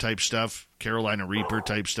pepper type stuff, Carolina Reaper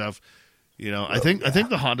type stuff, you know, I think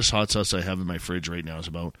the hottest hot sauce I have in my fridge right now is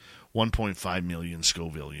about 1.5 million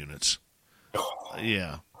Scoville units.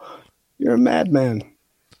 Yeah. You're a madman.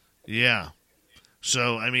 Yeah.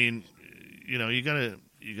 So, I mean, you know, you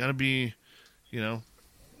gotta be, you know.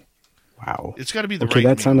 Wow. It's got to be the right. Okay,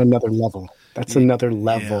 that's meal. on another level. That's another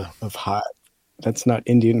level of hot. That's not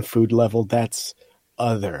Indian food level. That's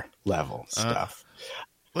other level stuff.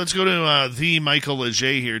 Let's go to the Michael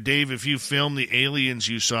Leger here. Dave, if you filmed the aliens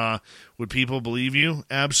you saw, would people believe you?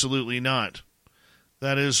 Absolutely not.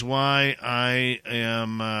 That is why I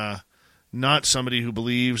am not somebody who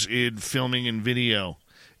believes in filming and video.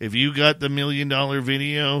 If you got the $1 million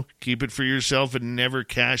video, keep it for yourself and never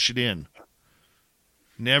cash it in.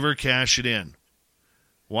 Never cash it in.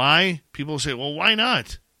 Why? People say, well, why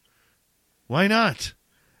not? Why not?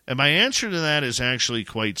 And my answer to that is actually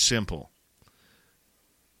quite simple.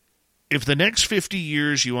 If the next 50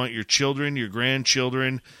 years you want your children, your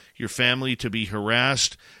grandchildren, your family to be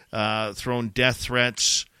harassed, thrown death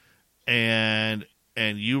threats, and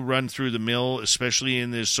you run through the mill, especially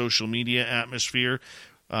in this social media atmosphere,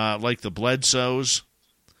 like the Bledsoes,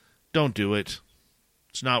 don't do it.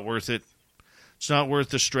 It's not worth it. It's not worth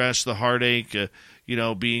the stress, the heartache,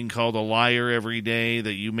 being called a liar every day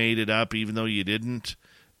that you made it up even though you didn't.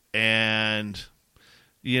 And,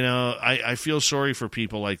 I feel sorry for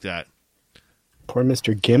people like that. Poor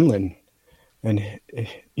Mr. Gimlin. And,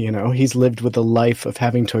 he's lived with a life of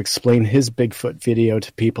having to explain his Bigfoot video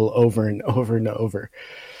to people over and over and over.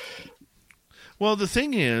 Well, the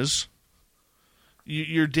thing is,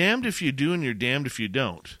 you're damned if you do and you're damned if you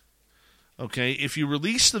don't. Okay? If you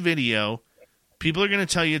release the video, people are going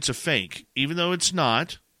to tell you it's a fake, even though it's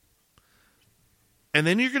not. And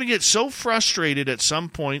then you're going to get so frustrated at some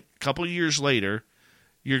point, a couple of years later,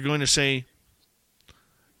 you're going to say,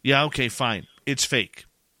 yeah, okay, fine. It's fake.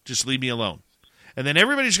 Just leave me alone. And then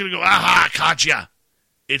everybody's going to go, aha, caught ya.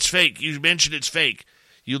 It's fake. You mentioned it's fake.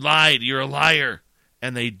 You lied. You're a liar.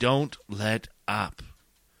 And they don't let up.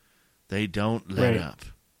 They don't let up.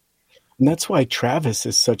 And that's why Travis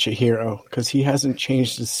is such a hero, because he hasn't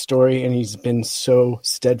changed his story and he's been so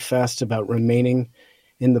steadfast about remaining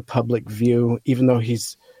in the public view, even though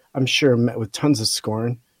he's, I'm sure, met with tons of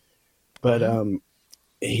scorn. But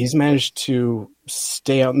he's managed to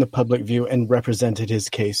stay out in the public view and represented his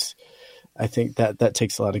case. I think that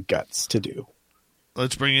takes a lot of guts to do.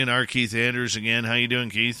 Let's bring in our Keith Anders again. How you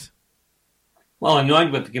doing, Keith? Well,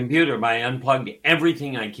 annoyed with the computer, but I unplugged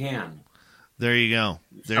everything I can. There you go.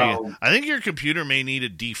 You go. I think your computer may need a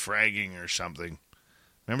defragging or something.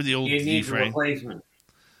 Remember the old defrag? Replacement.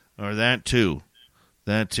 Or that too.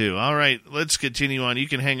 That too. All right, let's continue on. You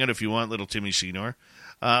can hang out if you want, little Timmy Senor.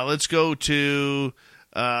 Let's go to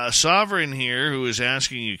Sovereign here, who is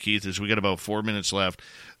asking you, Keith, as we got about 4 minutes left,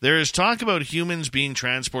 there is talk about humans being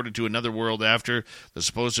transported to another world after the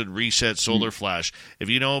supposed reset solar flash. If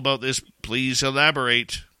you know about this, please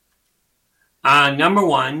elaborate. Number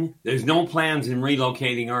one, there's no plans in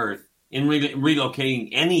relocating Earth, relocating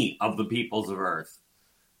any of the peoples of Earth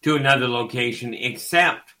to another location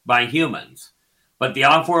except by humans. But the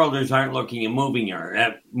off-worlders aren't looking at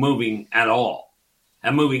moving at all,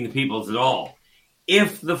 at moving the peoples at all.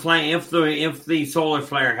 If the solar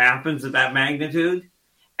flare happens at that magnitude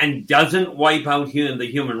and doesn't wipe out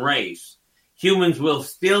the human race, humans will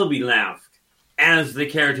still be left as the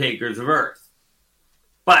caretakers of Earth.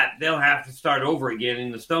 But they'll have to start over again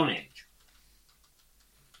in the Stone Age.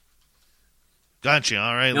 Gotcha.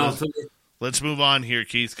 All right. Let's move on here,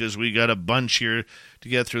 Keith, because we got a bunch here to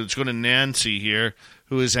get through. Let's go to Nancy here,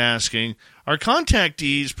 who is asking, are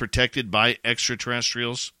contactees protected by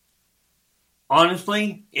extraterrestrials?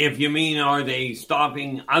 Honestly, if you mean are they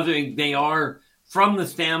stopping they are from the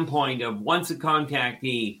standpoint of once a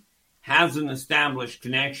contactee has an established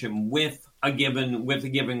connection with a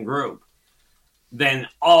given group, then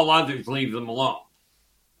all others leave them alone.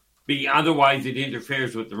 Otherwise, it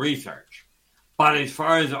interferes with the research. But as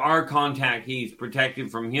far as our contactees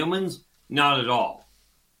protected from humans, not at all.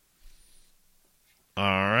 All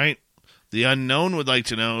right. The unknown would like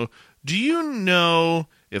to know, do you know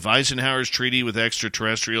if Eisenhower's treaty with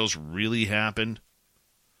extraterrestrials really happened?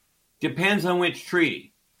 Depends on which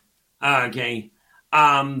treaty. Okay.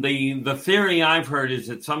 The theory I've heard is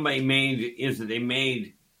that they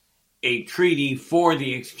made a treaty for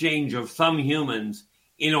the exchange of some humans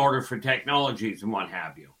in order for technologies and what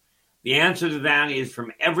have you. The answer to that is,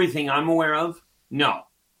 from everything I'm aware of, no.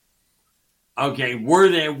 Okay,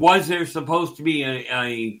 was there supposed to be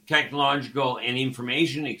a technological and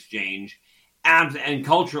information exchange and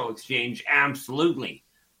cultural exchange? Absolutely.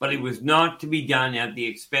 But it was not to be done at the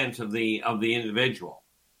expense of the individual.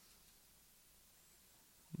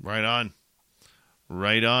 Right on.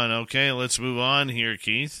 Right on. Okay, let's move on here,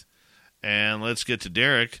 Keith. And let's get to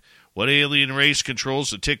Derek. What alien race controls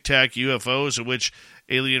the Tic Tac UFOs, and which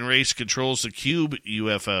alien race controls the Cube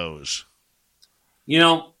UFOs? You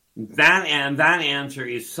know, that answer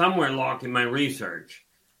is somewhere locked in my research.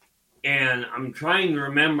 And I'm trying to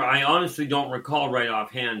remember. I honestly don't recall right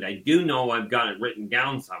offhand. I do know I've got it written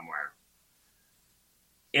down somewhere.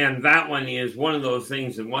 And that one is one of those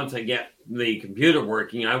things that once I get the computer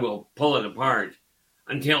working, I will pull it apart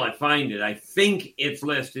until I find it. I think it's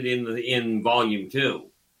listed in volume 2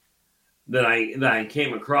 that I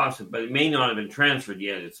came across it, but it may not have been transferred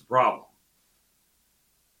yet. It's a problem.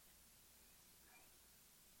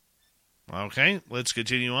 Okay, let's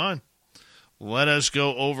continue on. Let us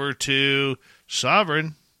go over to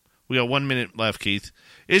Sovereign. We got 1 minute left, Keith.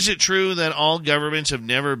 Is it true that all governments have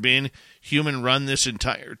never been human-run this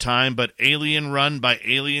entire time, but alien-run by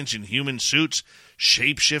aliens in human suits,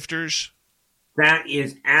 shapeshifters? That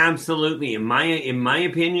is absolutely, in my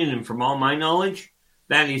opinion and from all my knowledge,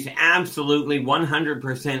 that is absolutely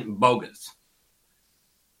 100% bogus.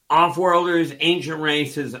 Off-worlders, ancient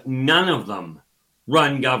races, none of them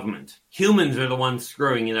run government. Humans are the ones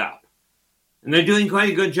screwing it up. And they're doing quite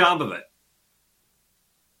a good job of it.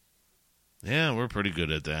 Yeah, we're pretty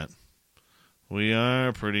good at that. We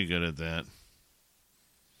are pretty good at that.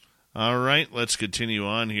 All right, let's continue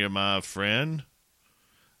on here, my friend.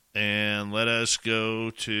 And let us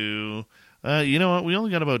go to, you know what, we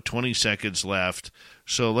only got about 20 seconds left.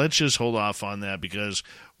 So let's just hold off on that because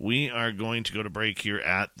we are going to go to break here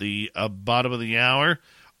at the bottom of the hour.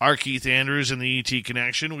 Our Keith Andrews and the ET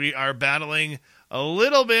Connection. We are battling a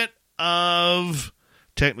little bit of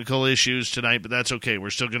technical issues tonight, but that's okay. We're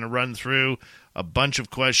still going to run through a bunch of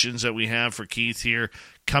questions that we have for Keith here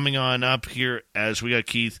coming on up here as we got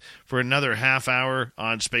Keith for another half hour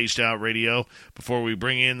on Spaced Out Radio before we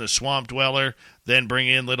bring in the Swamp Dweller, then bring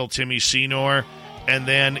in Little Timmy Senor, and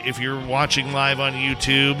then if you're watching live on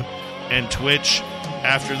YouTube and Twitch,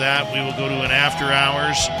 after that we will go to an After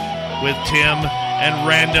Hours with Tim and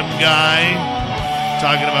Random Guy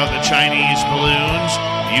talking about the Chinese balloons,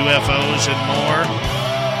 UFOs, and more.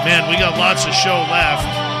 Man, we got lots of show left.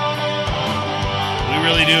 We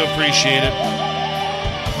really do appreciate it.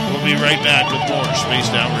 We'll be right back with more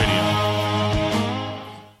Spaced Out Radio.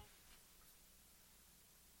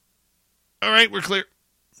 All right, we're clear.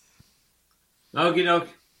 Okie doke.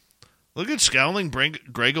 Look at Scowling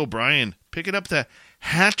Greg O'Brien picking up the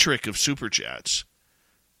hat trick of Super Chats.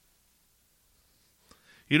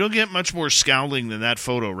 You don't get much more scowling than that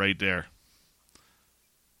photo right there.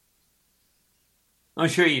 Oh,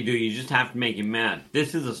 sure you do. You just have to make him mad.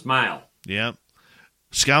 This is a smile. Yeah.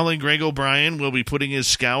 Scowling Greg O'Brien will be putting his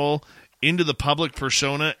scowl into the public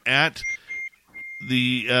persona at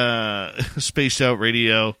the Spaced Out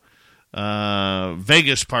Radio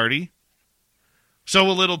Vegas party. So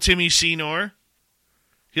will little Timmy Senor.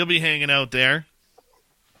 He'll be hanging out there.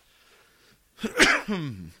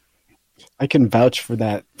 I can vouch for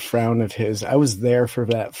that frown of his. I was there for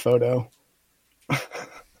that photo.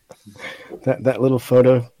 that little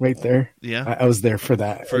photo right there. Yeah, I was there for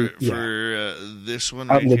that. For this one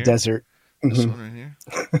out right in the here? desert. This Mhm. one right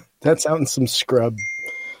here. That's out in some scrub.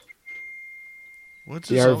 What's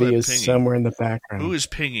The this, all RV that is pinging? somewhere in the background. Who is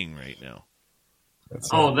pinging right now?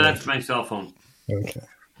 That's my cell phone. Okay.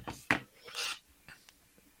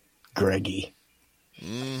 Greggy.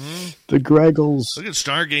 Mm-hmm. The Greggles. Look at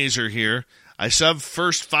Stargazer here. I sub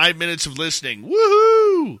first 5 minutes of listening.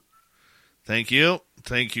 Woohoo! Thank you.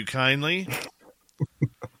 Thank you kindly.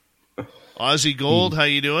 Aussie Gold, how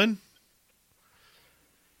you doing?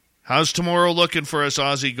 How's tomorrow looking for us,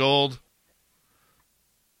 Aussie Gold?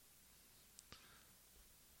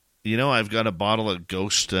 You know, I've got a bottle of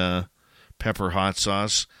Ghost pepper hot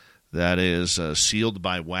sauce that is sealed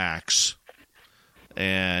by wax,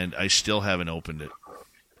 and I still haven't opened it.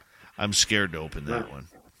 I'm scared to open that one.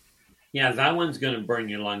 Yeah, that one's going to burn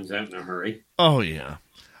your lungs out in a hurry. Oh, yeah.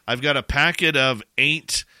 I've got a packet of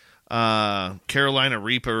 8 Carolina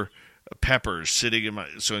Reaper peppers sitting in my...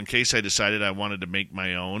 So in case I decided I wanted to make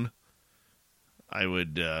my own, I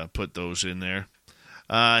would put those in there.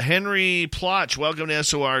 Henry Plotch, welcome to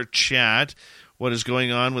SOR Chat. What is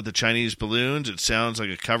going on with the Chinese balloons? It sounds like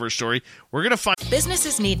a cover story. We're going to find...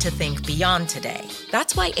 Businesses need to think beyond today.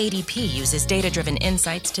 That's why ADP uses data-driven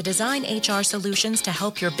insights to design HR solutions to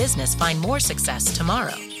help your business find more success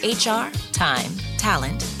tomorrow. HR, time,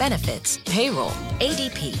 talent, benefits, payroll.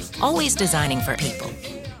 ADP, always designing for people.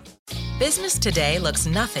 Business today looks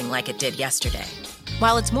nothing like it did yesterday.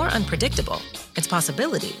 While it's more unpredictable, its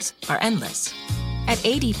possibilities are endless. At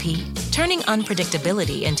ADP, turning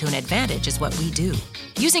unpredictability into an advantage is what we do.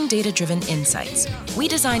 Using data-driven insights, we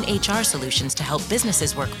design HR solutions to help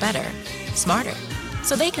businesses work better, smarter,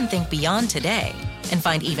 so they can think beyond today and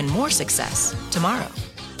find even more success tomorrow.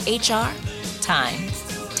 HR, time,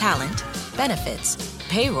 talent, benefits,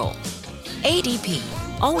 payroll. ADP,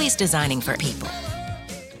 always designing for people.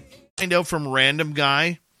 Find out from Random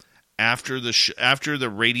Guy after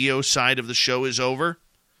the radio side of the show is over.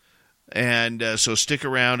 And so stick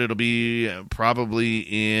around. It'll be probably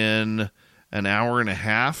in an hour and a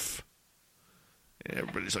half.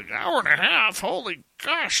 Everybody's like, hour and a half? Holy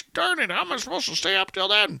gosh, darn it. How am I supposed to stay up till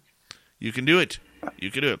then? You can do it.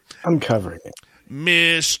 You can do it. I'm covering it.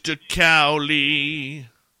 Mr. Cowley.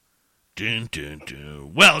 Dun, dun,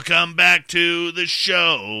 dun. Welcome back to the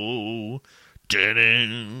show. Dun,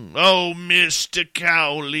 dun. Oh, Mr.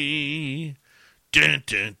 Cowley. Dun,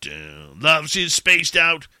 dun, dun. Loves his spaced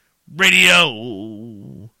out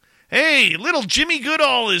radio. Hey, little Jimmy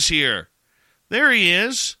Goodall is here. There he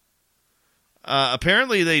is.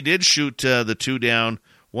 Apparently they did shoot the 2 down,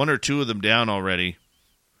 1 or 2 of them down already.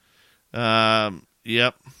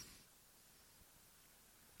 Yep.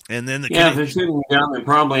 And then if they're shooting down, they're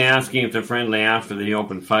probably asking if they're friendly after they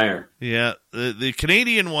open fire. Yeah, the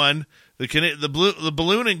Canadian one, the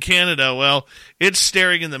balloon in Canada, well, it's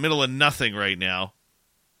staring in the middle of nothing right now.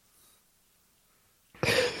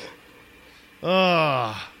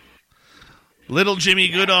 Oh, little Jimmy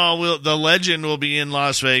Goodall, the legend, will be in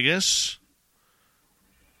Las Vegas.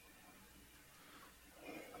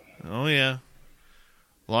 Oh, yeah.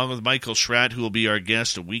 Along with Michael Schratt, who will be our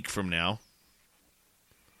guest a week from now.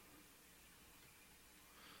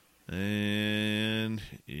 And,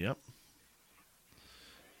 yep.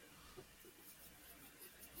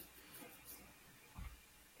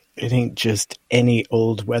 It ain't just any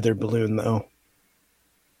old weather balloon, though.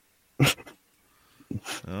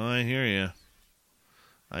 Oh, I hear you.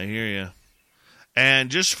 I hear you. And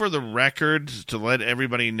just for the record, to let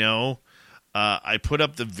everybody know, I put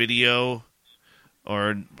up the video,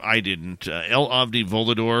 or I didn't. El Avni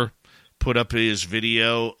Volador put up his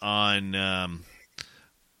video on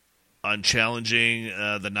challenging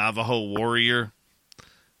the Navajo Warrior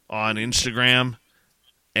on Instagram,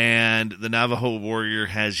 and the Navajo Warrior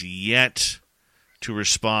has yet to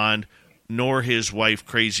respond, nor his wife,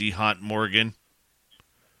 Crazy Hot Morgan.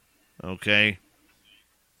 Okay?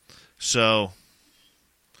 So,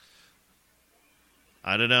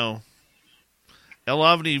 I don't know. El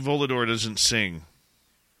Avni Volador doesn't sing.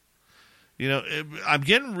 You know, I'm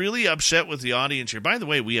getting really upset with the audience here. By the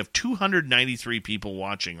way, we have 293 people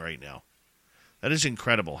watching right now. That is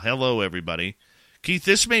incredible. Hello, everybody. Keith,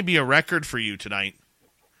 this may be a record for you tonight.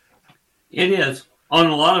 It is, on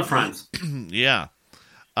a lot of fronts. Yeah.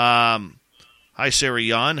 Hi, Sarah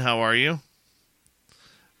Yan. How are you?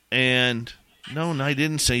 And no, I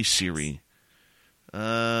didn't say Siri.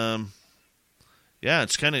 Yeah,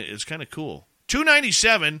 it's kind of cool.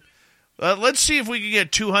 297. Let's see if we can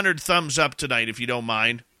get 200 thumbs up tonight, if you don't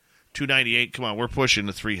mind. 298. Come on, we're pushing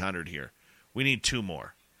to 300 here. We need 2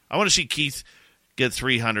 more. I want to see Keith get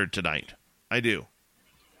 300 tonight. I do.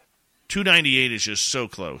 298 is just so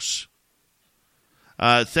close.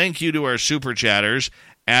 Thank you to our super chatters.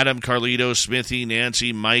 Adam, Carlito, Smithy,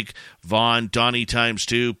 Nancy, Mike, Vaughn, Donnie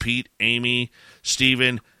 ×2, Pete, Amy,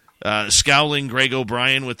 Steven, Scowling, Greg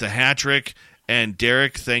O'Brien with the hat trick, and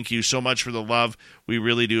Derek. Thank you so much for the love. We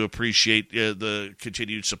really do appreciate the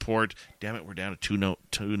continued support. Damn it, we're down to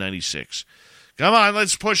 296. Come on,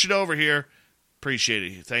 let's push it over here. Appreciate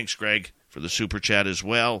it. Thanks, Greg, for the super chat as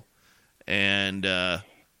well. And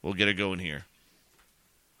we'll get it going here.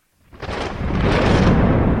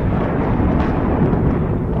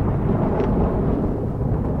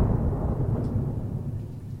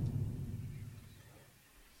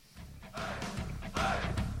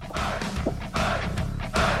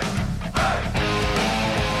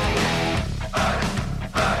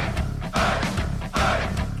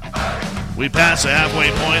 We pass the halfway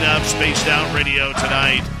point of Spaced Out Radio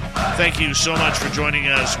tonight. Thank you so much for joining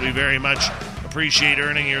us. We very much appreciate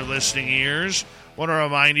earning your listening ears. Want to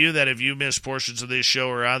remind you that if you missed portions of this show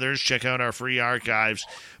or others, check out our free archives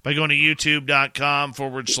by going to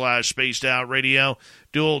youtube.com/Spaced Out Radio.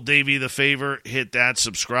 Do old Davey the favor, hit that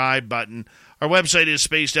subscribe button. Our website is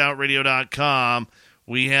spacedoutradio.com.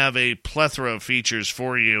 We have a plethora of features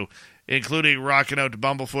for you, including rocking out to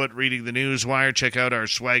Bumblefoot, reading the news wire. Check out our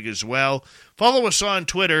swag as well. Follow us on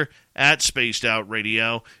Twitter at Spaced Out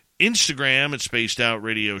Radio, Instagram at Spaced Out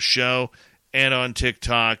Radio Show, and on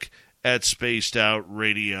TikTok at Spaced Out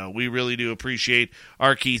Radio. We really do appreciate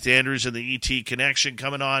our Keith Andrews and the ET Connection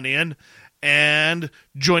coming on in and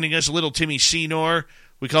joining us, little Timmy Senor.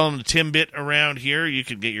 We call him the Timbit around here. You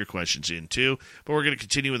can get your questions in too. But we're going to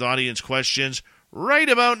continue with audience questions right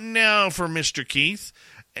about now for Mr. Keith.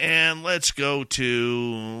 And let's go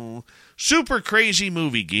to Super Crazy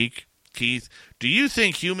Movie Geek. Keith, do you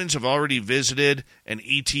think humans have already visited an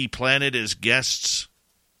ET planet as guests?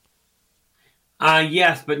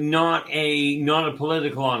 Yes, but not a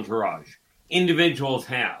political entourage. Individuals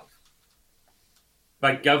have.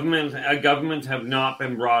 But governments have not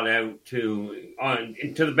been brought out to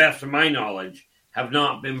the best of my knowledge, have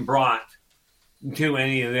not been brought to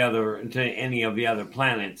any of the other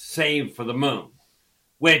planets, save for the moon.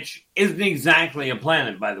 Which isn't exactly a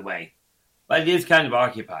planet, by the way, but it is kind of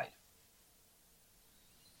occupied.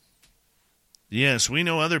 Yes, we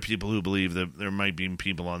know other people who believe that there might be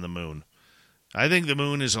people on the moon. I think the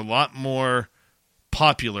moon is a lot more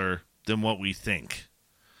popular than what we think.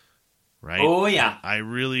 Right? Oh, yeah. I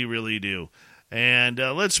really, really do. And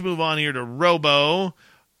let's move on here to Robo.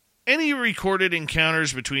 Any recorded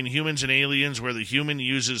encounters between humans and aliens where the human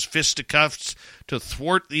uses fisticuffs to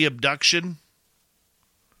thwart the abduction?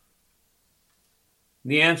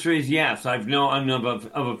 The answer is yes. I've known of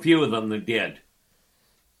a few of them that did.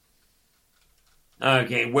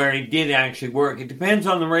 Okay, where it did actually work. It depends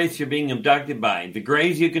on the race you're being abducted by. The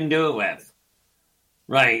Greys you can do it with.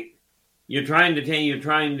 Right. You're trying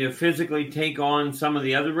to physically take on some of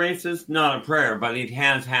the other races? Not a prayer, but it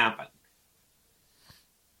has happened.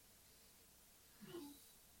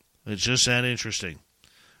 It's just that interesting.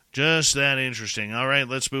 Just that interesting. All right,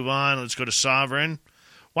 let's move on. Let's go to Sovereign.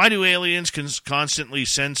 Why do aliens constantly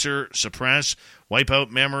censor, suppress, wipe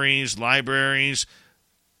out memories, libraries,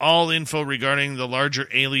 all info regarding the larger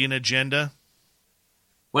alien agenda?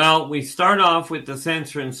 Well, we start off with the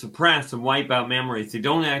censor and suppress and wipe out memories. They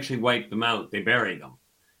don't actually wipe them out. They bury them.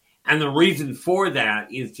 And the reason for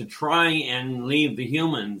that is to try and leave the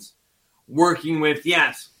humans working with,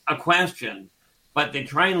 yes, a question, but they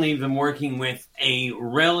try and leave them working with a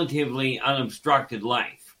relatively unobstructed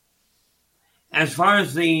life. As far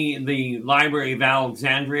as the Library of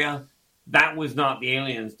Alexandria, that was not the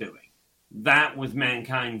aliens doing. That was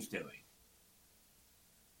mankind's doing.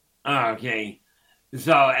 Okay.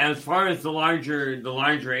 So as far as the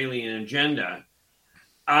larger alien agenda,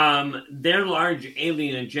 their large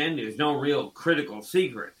alien agenda is no real critical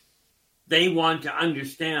secret. They want to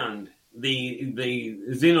understand the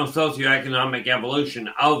xenosocioeconomic evolution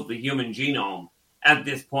of the human genome at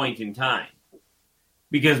this point in time.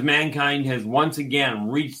 Because mankind has once again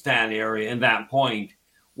reached that area and that point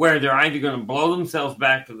where they're either going to blow themselves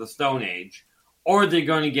back to the Stone Age or they're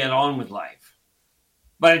going to get on with life.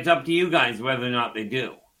 But it's up to you guys whether or not they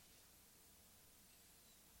do.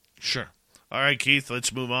 Sure. All right, Keith,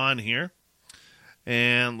 let's move on here.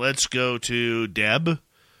 And let's go to Deb.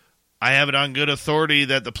 I have it on good authority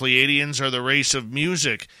that the Pleiadians are the race of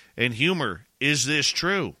music and humor. Is this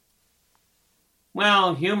true?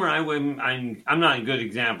 Well, humor, I'm not a good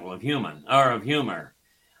example of humor.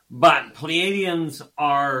 But Pleiadians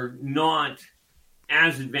are not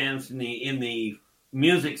as advanced in the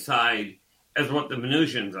music side as what the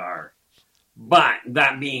Venusians are. But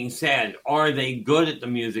that being said, are they good at the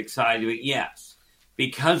music side of it? Yes.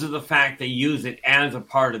 Because of the fact they use it as a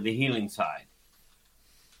part of the healing side.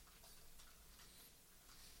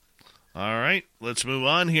 All right, let's move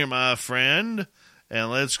on here, my friend,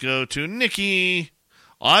 and let's go to Nikki.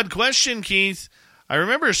 Odd question, Keith. I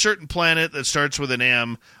remember a certain planet that starts with an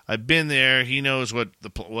M. I've been there. He knows what the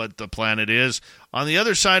planet is. On the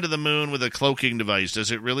other side of the moon with a cloaking device,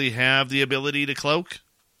 does it really have the ability to cloak?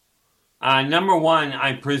 Number one,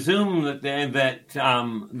 I presume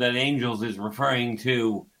that Angels is referring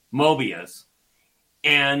to Mobius.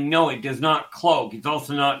 And no, it does not cloak. It's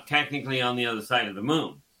also not technically on the other side of the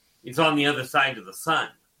moon. It's on the other side of the sun.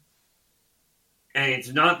 And it's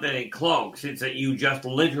not that it cloaks, it's that you just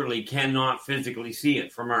literally cannot physically see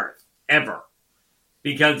it from Earth, ever.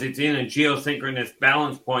 Because it's in a geosynchronous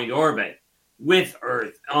balance point orbit with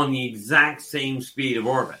Earth on the exact same speed of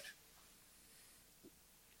orbit.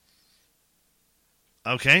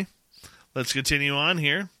 Okay, let's continue on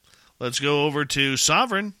here. Let's go over to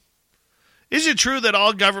Sovereign. Is it true that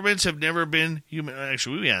all governments have never been human?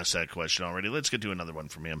 Actually, we asked that question already. Let's get to another one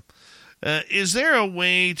from him. Is there a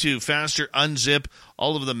way to faster unzip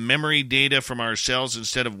all of the memory data from our cells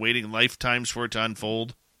instead of waiting lifetimes for it to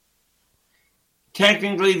unfold?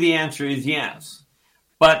 Technically, the answer is yes.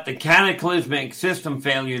 But the cataclysmic system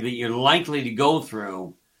failure that you're likely to go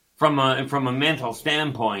through from a mental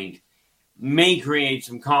standpoint may create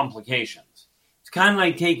some complications. It's kind of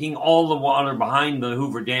like taking all the water behind the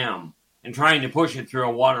Hoover Dam and trying to push it through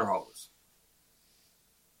a water hose.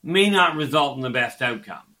 May not result in the best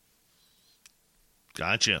outcome.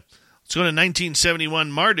 Gotcha. Let's go to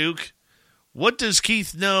 1971 Marduk. What does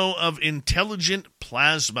Keith know of intelligent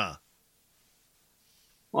plasma?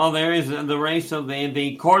 Well, there is the race of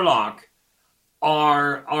the Korlok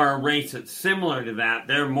are a race that's similar to that.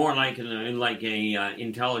 They're more like a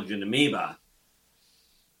intelligent amoeba.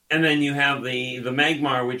 And then you have the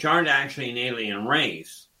Magmar, which aren't actually an alien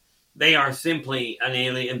race. They are simply an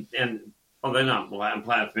alien, and they're not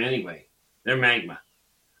plasma anyway. They're magma.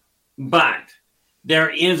 But there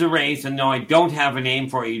is a race, and no, I don't have a name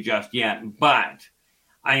for you just yet, but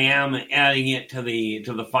I am adding it to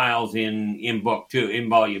the files in book 2, in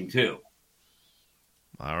volume 2.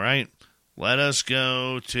 All right. Let us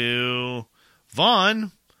go to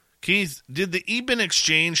Vaughn. Keith, did the Eben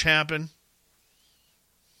exchange happen?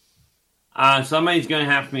 Somebody's going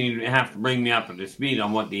to have to bring me up to speed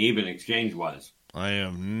on what the Eben exchange was. I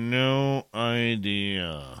have no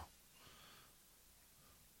idea.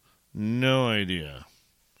 No idea.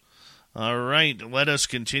 All right, let us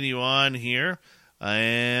continue on here.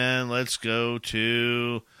 And let's go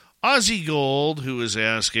to Ozzy Gold, who is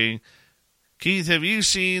asking, Keith, have you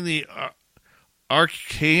seen the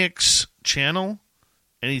Archaics channel?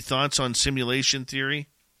 Any thoughts on simulation theory?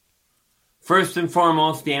 First and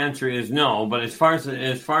foremost, the answer is no. But as far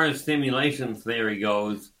as simulation theory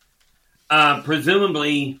goes,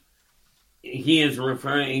 presumably Ozzy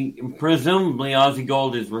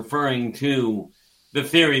Gold is referring to the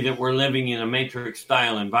theory that we're living in a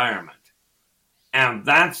Matrix-style environment. And if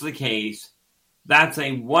that's the case, that's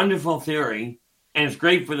a wonderful theory, and it's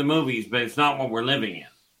great for the movies, but it's not what we're living in.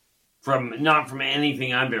 Not from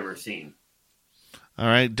anything I've ever seen. All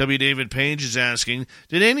right, W. David Page is asking,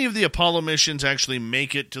 did any of the Apollo missions actually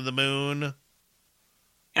make it to the moon?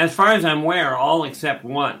 As far as I'm aware, all except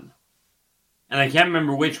one. And I can't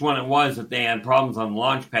remember which one it was that they had problems on the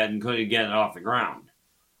launch pad and couldn't get it off the ground.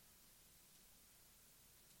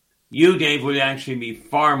 You, Dave, would actually be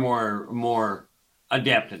far more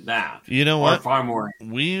adept at that. You know what? Far more.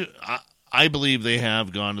 I believe they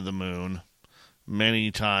have gone to the moon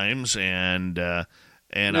many times, and they're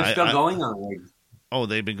still going on. Oh,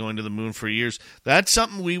 they've been going to the moon for years. That's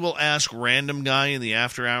something we will ask Random Guy in the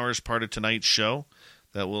after hours part of tonight's show.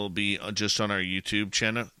 That will be just on our YouTube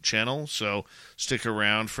channel. So stick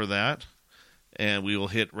around for that, and we will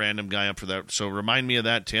hit Random Guy up for that. So remind me of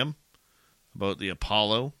that, Tim, about the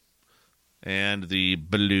Apollo and the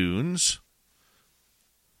balloons.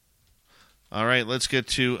 All right, let's get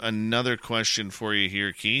to another question for you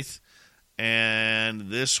here, Keith. And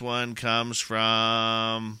this one comes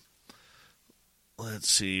from, let's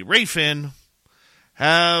see, Ray Finn.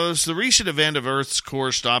 Has the recent event of Earth's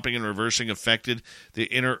core stopping and reversing affected the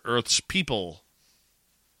inner Earth's people?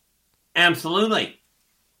 Absolutely.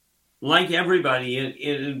 like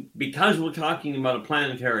everybody, because we're talking about a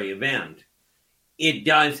planetary event, it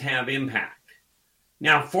does have impact.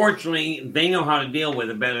 Now, fortunately, they know how to deal with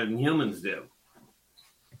it better than humans do.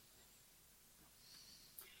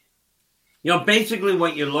 You know, basically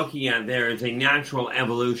what you're looking at there is a natural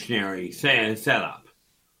evolutionary setup.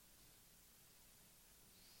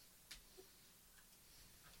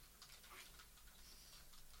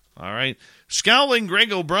 All right. Scowling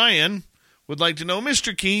Greg O'Brien would like to know,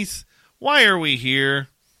 Mr. Keith, why are we here?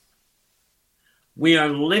 We are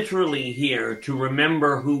literally here to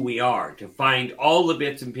remember who we are, to find all the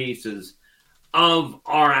bits and pieces of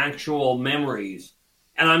our actual memories.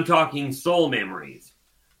 And I'm talking soul memories.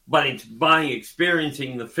 But it's by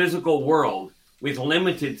experiencing the physical world with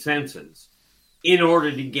limited senses in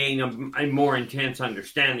order to gain a more intense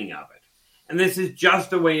understanding of it. And this is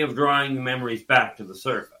just a way of drawing the memories back to the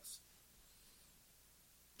surface.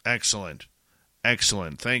 Excellent.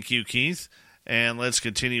 Excellent. Thank you, Keith. And let's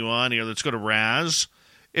continue on here. Let's go to Raz.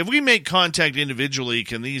 If we make contact individually,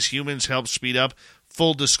 can these humans help speed up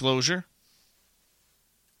full disclosure?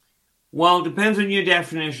 Well, it depends on your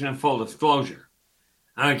definition of full disclosure.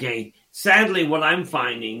 Okay. Sadly, what I'm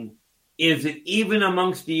finding is that even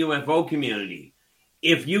amongst the UFO community,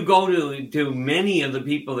 if you go to many of the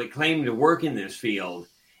people that claim to work in this field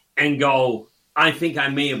and go, I think I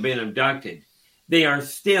may have been abducted, they are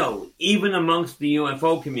still, even amongst the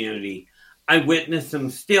UFO community, I witness them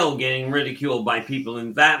still getting ridiculed by people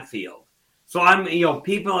in that field. So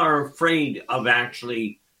people are afraid of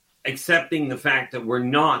actually accepting the fact that we're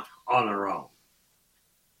not on our own.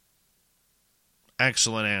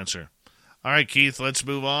 Excellent answer. All right, Keith, let's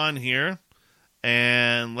move on here.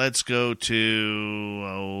 And let's go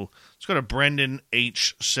to Brendan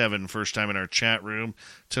H7, first time in our chat room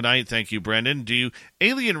tonight. Thank you, Brendan. Do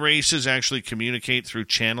alien races actually communicate through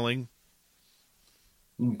channeling?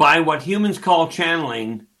 By what humans call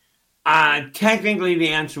channeling, technically the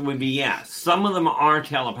answer would be yes. Some of them are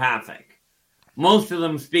telepathic. Most of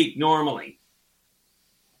them speak normally.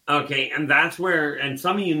 Okay, and that's where, and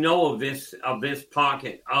some of you know of this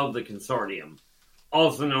pocket of the consortium,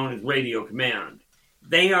 also known as Radio Command.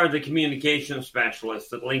 They are the communication specialists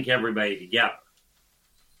that link everybody together.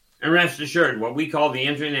 And rest assured, what we call the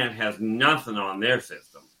internet has nothing on their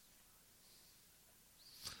system.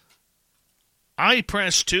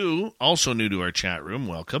 iPress2, also new to our chat room,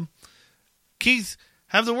 welcome. Keith,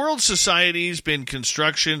 have the world societies been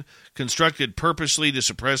constructed purposely to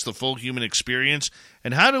suppress the full human experience?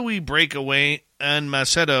 And how do we break away and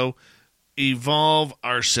Macedo evolve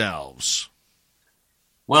ourselves?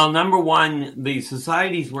 Well, number one, the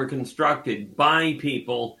societies were constructed by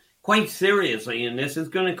people quite seriously, and this is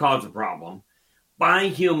going to cause a problem, by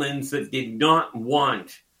humans that did not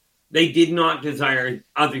desire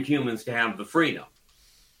other humans to have the freedom.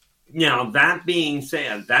 Now, that being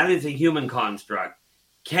said, that is a human construct.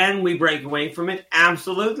 Can we break away from it?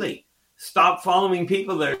 Absolutely. Stop following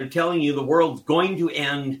people that are telling you the world's going to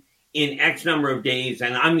end in X number of days,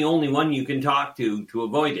 and I'm the only one you can talk to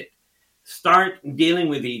avoid it. Start dealing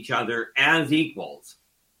with each other as equals.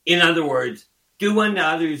 In other words, do unto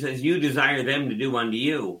others as you desire them to do unto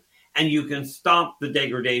you, and you can stop the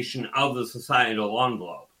degradation of the societal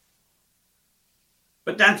envelope.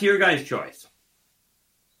 But that's your guys' choice.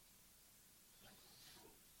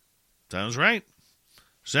 Sounds right.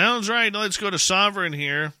 Sounds right. Let's go to Sovereign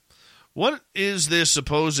here. What is this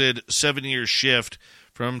supposed 7-year shift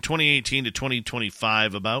from 2018 to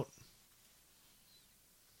 2025 about?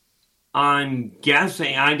 I'm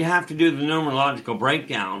guessing I'd have to do the numerological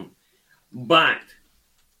breakdown, but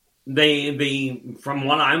from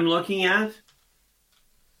what I'm looking at,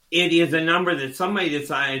 it is a number that somebody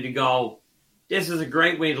decided to go, this is a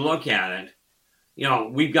great way to look at it. You know,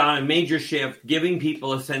 we've got a major shift giving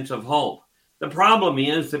people a sense of hope. The problem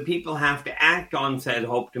is that people have to act on said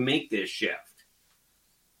hope to make this shift.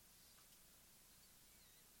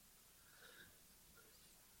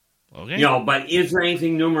 Okay. You know, but is there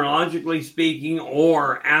anything numerologically speaking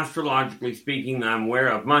or astrologically speaking that I'm aware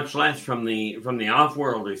of, much less from the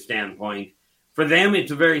off-worlder standpoint? For them,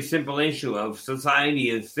 it's a very simple issue of society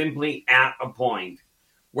is simply at a point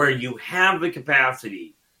where you have the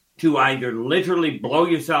capacity to either literally blow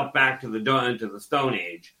yourself back to the Stone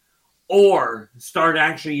Age or start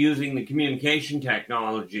actually using the communication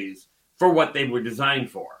technologies for what they were designed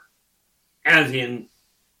for. As in,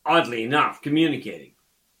 oddly enough, communicating.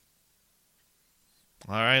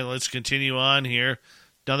 All right, let's continue on here.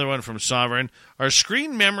 Another one from Sovereign. Are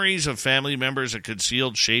screen memories of family members a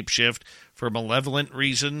concealed shapeshift for malevolent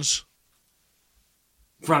reasons?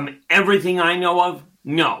 From everything I know of,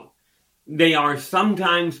 no. They are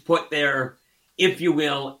sometimes put there if you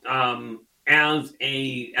will, as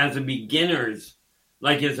a beginner's,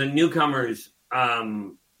 like as a newcomer's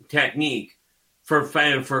technique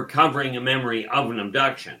for covering a memory of an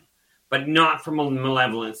abduction, but not from a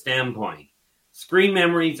malevolent standpoint. Screen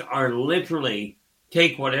memories are literally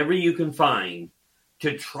take whatever you can find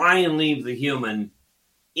to try and leave the human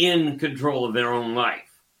in control of their own life.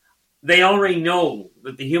 They already know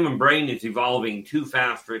that the human brain is evolving too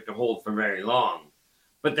fast for it to hold for very long.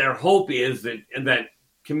 But their hope is that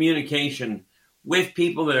communication with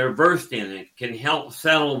people that are versed in it can help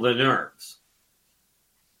settle the nerves.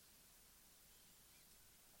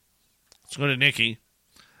 Let's go to Nikki.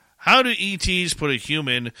 How do ETs put a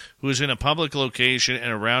human who is in a public location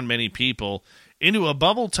and around many people into a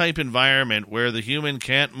bubble-type environment where the human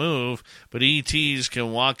can't move, but ETs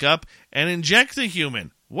can walk up and inject the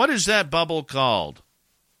human? What is that bubble called?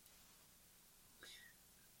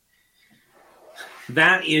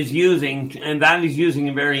 That is using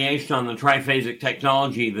a variation on the triphasic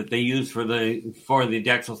technology that they use for the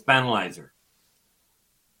Dexel-Spanalizer.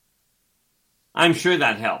 I'm sure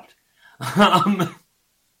that helped.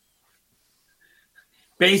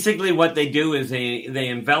 Basically, what they do is they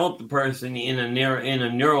envelop the person in a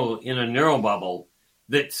neural bubble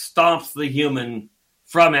that stops the human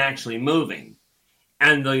from actually moving.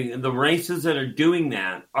 And the races that are doing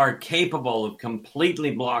that are capable of completely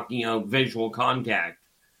blocking out visual contact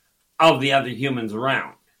of the other humans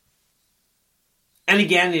around. And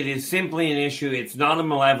again, it is simply an issue. It's not a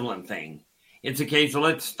malevolent thing. It's a case of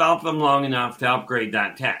let's stop them long enough to upgrade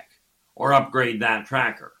that tech or upgrade that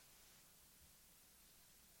tracker.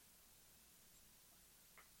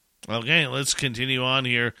 Okay, let's continue on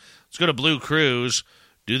here. Let's go to Blue Cruise.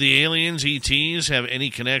 Do the aliens, ETs, have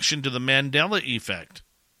any connection to the Mandela effect?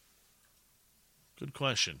 Good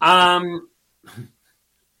question.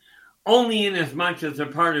 Only in as much as they're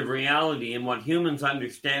part of reality, and what humans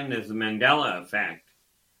understand as the Mandela effect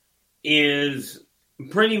is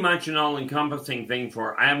pretty much an all-encompassing thing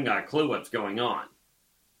for I haven't got a clue what's going on.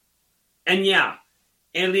 And yeah,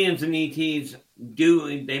 aliens and ETs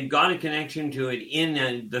they've got a connection to it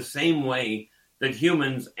in the same way that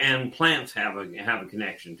humans and plants have a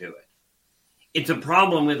connection to it. It's a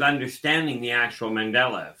problem with understanding the actual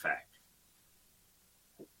Mandela effect.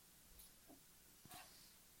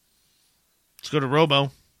 Let's go to Robo.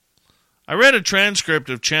 I read a transcript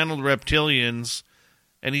of channeled reptilians,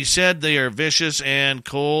 and he said they are vicious and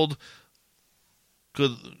cold,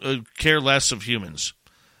 could care less of humans.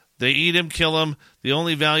 They eat them, kill them. The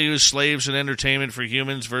only value is slaves and entertainment for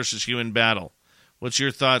humans versus human battle. What's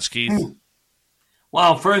your thoughts, Keith?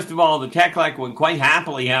 Well, first of all, the Tech-like would quite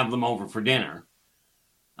happily have them over for dinner.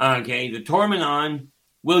 Okay, the Tormenon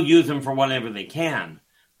will use them for whatever they can.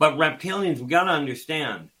 But reptilians, we've got to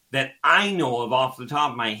understand that I know of off the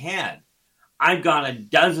top of my head, I've got a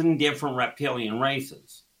dozen different reptilian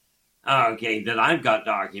races, okay, that I've got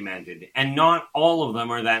documented. And not all of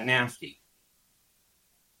them are that nasty.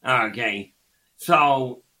 Okay,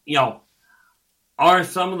 so, are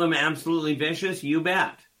some of them absolutely vicious? You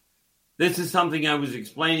bet. This is something I was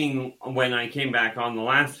explaining when I came back on the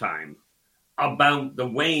last time about the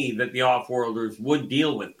way that the off-worlders would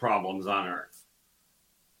deal with problems on Earth.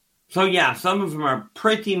 So yeah, some of them are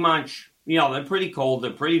pretty much, they're pretty cold,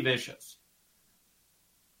 they're pretty vicious.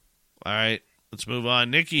 All right, let's move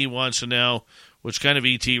on. Nikki wants to know which kind of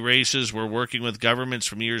ET races were working with governments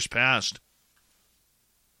from years past.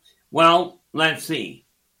 Well, let's see.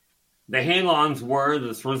 The Halons were, the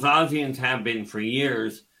Swazazians have been for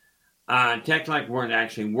years. Tech-like weren't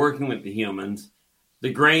actually working with the humans.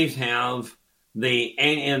 The Greys have, the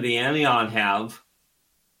Aniod have.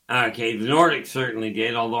 Okay, the Nordics certainly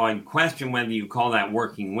did, although I question whether you call that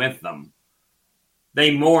working with them.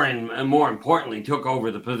 They more importantly took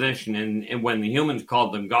over the position, and when the humans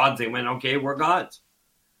called them gods, they went, okay, we're gods.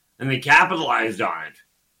 And they capitalized on it.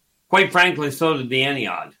 Quite frankly, so did the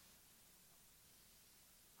Aniod.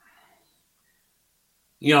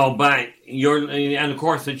 And of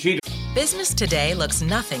course the cheetah. Business today looks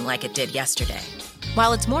nothing like it did yesterday.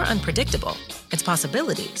 While it's more unpredictable, its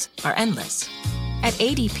possibilities are endless. At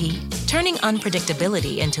ADP, turning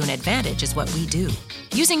unpredictability into an advantage is what we do.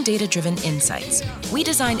 Using data-driven insights, we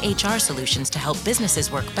design HR solutions to help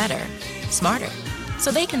businesses work better, smarter,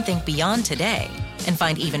 so they can think beyond today and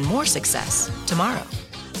find even more success tomorrow.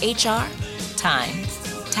 HR, time,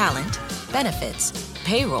 talent, benefits,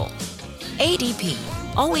 payroll. ADP,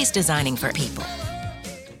 always designing for people.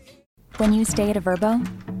 When you stay at a Vrbo,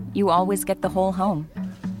 you always get the whole home.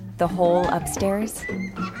 The whole upstairs,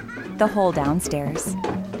 the whole downstairs,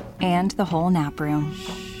 and the whole nap room.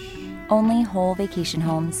 Only whole vacation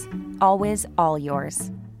homes, always all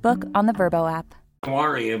yours. Book on the Vrbo app.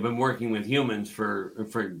 Worry, have been working with humans for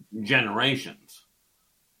generations.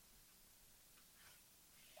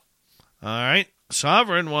 All right.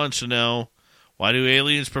 Sovereign wants to know, why do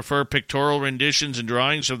aliens prefer pictorial renditions and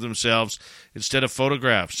drawings of themselves instead of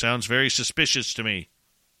photographs? Sounds very suspicious to me.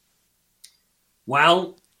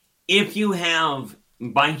 Well, if you have,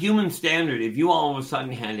 by human standard, if you all of a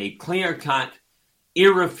sudden had a clear-cut,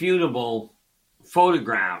 irrefutable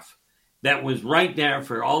photograph that was right there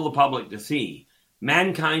for all the public to see,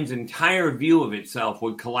 mankind's entire view of itself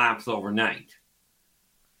would collapse overnight.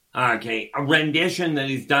 Okay, a rendition that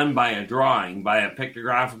is done by a drawing, by a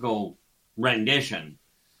pictographical rendition,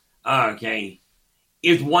 okay,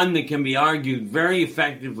 is one that can be argued very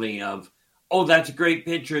effectively of, oh, that's a great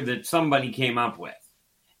picture that somebody came up with.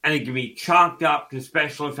 And it can be chalked up to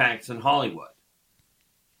special effects in Hollywood.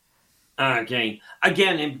 Okay,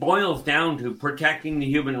 again, it boils down to protecting the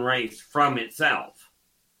human race from itself.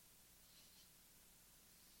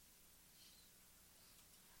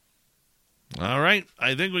 All right.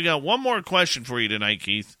 I think we got one more question for you tonight,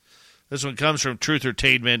 Keith. This one comes from Truth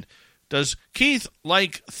Entertainment. Does Keith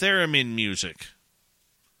like theremin music?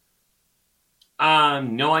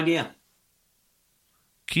 No idea.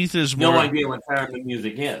 Keith is more... No idea what theremin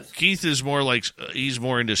music is. Keith is more like... he's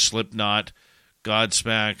more into Slipknot,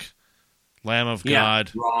 Godsmack, Lamb of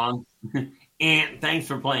God. Wrong. And thanks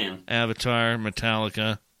for playing. Avatar,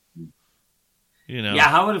 Metallica. You know. Yeah,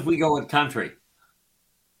 how about if we go with country?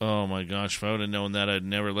 Oh, my gosh. If I would have known that, I'd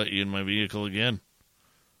never let you in my vehicle again.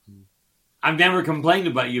 I've never complained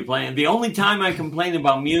about you playing. The only time I complain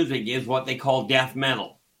about music is what they call death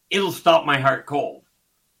metal. It'll stop my heart cold.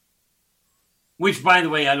 Which, by the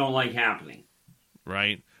way, I don't like happening.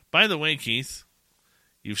 Right. By the way, Keith,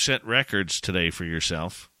 you've set records today for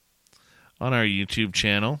yourself on our YouTube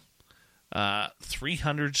channel.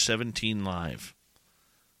 317 live.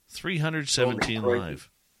 317 live.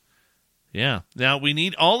 Yeah. Now, we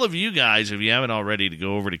need all of you guys, if you haven't already, to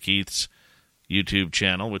go over to Keith's YouTube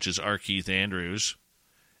channel, which is R. Keith Andrews,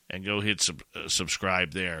 and go hit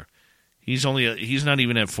subscribe there. He's not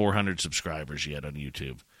even at 400 subscribers yet on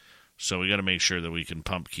YouTube. So we got to make sure that we can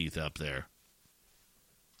pump Keith up there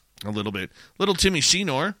a little bit. Little Timmy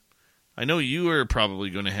Senor, I know you are probably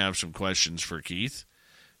going to have some questions for Keith.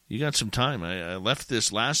 You got some time. I left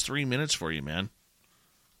this last 3 minutes for you, man.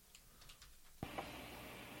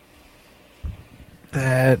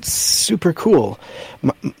 That's super cool.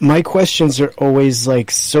 My questions are always like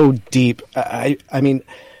so deep. I'll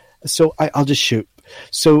just shoot.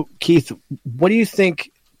 So, Keith, what do you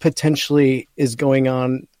think potentially is going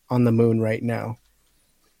on the moon right now?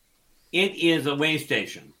 It is a way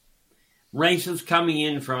station. Races coming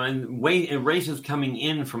in from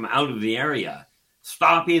out of the area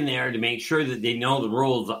stop in there to make sure that they know the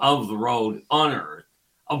rules of the road on Earth,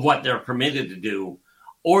 of what they're permitted to do.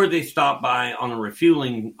 Or they stop by on a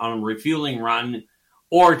refueling run,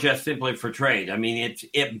 or just simply for trade. I mean,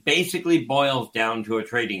 it basically boils down to a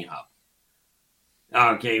trading hub.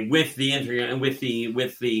 Okay, with the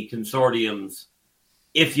consortiums,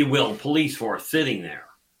 if you will, police force sitting there.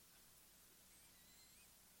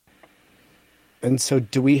 And so,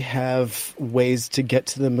 do we have ways to get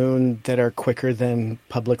to the moon that are quicker than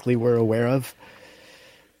publicly we're aware of?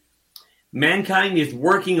 Mankind is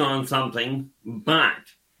working on something, but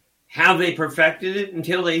have they perfected it?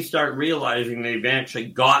 Until they start realizing they've actually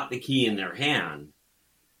got the key in their hand,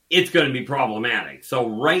 it's going to be problematic. So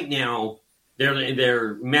right now,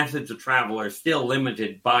 their methods of travel are still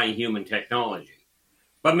limited by human technology.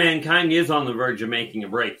 But mankind is on the verge of making a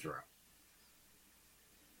breakthrough.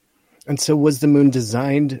 And so was the moon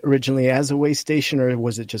designed originally as a way station, or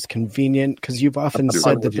was it just convenient? Because you've often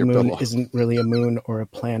said that the moon isn't really a moon or a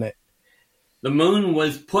planet. The moon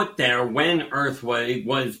was put there when Earth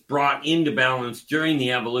was brought into balance during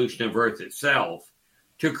the evolution of Earth itself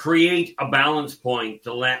to create a balance point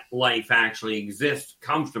to let life actually exist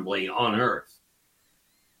comfortably on Earth.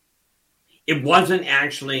 It wasn't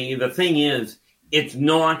actually, the thing is, it's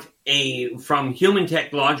not from human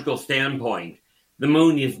technological standpoint, the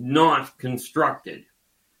moon is not constructed.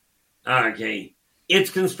 Okay.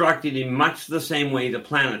 It's constructed in much the same way the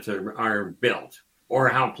planets are built, or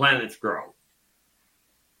how planets grow.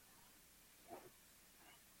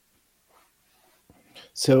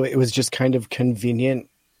 So it was just kind of convenient.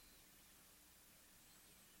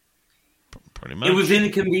 Pretty much. It was in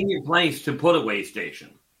a convenient place to put a way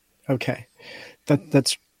station. Okay.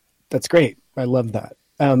 That's great. I love that.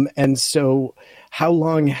 And so how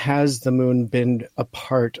long has the moon been a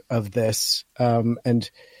part of this?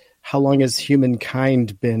 And how long has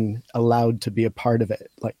humankind been allowed to be a part of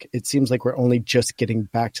it? Like, it seems like we're only just getting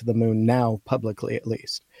back to the moon now, publicly at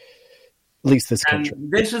least this country.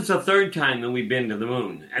 And this is the third time that we've been to the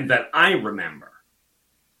moon, and that I remember.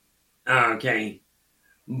 Okay.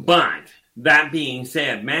 But that being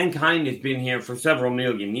said, mankind has been here for several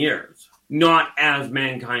million years. Not as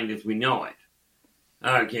mankind as we know it.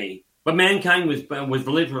 Okay. But mankind was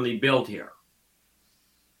literally built here.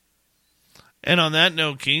 And on that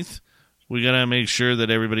note, Keith, we got to make sure that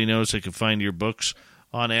everybody knows they can find your books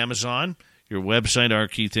on Amazon, your website,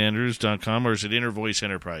 rkeithandrews.com, or is it Inner Voice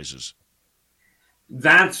Enterprises?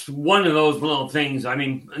 That's one of those little things. I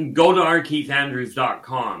mean, go to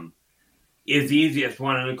rkeithandrews.com is the easiest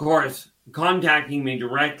one. And, of course, contacting me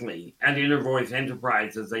directly at Inner Voice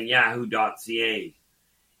Enterprises at yahoo.ca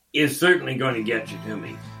is certainly going to get you to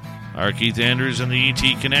me. R. Keith Andrews and the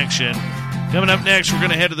ET Connection. Coming up next, we're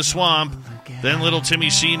going to head to the swamp. Then little Timmy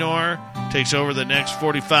Senor takes over the next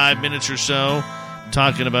 45 minutes or so,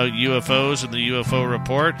 talking about UFOs and the UFO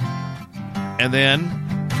report. And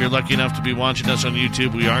then, if you're lucky enough to be watching us on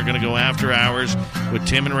YouTube, we are going to go after hours with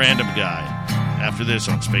Tim and Random Guy. After this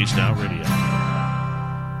on Spaced Out Radio.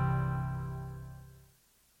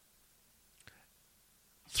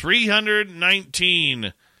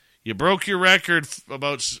 319. You broke your record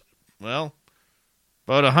about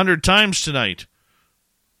 100 times tonight.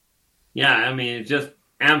 Yeah, I mean, it's just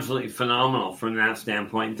absolutely phenomenal from that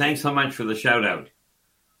standpoint. Thanks so much for the shout-out.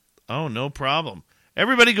 Oh, no problem.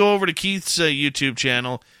 Everybody go over to Keith's YouTube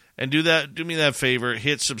channel and do me that favor.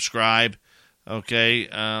 Hit subscribe. Okay,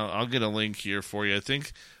 I'll get a link here for you. I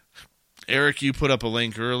think, Eric, you put up a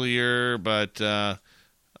link earlier, but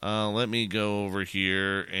let me go over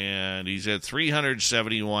here. And he's at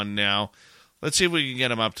 371 now. Let's see if we can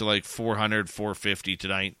get him up to like 400, 450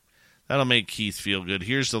 tonight. That'll make Keith feel good.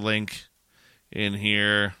 Here's the link in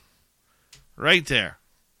here. Right there.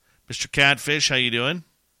 Mr. Catfish, how you doing?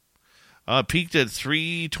 Peaked at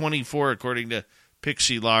 324 according to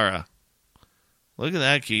Pixie Lara. Look at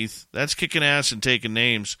that, Keith. That's kicking ass and taking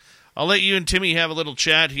names. I'll let you and Timmy have a little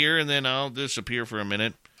chat here, and then I'll disappear for a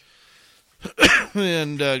minute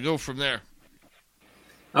and go from there.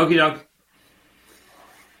 Okie doke.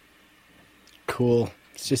 Cool.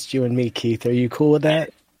 It's just you and me, Keith. Are you cool with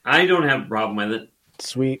that? I don't have a problem with it.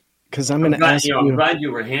 Sweet. Because I'm going to ask you. I'm glad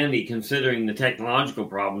you were handy considering the technological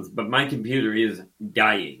problems, but my computer is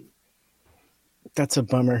dying. That's a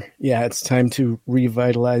bummer. Yeah, it's time to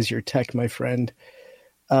revitalize your tech, my friend.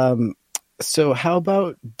 So how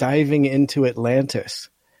about diving into Atlantis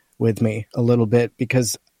with me a little bit?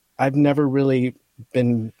 Because I've never really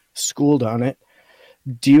been schooled on it.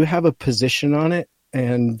 Do you have a position on it?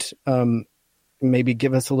 And maybe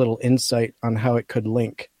give us a little insight on how it could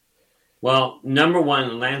link. Well, number one,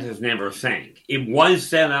 Atlantis never sank. It was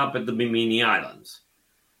set up at the Bimini Islands.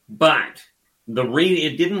 But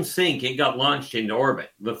it didn't sink. It got launched into orbit.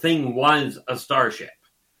 The thing was a starship.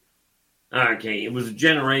 Okay, it was a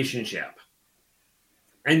generation ship.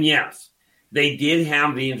 And yes, they did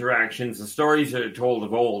have the interactions, the stories that are told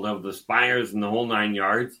of old, of the spires and the whole 9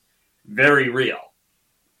 yards, very real.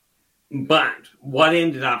 But what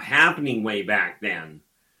ended up happening way back then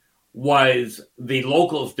was the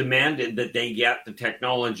locals demanded that they get the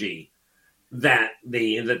technology that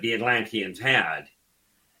the Atlanteans had.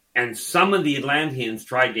 And some of the Atlanteans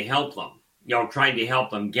tried to help them,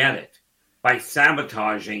 get it by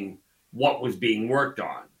sabotaging what was being worked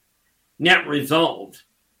on. Net result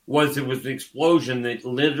was it was an explosion that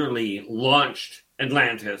literally launched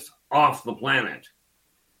Atlantis off the planet.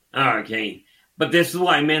 Okay, but this is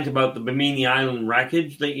what I meant about the Bimini Island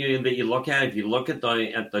wreckage that you look at. If you look at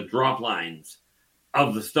the drop lines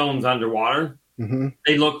of the stones underwater,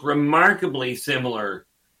 they look remarkably similar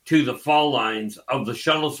to the fall lines of the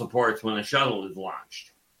shuttle supports when a shuttle is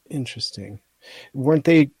launched. Interesting. Weren't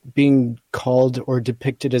they being called or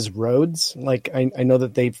depicted as roads? Like, I know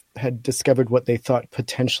that they had discovered what they thought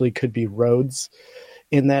potentially could be roads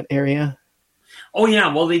in that area. Oh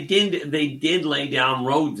yeah, well they did lay down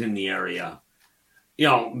roads in the area.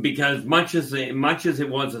 Because much as it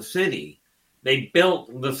was a city, they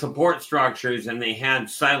built the support structures and they had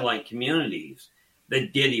satellite communities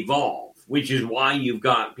that did evolve, which is why you've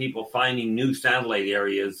got people finding new satellite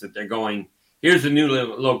areas that they're going, here's a new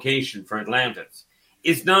location for Atlantis.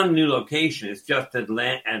 It's not a new location. It's just that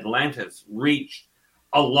Atlantis reached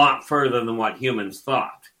a lot further than what humans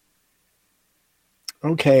thought.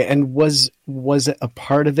 Okay, and was it a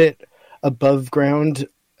part of it above ground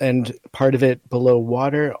and part of it below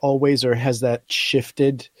water always, or has that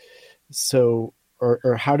shifted? So,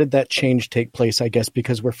 or how did that change take place, I guess,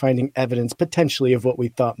 because we're finding evidence potentially of what we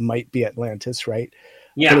thought might be Atlantis, right?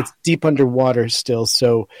 But it's deep underwater still.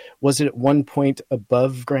 So was it at one point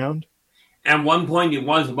above ground? At one point, it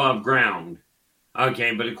was above ground.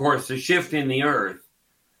 Okay, but of course, the shift in the Earth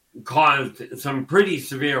caused some pretty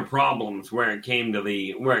severe problems where it came to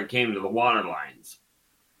the water lines.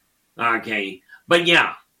 Okay, but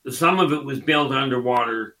yeah, some of it was built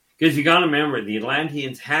underwater because you got to remember the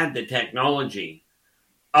Atlanteans had the technology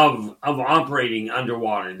of operating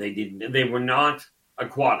underwater. They were not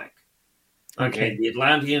aquatic. Okay, the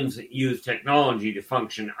Atlanteans used technology to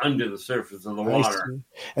function under the surface of the water.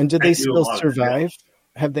 And did they still survive?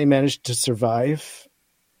 Have they managed to survive?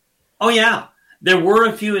 Oh yeah, there were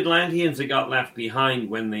a few Atlanteans that got left behind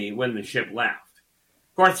when the ship left.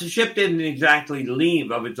 Of course, the ship didn't exactly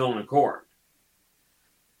leave of its own accord.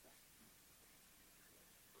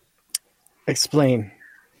 Explain.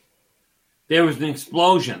 There was an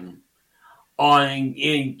explosion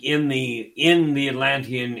in the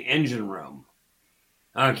Atlantean engine room.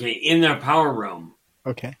 Okay, in their power room.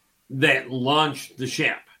 Okay. That launched the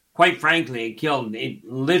ship. Quite frankly, it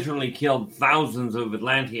literally killed thousands of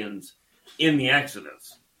Atlanteans in the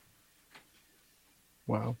Exodus.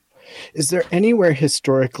 Wow. Is there anywhere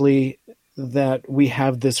historically that we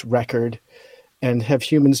have this record, and have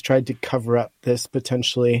humans tried to cover up this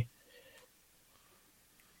potentially?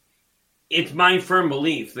 It's my firm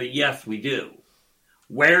belief that yes, we do.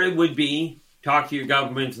 Where it would be, talk to your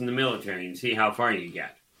governments and the military and see how far you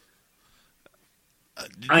get.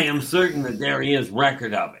 I am certain that there is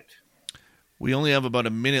record of it. We only have about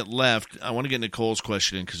a minute left. I want to get Nicole's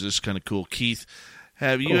question in because this is kind of cool. Keith,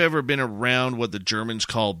 have you ever been around what the Germans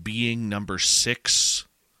call being number 6?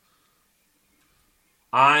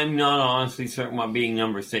 I'm not honestly certain what being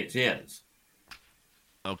number 6 is.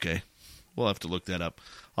 Okay. We'll have to look that up.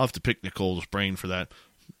 I'll have to pick Nicole's brain for that.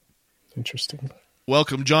 Interesting.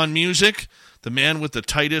 Welcome, John Music, the man with the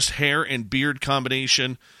tightest hair and beard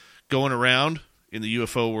combination going around in the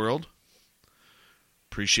UFO world.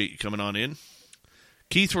 Appreciate you coming on in.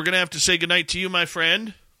 Keith, we're going to have to say goodnight to you, my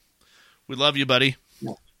friend. We love you, buddy.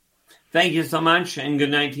 Thank you so much, and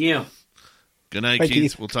good night to you. Good night,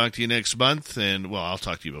 Keith. We'll talk to you next month. And, well, I'll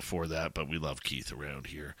talk to you before that, but we love Keith around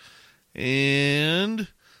here. And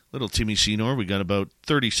little Timmy Senor, we got about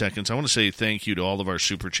 30 seconds. I want to say thank you to all of our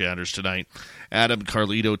super chatters tonight. Adam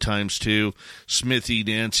Carlito ×2, Smithy,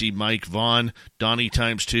 Nancy, Mike, Vaughn, Donnie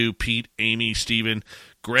 ×2, Pete, Amy, Steven,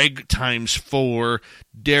 Greg ×4,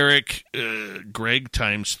 Derek, Greg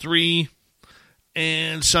 ×3,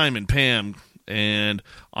 and Simon, Pam, and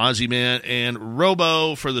Ozzy Man, and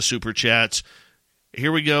Robo for the super chats.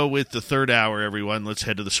 Here we go with the third hour, everyone. Let's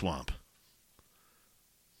head to the swamp.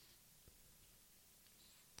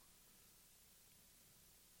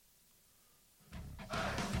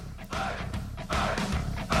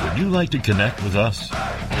 Would you like to connect with us?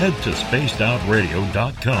 Head to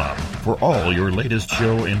spacedoutradio.com for all your latest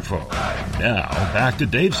show info. Now, back to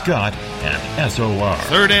Dave Scott and SOR.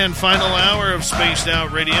 Third and final hour of Spaced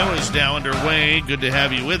Out Radio is now underway. Good to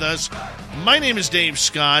have you with us. My name is Dave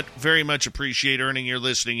Scott. Very much appreciate earning your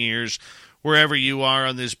listening ears wherever you are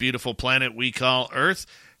on this beautiful planet we call Earth.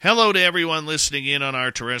 Hello to everyone listening in on our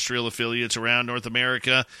terrestrial affiliates around North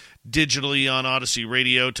America, digitally on Odyssey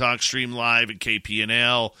Radio, TalkStream Live, and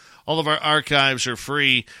KPNL. All of our archives are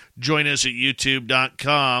free. Join us at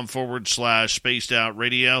youtube.com/Spaced Out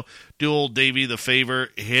Radio. Do old Davey the favor,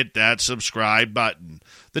 hit that subscribe button.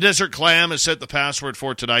 The Desert Clam has set the password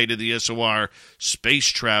for tonight in the SOR Space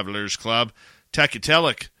Travelers Club.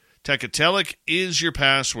 Tekatelic. Tekatelic is your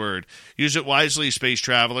password. Use it wisely, Space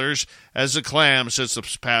Travelers, as the Clam sets the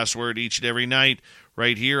password each and every night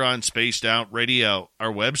right here on Spaced Out Radio.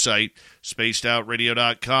 Our website,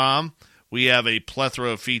 spacedoutradio.com. We have a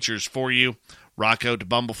plethora of features for you. Rock out to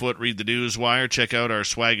Bumblefoot, read the Newswire, check out our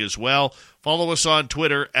swag as well. Follow us on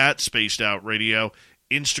Twitter at Spaced Out Radio,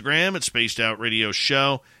 Instagram at Spaced Out Radio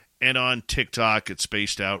Show, and on TikTok at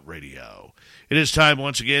Spaced Out Radio. It is time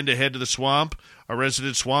once again to head to the swamp. Our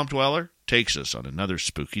resident swamp dweller takes us on another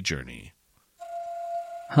spooky journey.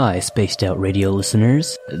 Hi, Spaced Out Radio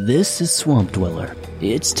listeners. This is Swamp Dweller.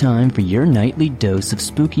 It's time for your nightly dose of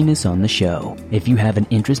spookiness on the show. If you have an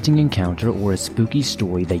interesting encounter or a spooky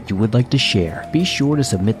story that you would like to share, be sure to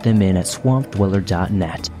submit them in at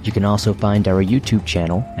swampdweller.net. You can also find our YouTube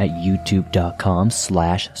channel at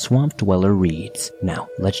youtube.com/swampdwellerreads. Now,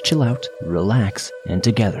 let's chill out, relax, and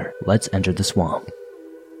together, let's enter the swamp.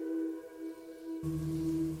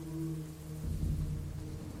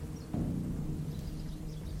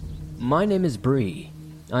 My name is Bree.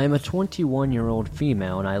 I am a 21-year-old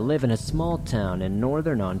female and I live in a small town in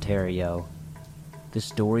northern Ontario. The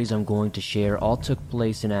stories I'm going to share all took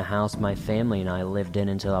place in a house my family and I lived in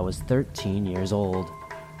until I was 13 years old.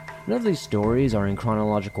 None of these stories are in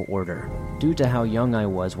chronological order, due to how young I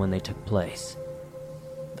was when they took place.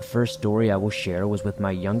 The first story I will share was with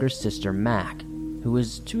my younger sister Mac, who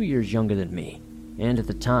was 2 years younger than me, and at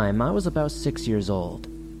the time I was about 6 years old.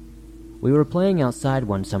 We were playing outside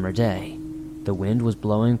one summer day. The wind was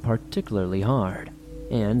blowing particularly hard,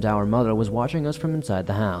 and our mother was watching us from inside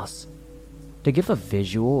the house. To give a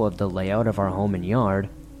visual of the layout of our home and yard,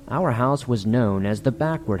 our house was known as the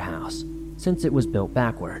backward house, since it was built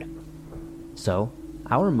backward. So,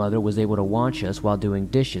 our mother was able to watch us while doing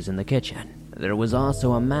dishes in the kitchen. There was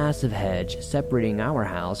also a massive hedge separating our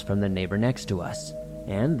house from the neighbor next to us,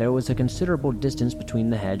 and there was a considerable distance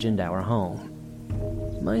between the hedge and our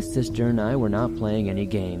home. My sister and I were not playing any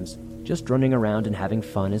games, just running around and having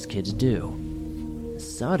fun as kids do.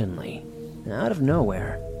 Suddenly, out of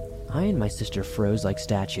nowhere, I and my sister froze like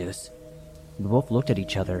statues. We both looked at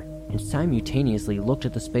each other and simultaneously looked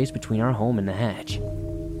at the space between our home and the hedge.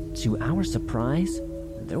 To our surprise,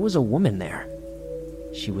 there was a woman there.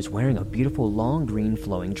 She was wearing a beautiful long green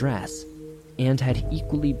flowing dress and had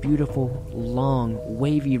equally beautiful, long,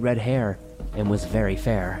 wavy red hair and was very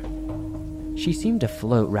fair. She seemed to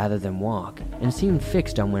float rather than walk and seemed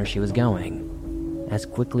fixed on where she was going. As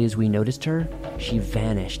quickly as we noticed her, she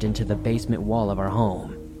vanished into the basement wall of our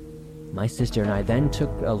home. My sister and I then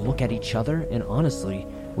took a look at each other, and honestly,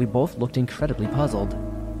 we both looked incredibly puzzled.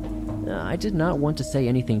 I did not want to say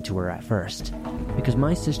anything to her at first, because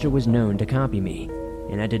my sister was known to copy me,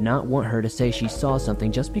 and I did not want her to say she saw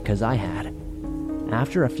something just because I had.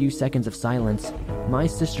 After a few seconds of silence, my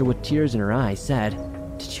sister with tears in her eyes said,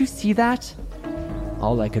 "Did you see that?"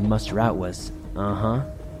 All I could muster out was, "Uh-huh."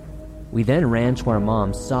 We then ran to our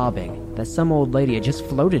mom sobbing that some old lady had just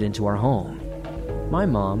floated into our home. My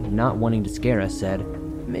mom, not wanting to scare us, said,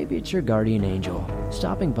 "Maybe it's your guardian angel,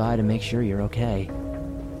 stopping by to make sure you're okay."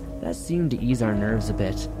 That seemed to ease our nerves a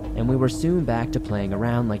bit, and we were soon back to playing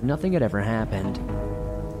around like nothing had ever happened.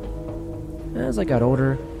 As I got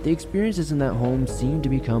older, the experiences in that home seemed to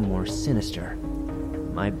become more sinister.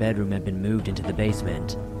 My bedroom had been moved into the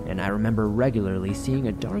basement, and I remember regularly seeing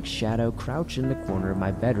a dark shadow crouch in the corner of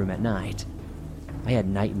my bedroom at night. I had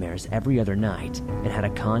nightmares every other night and had a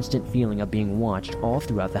constant feeling of being watched all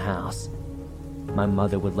throughout the house. My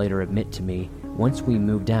mother would later admit to me, once we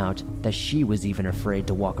moved out, that she was even afraid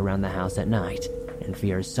to walk around the house at night and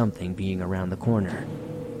fears something being around the corner.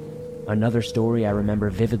 Another story I remember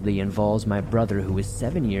vividly involves my brother, who is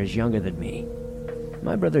 7 years younger than me.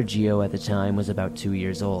 My brother Gio at the time was about 2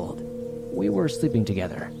 years old. We were sleeping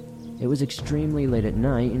together. It was extremely late at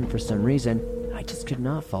night, and for some reason, I just could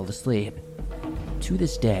not fall asleep. To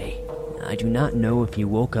this day, I do not know if he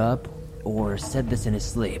woke up or said this in his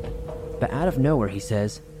sleep, but out of nowhere he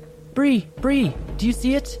says, Bree, do you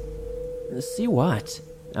see it?" "See what?"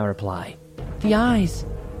 I reply. "The eyes,"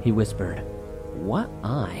 he whispered. "What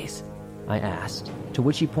eyes?" I asked, to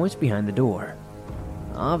which he points behind the door.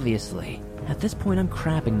 Obviously, at this point I'm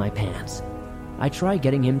crapping my pants. I try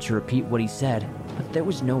getting him to repeat what he said, but there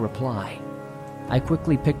was no reply. I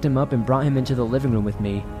quickly picked him up and brought him into the living room with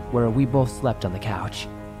me, where we both slept on the couch.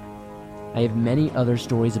 I have many other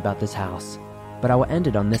stories about this house, but I will end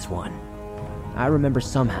it on this one. I remember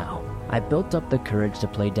somehow I built up the courage to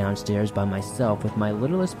play downstairs by myself with my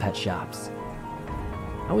littlest pet shops.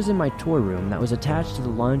 I was in my toy room that was attached to the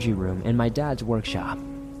laundry room in my dad's workshop.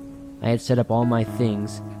 I had set up all my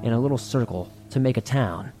things in a little circle to make a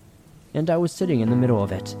town, and I was sitting in the middle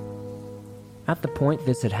of it. At the point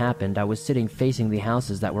this had happened, I was sitting facing the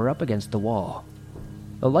houses that were up against the wall.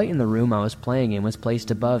 The light in the room I was playing in was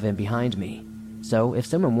placed above and behind me, so if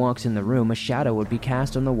someone walks in the room, a shadow would be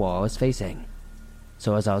cast on the wall I was facing.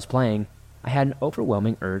 So as I was playing, I had an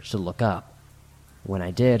overwhelming urge to look up. When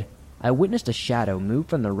I did, I witnessed a shadow move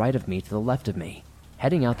from the right of me to the left of me,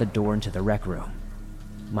 heading out the door into the rec room.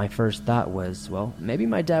 My first thought was, well, maybe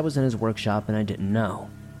my dad was in his workshop and I didn't know.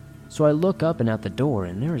 So I look up and out the door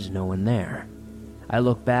and there is no one there. I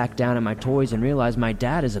look back down at my toys and realize my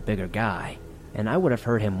dad is a bigger guy, and I would have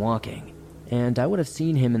heard him walking, and I would have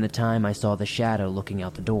seen him in the time I saw the shadow looking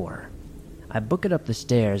out the door. I book it up the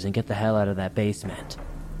stairs and get the hell out of that basement.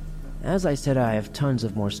 As I said, I have tons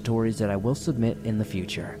of more stories that I will submit in the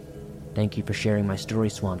future. Thank you for sharing my story,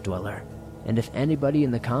 Swamp Dweller. And if anybody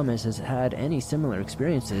in the comments has had any similar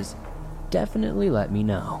experiences, definitely let me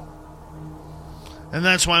know. And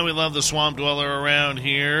that's why we love the Swamp Dweller around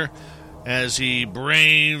here, as he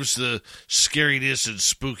braves the scariness and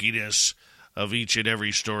spookiness of each and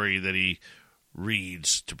every story that he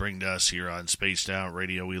reads to bring to us here on Spaced Out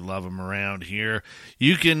Radio. We love him around here.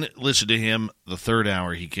 You can listen to him the third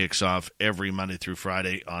hour. He kicks off every Monday through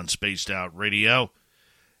Friday on Spaced Out Radio.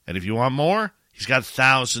 And if you want more, He's got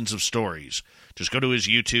thousands of stories. Just go to his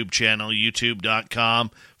YouTube channel,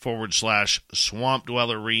 youtube.com/Swamp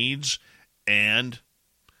Dweller Reads, and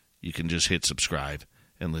you can just hit subscribe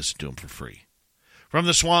and listen to him for free. From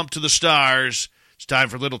the swamp to the stars, it's time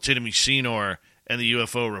for Little Timmy Senor and the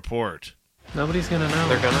UFO Report. Nobody's going to know.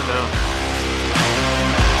 They're going to know.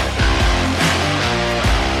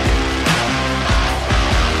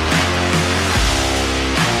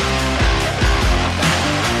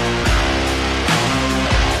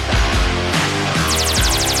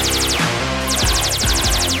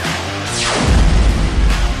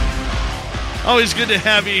 Always good to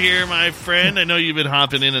have you here, my friend. I know you've been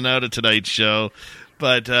hopping in and out of tonight's show,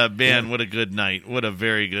 but man, what a good night. What a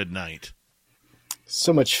very good night.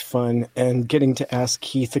 So much fun, and getting to ask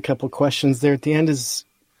Keith a couple questions there at the end is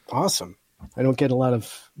awesome. I don't get a lot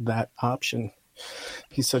of that option.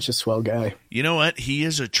 He's such a swell guy. You know what? He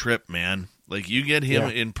is a trip, man. Like, you get him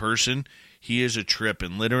in person, he is a trip,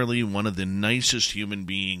 and literally one of the nicest human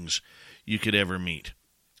beings you could ever meet.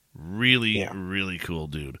 Really, really cool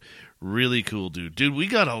dude. Really cool dude. Dude, we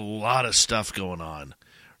got a lot of stuff going on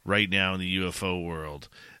right now in the UFO world.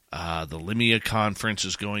 The Limia conference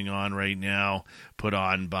is going on right now, put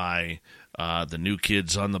on by the New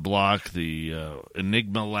Kids on the Block, the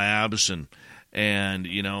Enigma Labs, and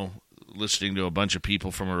you know, listening to a bunch of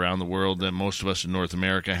people from around the world that most of us in North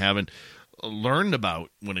America haven't learned about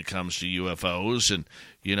when it comes to UFOs. And,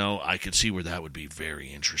 you know, I could see where that would be very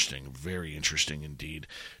interesting indeed,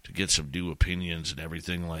 to get some new opinions and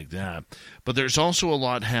everything like that. But there's also a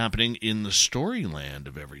lot happening in the storyland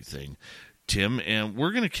of everything, Tim, and we're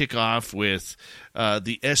going to kick off with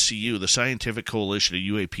the SCU, the Scientific Coalition of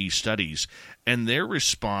UAP Studies, and their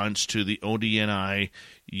response to the ODNI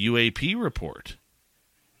UAP report.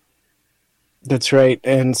 That's right.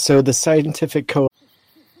 And so the Scientific Coalition...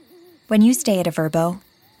 When you stay at a Vrbo,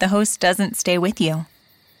 the host doesn't stay with you.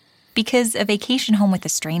 Because a vacation home with a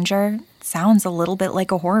stranger sounds a little bit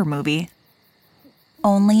like a horror movie.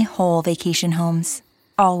 Only whole vacation homes,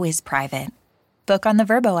 always private. Book on the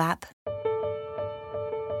Vrbo app.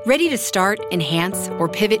 Ready to start, enhance, or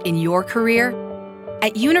pivot in your career?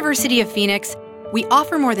 At University of Phoenix, we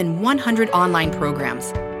offer more than 100 online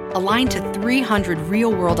programs aligned to 300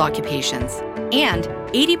 real-world occupations, and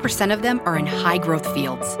 80% of them are in high-growth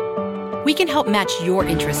fields. We can help match your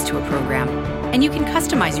interests to a program, and you can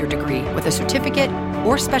customize your degree with a certificate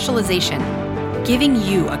or specialization, giving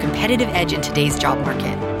you a competitive edge in today's job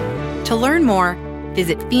market. To learn more,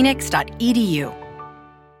 visit phoenix.edu.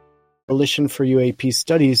 Coalition for UAP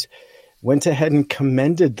Studies went ahead and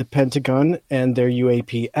commended the Pentagon and their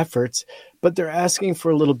UAP efforts, but they're asking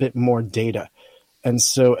for a little bit more data. And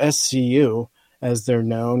so SCU, as they're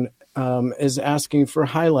known, is asking for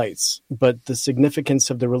highlights, but the significance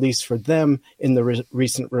of the release for them in the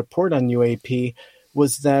recent report on UAP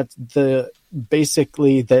was that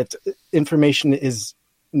basically that information is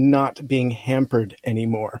not being hampered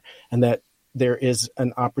anymore, and that there is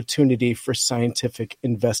an opportunity for scientific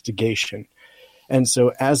investigation. And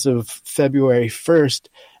so as of February 1st,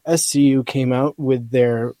 SCU came out with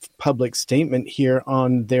their public statement here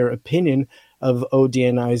on their opinion of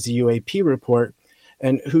ODNI's UAP report,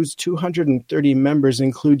 and whose 230 members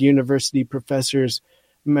include university professors,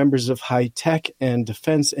 members of high-tech and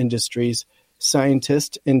defense industries,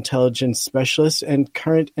 scientists, intelligence specialists, and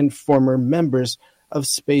current and former members of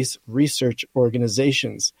space research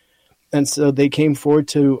organizations. And so they came forward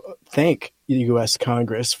to thank the U.S.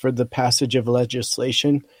 Congress for the passage of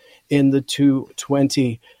legislation in the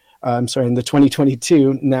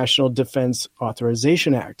 2022 National Defense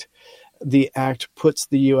Authorization Act. The act puts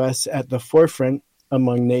the U.S. at the forefront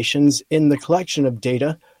among nations in the collection of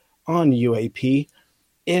data on UAP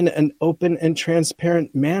in an open and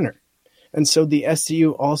transparent manner. And so the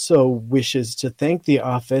SCU also wishes to thank the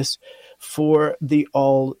office for the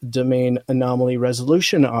All-Domain Anomaly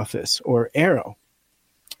Resolution Office, or AARO,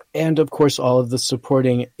 and of course all of the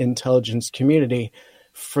supporting intelligence community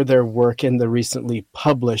for their work in the recently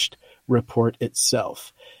published report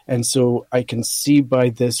itself. And so I can see by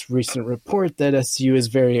this recent report that SCU is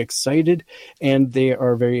very excited, and they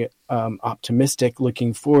are very optimistic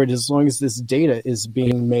looking forward as long as this data is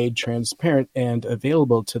being made transparent and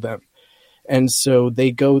available to them. And so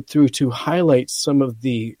they go through to highlight some of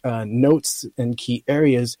the notes and key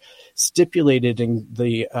areas stipulated in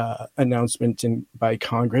the announcement by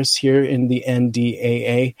Congress here in the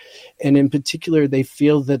NDAA. And in particular, they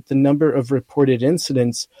feel that the number of reported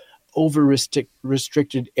incidents over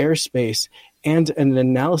restricted airspace and an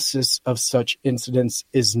analysis of such incidents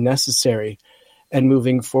is necessary. And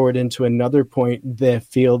moving forward into another point, they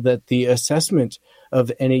feel that the assessment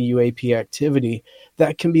of any UAP activity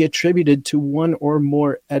that can be attributed to one or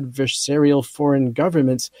more adversarial foreign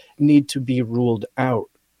governments need to be ruled out.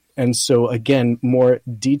 And so, again, more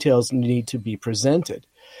details need to be presented.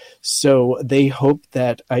 So they hope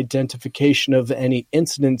that identification of any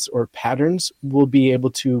incidents or patterns will be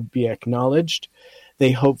able to be acknowledged.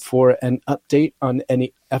 They hope for an update on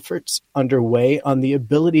any efforts underway on the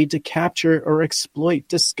ability to capture or exploit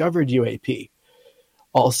discovered UAP.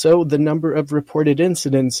 Also, the number of reported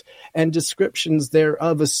incidents and descriptions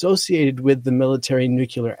thereof associated with the military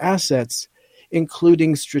nuclear assets,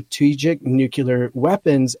 including strategic nuclear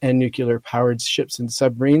weapons and nuclear-powered ships and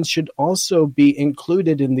submarines, should also be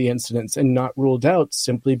included in the incidents and not ruled out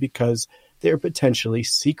simply because they're potentially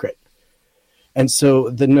secret. And so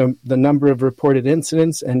the number of reported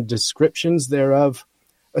incidents and descriptions thereof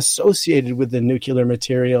associated with the nuclear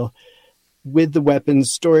material, with the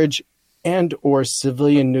weapons storage, and or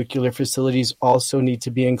civilian nuclear facilities also need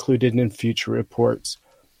to be included in future reports.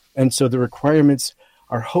 And so the requirements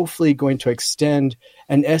are hopefully going to extend,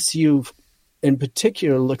 and SU in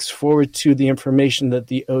particular looks forward to the information that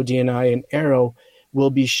the ODNI and AARO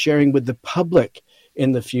will be sharing with the public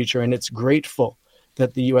in the future, and it's grateful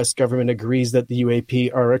that the U.S. government agrees that the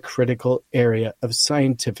UAP are a critical area of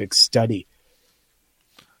scientific study.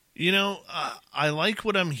 You know, I like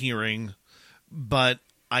what I'm hearing, but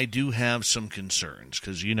I do have some concerns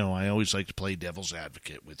because, you know, I always like to play devil's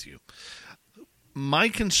advocate with you. My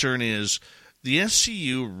concern is the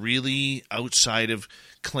SCU really, outside of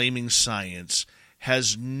claiming science,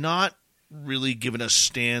 has not really given a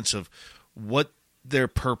stance of what their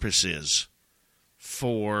purpose is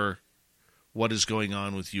for what is going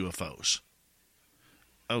on with UFOs.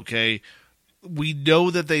 Okay, we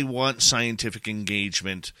know that they want scientific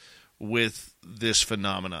engagement with this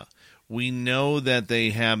phenomena. We know that they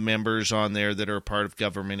have members on there that are part of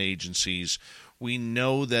government agencies. We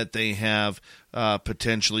know that they have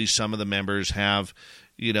potentially some of the members have,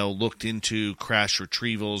 you know, looked into crash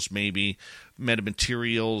retrievals, maybe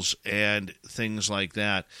metamaterials and things like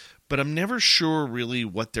that. But I'm never sure really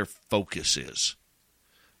what their focus is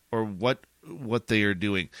or what they are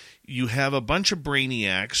doing. You have a bunch of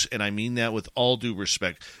brainiacs, and I mean that with all due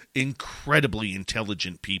respect, incredibly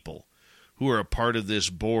intelligent people who are a part of this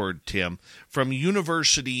board, Tim, from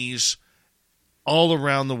universities all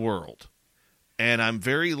around the world. And I'm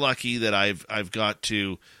very lucky that I've got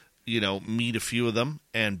to, you know, meet a few of them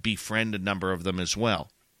and befriend a number of them as well.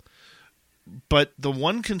 But the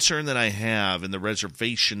one concern that I have and the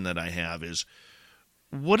reservation that I have is,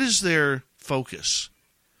 what is their focus?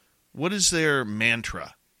 What is their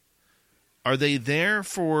mantra? Are they there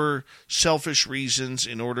for selfish reasons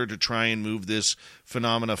in order to try and move this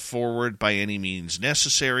phenomena forward by any means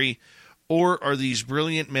necessary? Or are these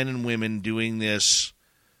brilliant men and women doing this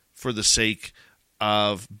for the sake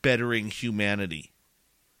of bettering humanity?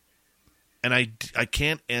 And I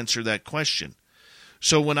can't answer that question.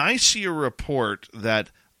 So when I see a report that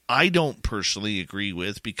I don't personally agree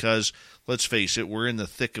with, because, let's face it, we're in the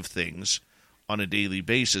thick of things on a daily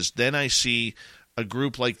basis, then I see a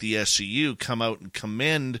group like the SCU come out and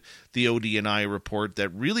commend the ODNI report that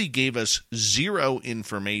really gave us zero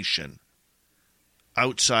information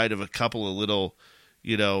outside of a couple of little,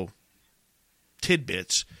 you know,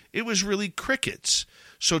 tidbits. It was really crickets.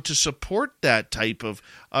 So to support that type of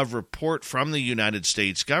report from the United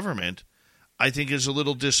States government, I think is a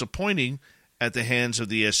little disappointing at the hands of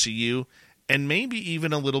the SCU and maybe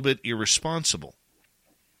even a little bit irresponsible.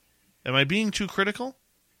 Am I being too critical?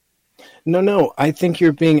 No. I think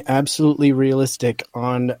you're being absolutely realistic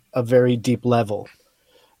on a very deep level.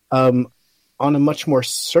 On a much more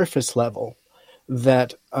surface level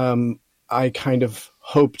that I kind of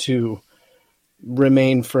hope to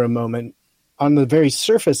remain for a moment. On the very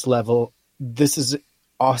surface level, this is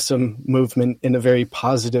awesome movement in a very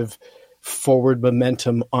positive forward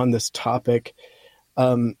momentum on this topic.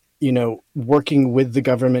 You know, working with the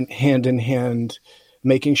government hand in hand,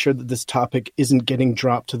 making sure that this topic isn't getting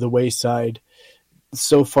dropped to the wayside.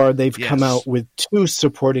 So far, they've come out with 2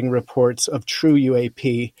 supporting reports of true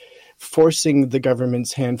UAP, forcing the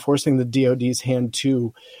government's hand, forcing the DoD's hand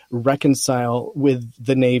to reconcile with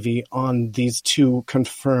the Navy on these 2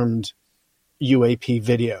 confirmed UAP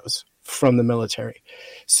videos from the military.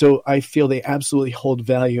 So I feel they absolutely hold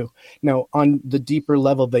value. Now, on the deeper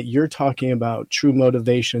level that you're talking about, true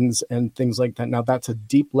motivations and things like that, now that's a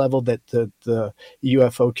deep level that the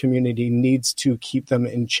UFO community needs to keep them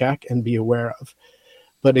in check and be aware of.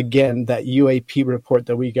 But again, that UAP report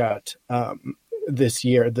that we got this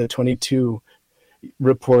year, the 22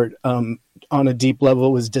 report, on a deep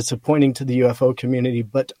level was disappointing to the UFO community,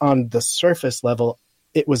 but on the surface level,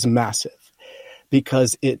 it was massive.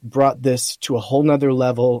 because it brought this to a whole nother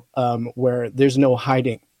level where there's no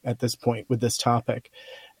hiding at this point with this topic.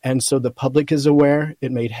 And so the public is aware.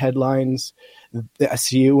 It made headlines. The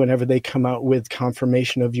SCU, whenever they come out with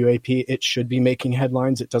confirmation of UAP, it should be making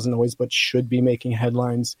headlines. It doesn't always, but should be making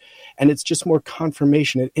headlines. And it's just more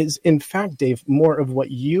confirmation. It is, in fact, Dave, more of what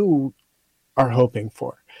you are hoping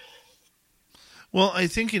for. Well, I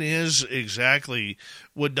think it is exactly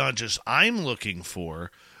what not just I'm looking for,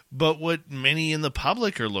 but what many in the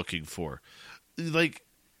public are looking for. Like,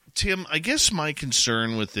 Tim, I guess my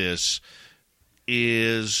concern with this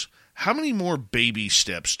is how many more baby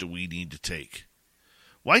steps do we need to take?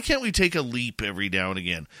 Why can't we take a leap every now and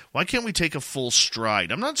again? Why can't we take a full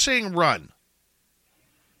stride? I'm not saying run.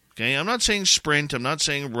 Okay, I'm not saying sprint. I'm not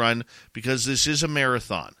saying run, because this is a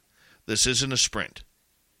marathon. This isn't a sprint.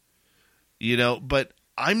 You know, but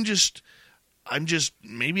I'm just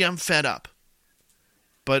maybe I'm fed up.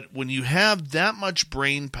 But when you have that much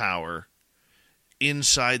brain power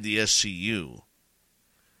inside the SCU,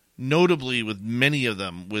 notably with many of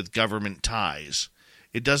them with government ties,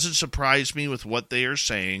 it doesn't surprise me with what they are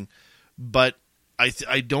saying, but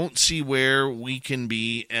I don't see where we can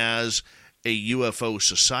be as a UFO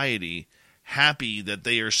society happy that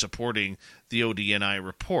they are supporting the ODNI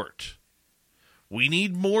report. We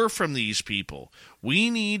need more from these people.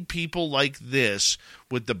 We need people like this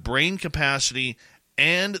with the brain capacity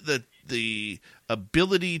and the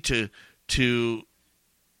ability to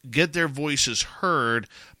get their voices heard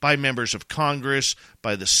by members of Congress,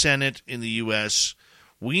 by the Senate in the U.S.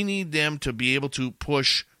 We need them to be able to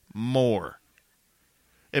push more.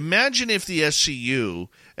 Imagine if the SCU,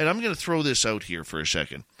 and I'm going to throw this out here for a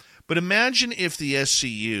second, but imagine if the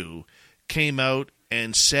SCU came out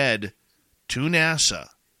and said to NASA,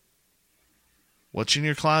 what's in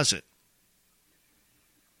your closet?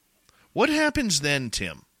 What happens then,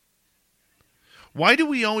 Tim? Why do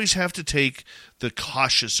we always have to take the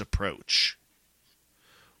cautious approach?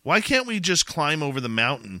 Why can't we just climb over the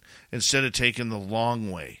mountain instead of taking the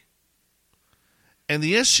long way? And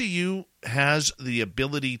the SCU has the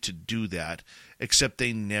ability to do that, except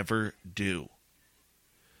they never do.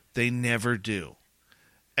 They never do.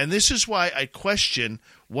 And this is why I question,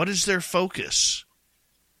 what is their focus?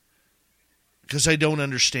 Because I don't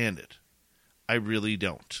understand it. I really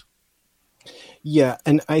don't. Yeah,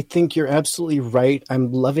 and I think you're absolutely right.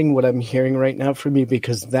 I'm loving what I'm hearing right now from you,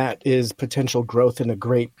 because that is potential growth in a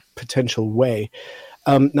great potential way.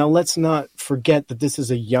 Now, let's not forget that this is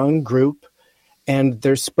a young group, and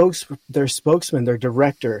their spokesman, their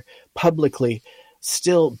director, publicly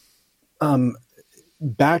still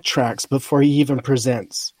backtracks before he even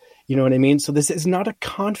presents. You know what I mean? So this is not a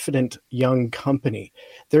confident young company.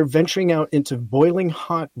 They're venturing out into boiling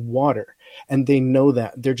hot water, and they know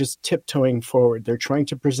that. They're just tiptoeing forward. They're trying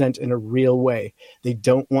to present in a real way. They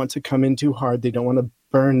don't want to come in too hard. They don't want to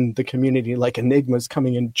burn the community like Enigma's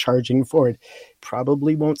coming in charging forward.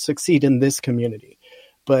 Probably won't succeed in this community.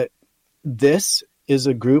 But this is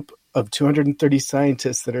a group of 230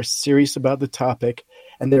 scientists that are serious about the topic,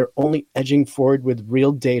 and they're only edging forward with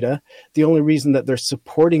real data. The only reason that they're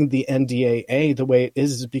supporting the NDAA the way it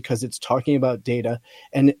is because it's talking about data.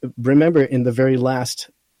 And remember, in the very last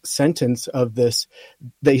sentence of this,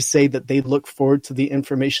 they say that they look forward to the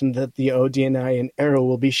information that the ODNI and AARO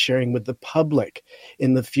will be sharing with the public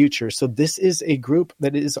in the future. So this is a group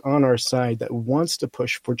that is on our side, that wants to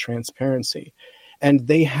push for transparency. And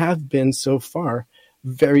they have been so far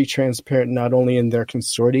very transparent, not only in their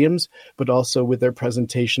consortiums, but also with their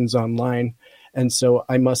presentations online. And so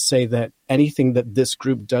I must say that anything that this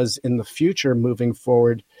group does in the future moving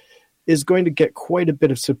forward is going to get quite a bit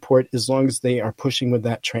of support, as long as they are pushing with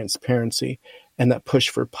that transparency and that push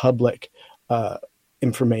for public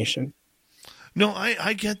information. No,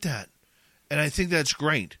 I get that. And I think that's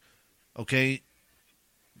great. Okay.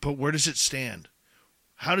 But where does it stand?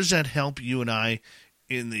 How does that help you and I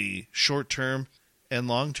in the short term and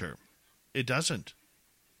long term? It doesn't.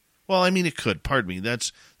 Well, I mean, it could. Pardon me.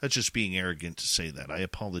 That's just being arrogant to say that. I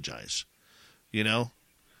apologize. You know?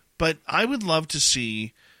 But I would love to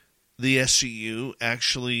see the SCU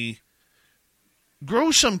actually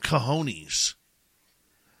grow some cojones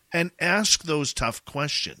and ask those tough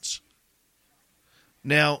questions.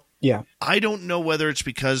 Now, yeah, I don't know whether it's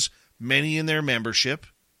because many in their membership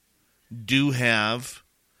do have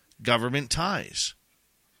government ties.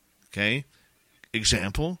 Okay?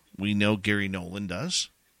 Example, we know Gary Nolan does.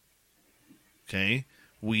 Okay?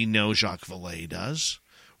 We know Jacques Vallée does.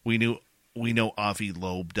 We know Avi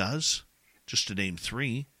Loeb does. Just to name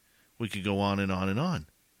three. We could go on and on and on.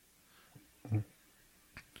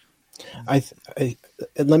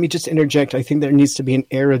 Let me just interject. I think there needs to be an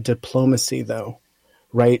air of diplomacy, though,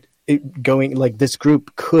 right? Going like this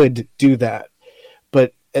group could do that,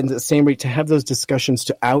 but at the same rate, to have those discussions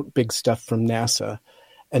to out big stuff from NASA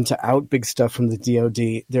and to out big stuff from the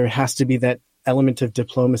DoD, there has to be that element of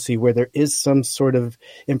diplomacy where there is some sort of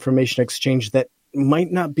information exchange that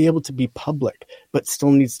might not be able to be public, but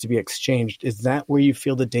still needs to be exchanged. Is that where you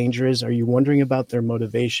feel the danger is? Are you wondering about their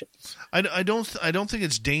motivations? I don't think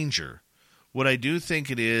it's danger. What I do think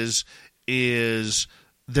it is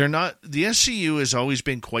they're not. The SCU has always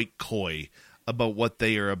been quite coy about what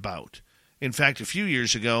they are about. In fact, a few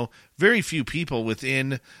years ago, very few people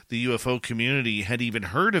within the UFO community had even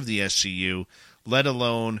heard of the SCU, let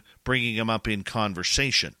alone bringing them up in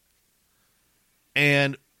conversation.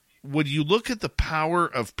 And when you look at the power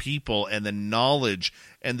of people and the knowledge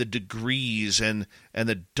and the degrees and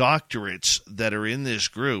the doctorates that are in this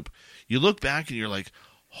group, you look back and you're like,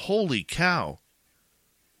 holy cow.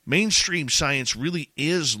 Mainstream science really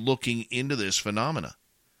is looking into this phenomena.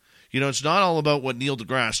 You know, it's not all about what Neil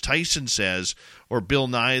deGrasse Tyson says or Bill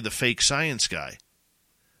Nye, the fake science guy.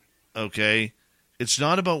 Okay? It's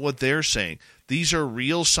not about what they're saying. These are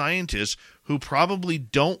real scientists who probably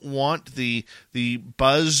don't want the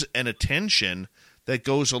buzz and attention that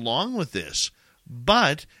goes along with this.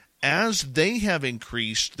 But as they have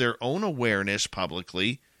increased their own awareness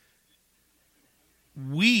publicly,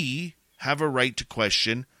 we have a right to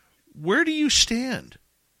question, where do you stand?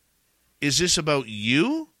 Is this about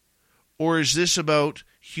you? Or is this about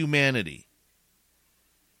humanity?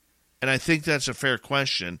 And I think that's a fair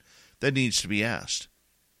question that needs to be asked.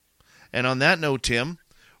 And on that note, Tim,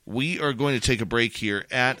 we are going to take a break here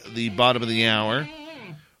at the bottom of the hour.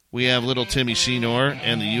 We have little Timmy Senor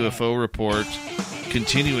and the UFO Report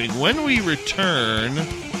continuing. When we return,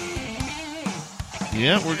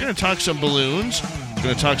 we're going to talk some balloons. We're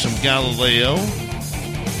going to talk some Galileo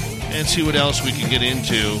and see what else we can get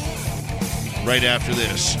into right after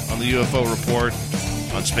this on the UFO Report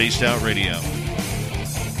on Spaced Out Radio.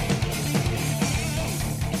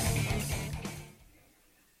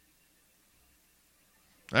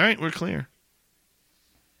 All right, we're clear.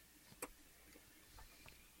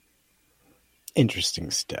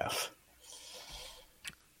 Interesting stuff.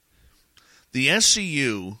 The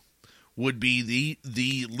SCU would be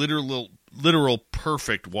the literal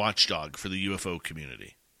perfect watchdog for the UFO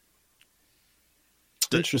community.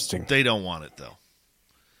 Interesting. They don't want it, though.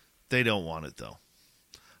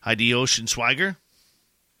 Heidi Ocean Swagger?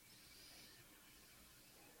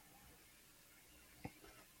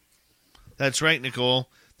 That's right, Nicole.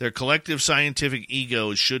 Their collective scientific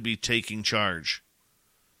egos should be taking charge.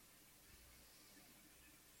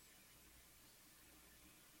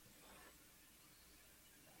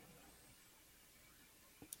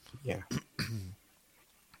 Yeah.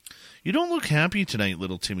 You don't look happy tonight,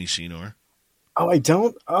 little Timmy Senor. Oh, I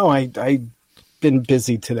don't? Oh, I've been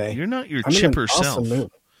busy today. You're not your I'm chipper in an awesome self.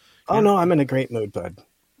 mood. Oh, no, I'm in a great mood, bud.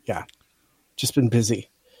 Yeah. Just been busy.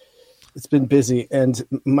 It's been busy, and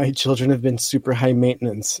my children have been super high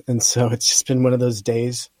maintenance, and so it's just been one of those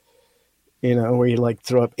days, where you like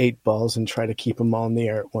throw up 8 balls and try to keep them all in the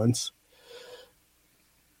air at once.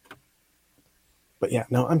 But yeah,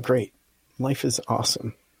 no, I'm great. Life is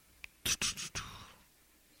awesome.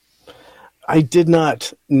 I did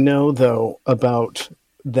not know, though, about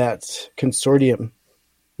that consortium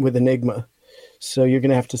with Enigma. So you're going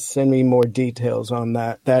to have to send me more details on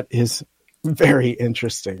that. That is very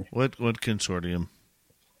interesting. What consortium?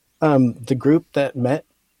 The group that met.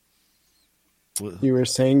 You were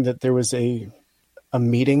saying that there was a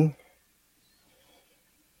meeting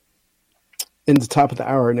in the top of the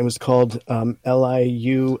hour, and it was called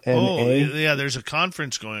LIUNA. Oh, yeah, there's a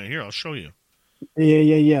conference going on. Here, I'll show you.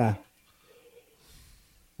 Yeah.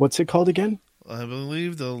 What's it called again? I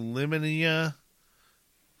believe the Limina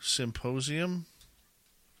Symposium.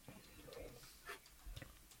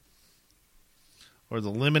 Or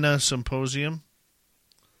the Limina Symposium.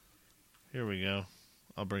 Here we go.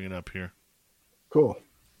 I'll bring it up here. Cool.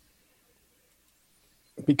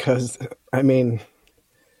 Because, I'm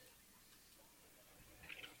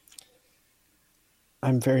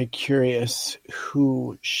very curious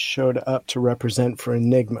who showed up to represent for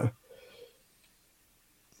Enigma.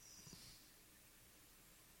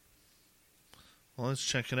 Well, let's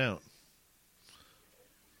check it out.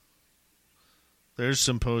 There's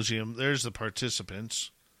Symposium. There's the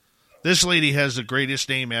participants. This lady has the greatest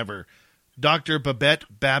name ever. Dr. Babette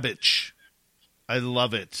Babich. I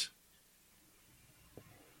love it.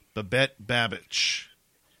 Babette Babich.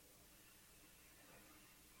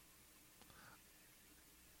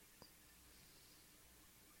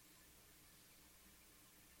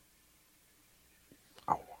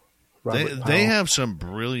 They have some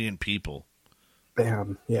brilliant people.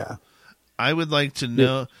 Bam, yeah. I would like to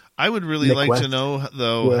know. I would really Mick like West. to know,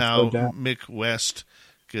 though, West how O'Donnell. Mick West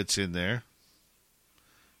gets in there.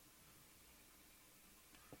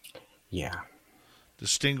 Yeah.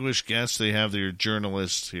 Distinguished guests. They have their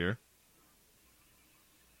journalists here.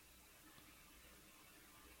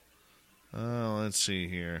 Let's see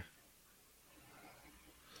here.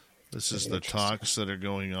 This is the talks that are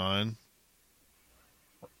going on.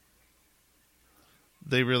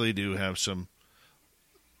 They really do have some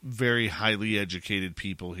very highly educated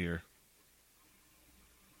people here.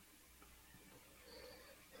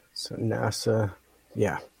 So NASA,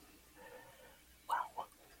 yeah. Wow.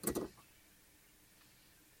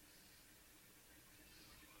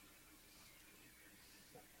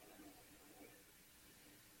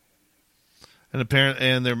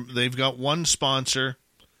 And they've got one sponsor,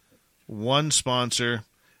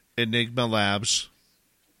 Enigma Labs.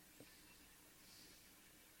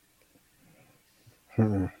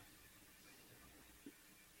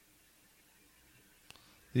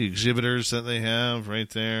 The exhibitors that they have right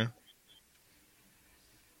there.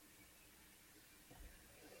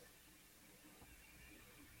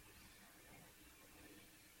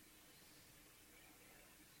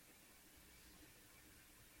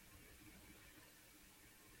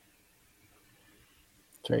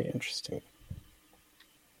 Very interesting.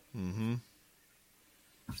 Mm-hmm.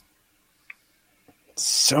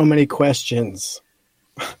 So many questions.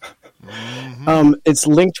 It's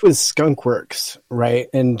linked with Skunkworks, right?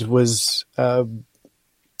 And was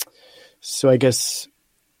so I guess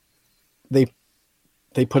they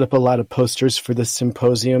put up a lot of posters for this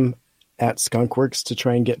symposium at Skunkworks to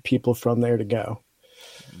try and get people from there to go.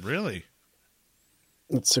 Really?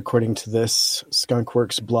 It's according to this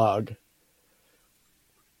Skunkworks blog.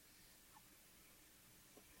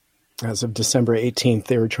 As of December 18th,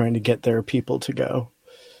 they were trying to get their people to go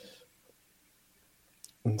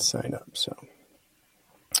and sign up.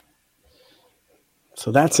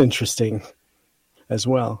 So that's interesting as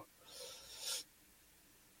well.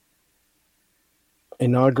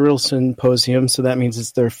 Inaugural symposium, so that means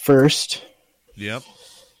it's their first. Yep.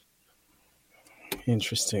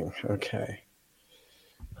 Interesting. Okay.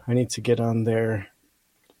 I need to get on their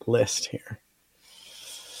list here.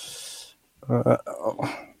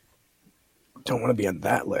 Don't want to be on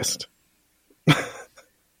that list.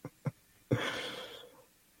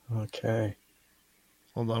 Okay.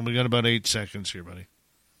 Hold on, we got about 8 seconds here, buddy.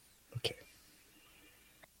 Okay.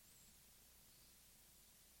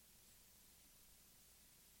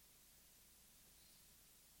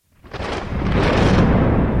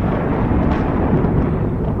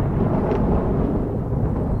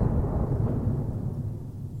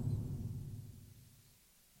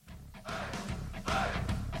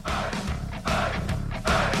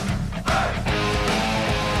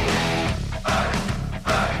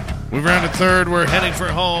 We've rounded third. We're heading for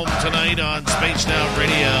home tonight on Spaced Out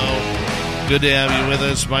Radio. Good to have you with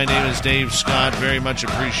us. My name is Dave Scott. Very much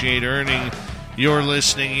appreciate earning your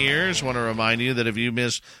listening ears. Want to remind you that if you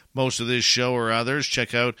missed most of this show or others,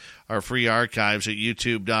 check out our free archives at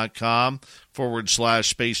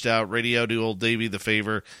youtube.com/Spaced Out Radio. Do old Davey the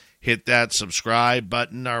favor. Hit that subscribe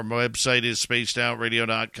button. Our website is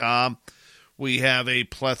spacedoutradio.com. We have a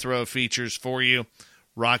plethora of features for you.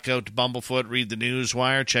 Rock out to Bumblefoot, read the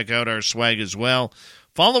Newswire, check out our swag as well.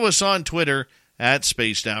 Follow us on Twitter at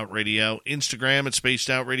Spaced Out Radio, Instagram at Spaced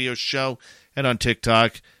Out Radio Show, and on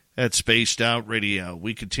TikTok at Spaced Out Radio.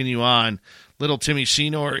 We continue on. Little Timmy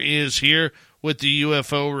Senor is here with the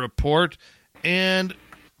UFO report, and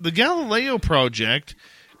the Galileo Project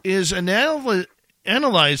is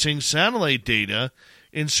analyzing satellite data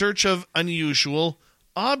in search of unusual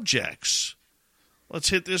objects. Let's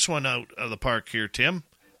hit this one out of the park here, Tim.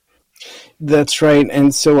 That's right.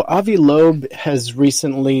 And so Avi Loeb has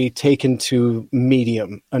recently taken to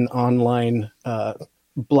Medium, an online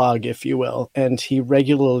blog, if you will, and he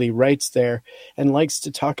regularly writes there and likes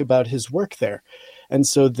to talk about his work there. And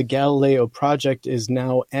so the Galileo Project is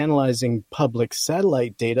now analyzing public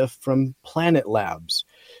satellite data from Planet Labs,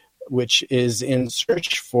 which is in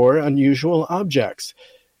search for unusual objects.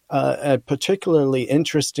 A particularly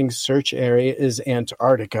interesting search area is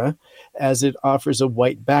Antarctica, as it offers a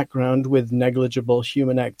white background with negligible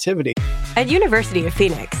human activity. At University of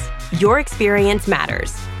Phoenix, your experience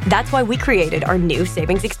matters. That's why we created our new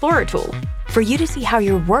Savings Explorer tool, for you to see how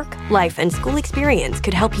your work, life, and school experience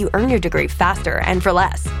could help you earn your degree faster and for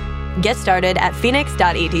less. Get started at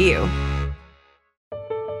phoenix.edu.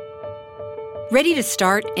 Ready to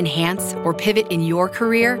start, enhance, or pivot in your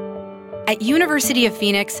career? At University of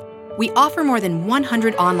Phoenix, we offer more than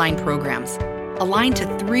 100 online programs, aligned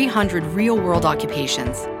to 300 real-world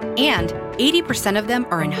occupations, and 80% of them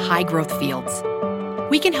are in high-growth fields.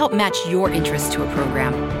 We can help match your interests to a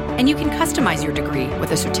program, and you can customize your degree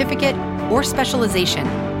with a certificate or specialization,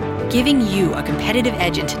 giving you a competitive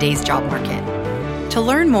edge in today's job market. To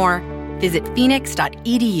learn more, visit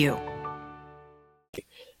phoenix.edu.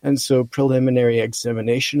 And so preliminary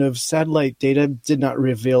examination of satellite data did not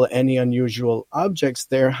reveal any unusual objects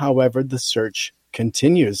there. However, the search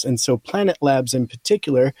continues. And so Planet Labs in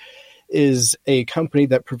particular is a company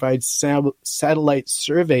that provides satellite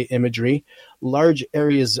survey imagery, large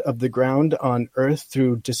areas of the ground on Earth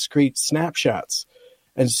through discrete snapshots.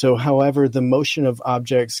 And so, however, the motion of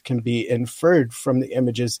objects can be inferred from the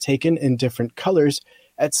images taken in different colors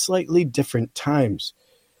at slightly different times.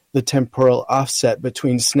 The temporal offset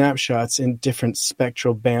between snapshots in different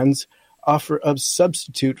spectral bands offer a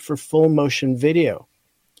substitute for full motion video,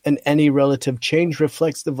 and any relative change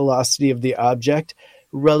reflects the velocity of the object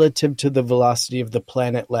relative to the velocity of the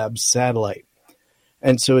Planet Labs satellite.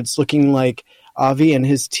 And so it's looking like Avi and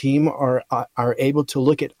his team are able to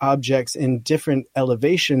look at objects in different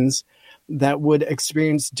elevations that would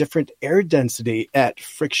experience different air density at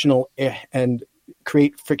frictional and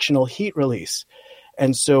create frictional heat release.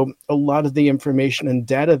 And so a lot of the information and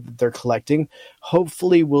data that they're collecting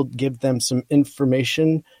hopefully will give them some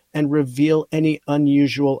information and reveal any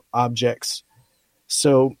unusual objects.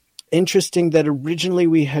 So interesting that originally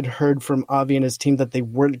we had heard from Avi and his team that they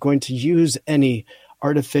weren't going to use any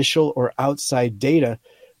artificial or outside data,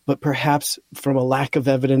 but perhaps from a lack of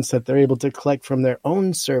evidence that they're able to collect from their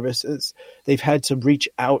own services, they've had to reach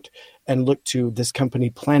out and look to this company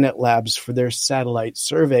Planet Labs for their satellite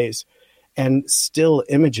surveys and still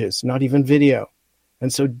images, not even video.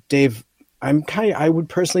 And so, Dave, I would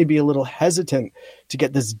personally be a little hesitant to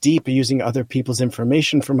get this deep using other people's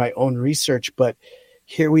information for my own research, but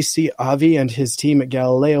here we see Avi and his team at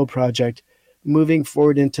Galileo Project moving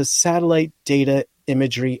forward into satellite data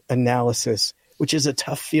imagery analysis, which is a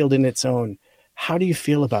tough field in its own. How do you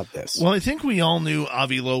feel about this? Well, I think we all knew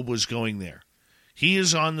Avi Loeb was going there. He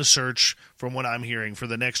is on the search, from what I'm hearing, for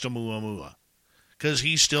the next Oumuamua, because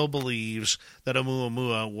he still believes that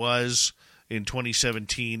Oumuamua was, in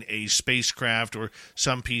 2017, a spacecraft or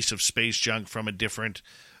some piece of space junk from a different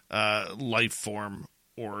life form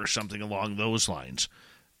or something along those lines.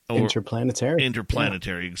 Interplanetary.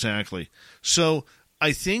 Interplanetary, yeah. Exactly. So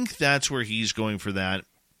I think that's where he's going for that.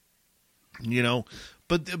 You know,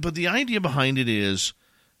 but the idea behind it is,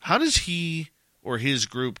 how does he or his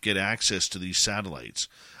group get access to these satellites?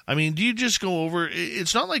 I mean, do you just go over?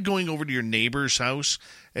 It's not like going over to your neighbor's house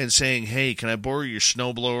and saying, hey, can I borrow your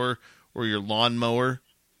snowblower or your lawnmower?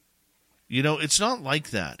 You know, it's not like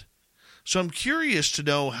that. So I'm curious to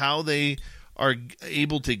know how they are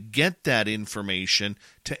able to get that information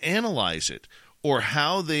to analyze it, or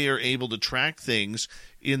how they are able to track things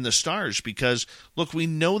in the stars. Because, look, we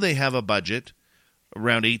know they have a budget,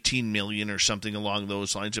 around $18 million or something along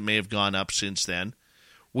those lines. It may have gone up since then.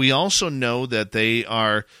 We also know that they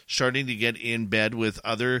are starting to get in bed with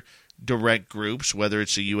other direct groups, whether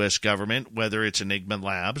it's the U.S. government, whether it's Enigma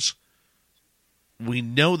Labs. We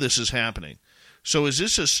know this is happening. So is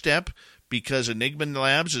this a step because Enigma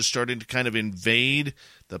Labs is starting to kind of invade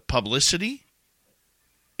the publicity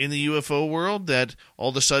in the UFO world, that all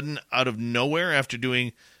of a sudden, out of nowhere, after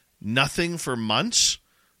doing nothing for months,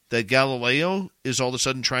 that Galileo is all of a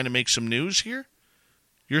sudden trying to make some news here?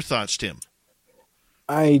 Your thoughts, Tim?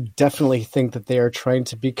 I definitely think that they are trying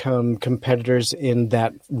to become competitors in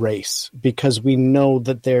that race, because we know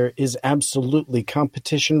that there is absolutely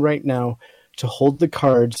competition right now to hold the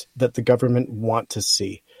cards that the government want to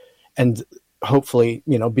see, and hopefully,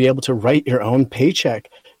 be able to write your own paycheck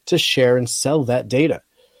to share and sell that data.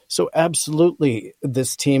 So absolutely,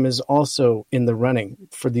 this team is also in the running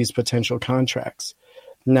for these potential contracts.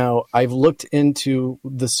 Now, I've looked into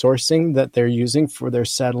the sourcing that they're using for their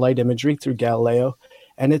satellite imagery through Galileo,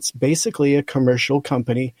 and it's basically a commercial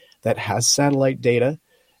company that has satellite data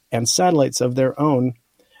and satellites of their own.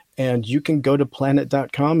 And you can go to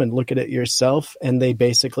planet.com and look at it yourself, and they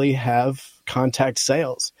basically have contact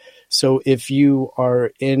sales. So if you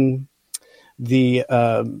are in the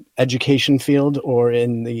education field or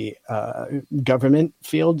in the government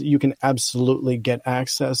field, you can absolutely get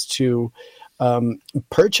access to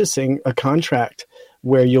purchasing a contract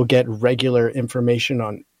where you'll get regular information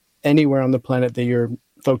on anywhere on the planet that you're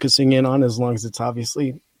focusing in on, as long as it's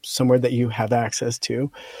obviously somewhere that you have access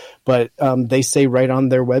to. But they say right on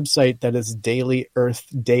their website that it's daily Earth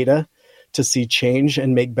data to see change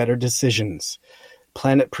and make better decisions.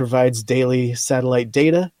 Planet provides daily satellite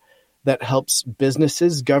data that helps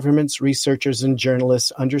businesses, governments, researchers, and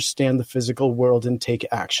journalists understand the physical world and take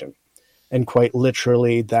action. And quite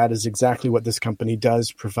literally, that is exactly what this company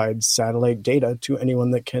does, provides satellite data to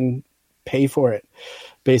anyone that can pay for it,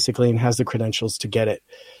 basically, and has the credentials to get it.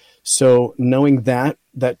 So knowing that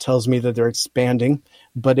tells me that they're expanding,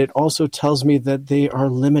 but it also tells me that they are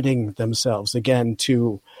limiting themselves, again,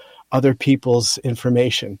 to other people's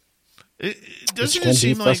information. Doesn't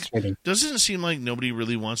it seem like nobody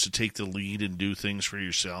really wants to take the lead and do things for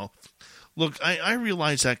yourself? Look, I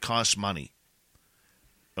realize that costs money.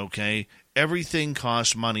 Okay? Everything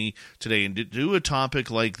costs money today. And to do a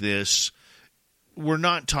topic like this, we're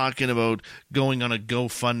not talking about going on a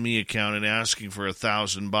GoFundMe account and asking for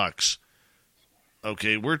 $1,000.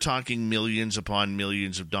 Okay? We're talking millions upon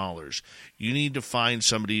millions of dollars. You need to find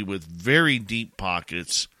somebody with very deep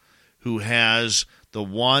pockets who has the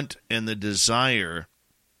want and the desire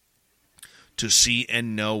to see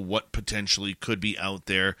and know what potentially could be out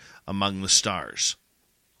there among the stars.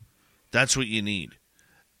 That's what you need.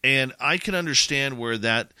 And I can understand where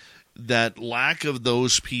that lack of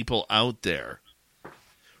those people out there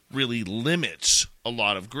really limits a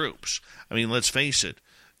lot of groups. I mean, let's face it,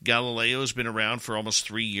 Galileo's been around for almost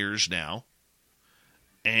 3 years now,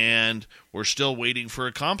 and we're still waiting for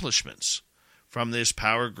accomplishments from this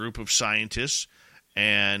power group of scientists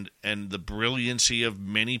and the brilliancy of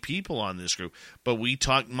many people on this group. But we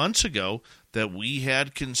talked months ago that we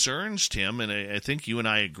had concerns, Tim, and I think you and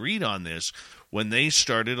I agreed on this, when they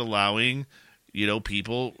started allowing,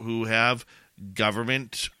 people who have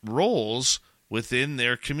government roles within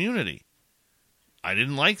their community. I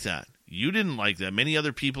didn't like that. You didn't like that. Many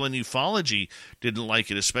other people in ufology didn't like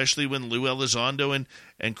it, especially when Lou Elizondo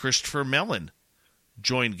and Christopher Mellon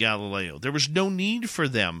joined Galileo. There was no need for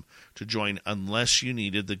them to join unless you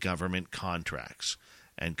needed the government contracts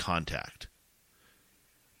and contact.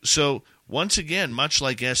 So, once again, much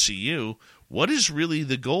like SCU, what is really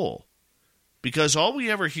the goal? Because all we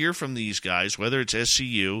ever hear from these guys, whether it's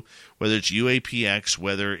SCU, whether it's UAPX,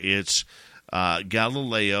 whether it's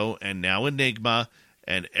Galileo, and now Enigma,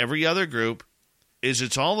 and every other group, is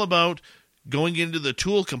it's all about going into the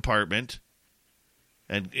tool compartment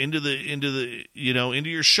and into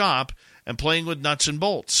your shop and playing with nuts and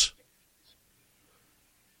bolts.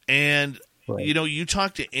 And right. You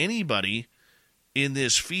talk to anybody in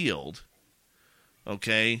this field,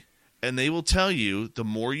 okay, and they will tell you the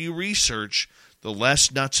more you research, the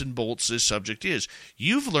less nuts and bolts this subject is.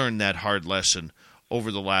 You've learned that hard lesson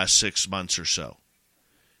over the last 6 months or so.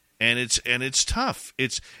 And it's tough.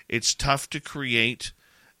 It's tough to create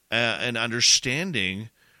an understanding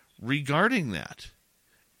regarding that.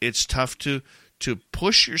 It's tough to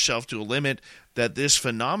push yourself to a limit that this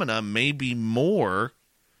phenomena may be more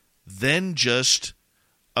than just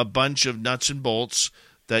a bunch of nuts and bolts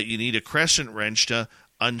that you need a crescent wrench to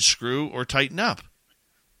unscrew or tighten up.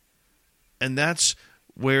 And that's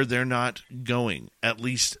where they're not going, at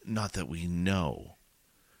least not that we know.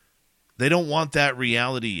 They don't want that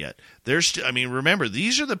reality yet. Remember,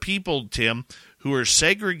 these are the people, Tim, who are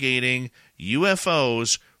segregating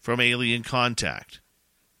UFOs from alien contact.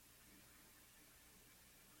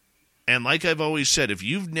 And like I've always said, if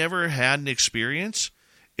you've never had an experience,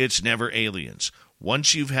 it's never aliens.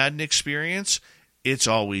 Once you've had an experience, it's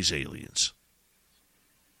always aliens.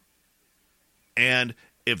 And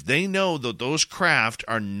if they know that those craft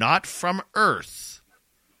are not from Earth,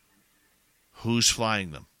 who's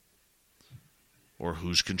flying them? Or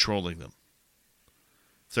who's controlling them?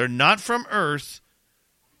 If they're not from Earth,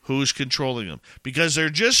 who's controlling them? Because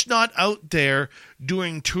they're just not out there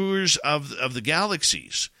doing tours of the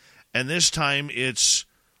galaxies. And this time it's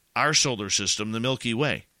our solar system, the Milky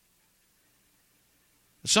Way.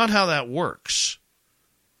 It's not how that works.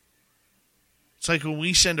 It's like when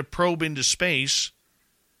we send a probe into space,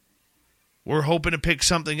 we're hoping to pick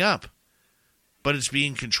something up. But it's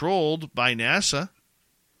being controlled by NASA.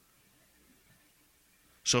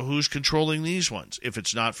 So who's controlling these ones if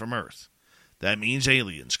it's not from Earth? That means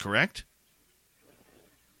aliens, correct?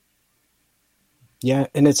 Yeah,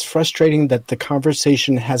 and it's frustrating that the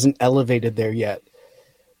conversation hasn't elevated there yet,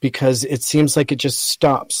 because it seems like it just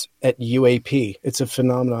stops at UAP. It's a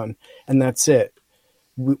phenomenon, and that's it.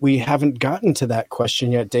 We haven't gotten to that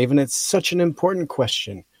question yet, Dave, and it's such an important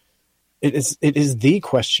question. It is the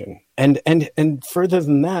question. And further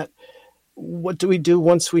than that, what do we do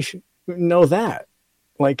once we know that?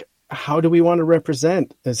 Like, how do we want to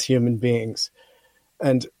represent as human beings?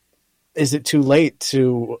 And is it too late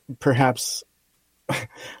to perhaps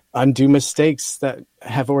undo mistakes that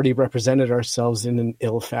have already represented ourselves in an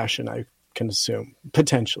ill fashion? I can assume,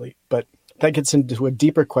 potentially, but that gets into a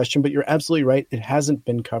deeper question, but you're absolutely right. It hasn't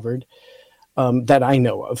been covered that I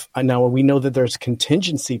know of. Now, we know that there's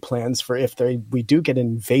contingency plans for if we do get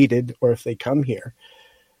invaded or if they come here.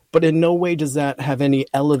 But in no way does that have any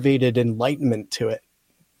elevated enlightenment to it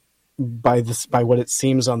by what it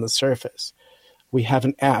seems on the surface. We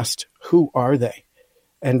haven't asked, who are they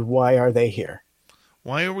and why are they here?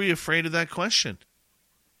 Why are we afraid of that question?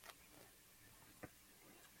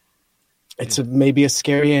 It's maybe a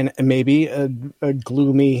scary and maybe a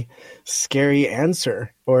gloomy, scary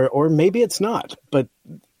answer, or maybe it's not. But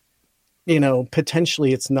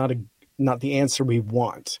potentially it's not the answer we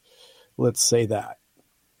want. Let's say that.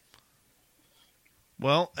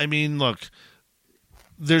 Well, I mean, look,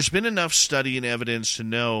 there's been enough study and evidence to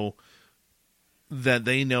know that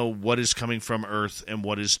they know what is coming from Earth and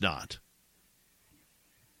what is not.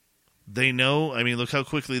 They know. I mean, look how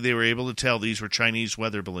quickly they were able to tell these were Chinese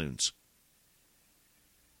weather balloons.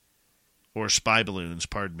 Or spy balloons,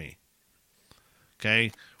 pardon me.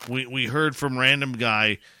 Okay? We heard from random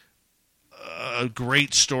guy a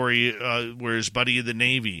great story where his buddy in the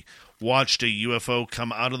Navy watched a UFO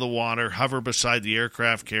come out of the water, hover beside the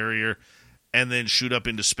aircraft carrier, and then shoot up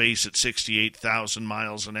into space at 68,000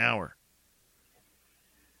 miles an hour.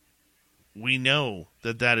 We know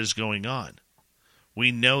that is going on.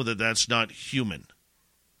 We know that that's not human.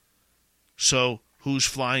 So, who's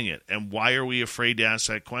flying it? And why are we afraid to ask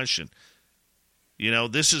that question?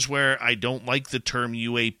 This is where I don't like the term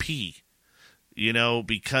UAP,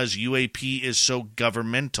 because UAP is so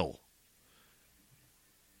governmental.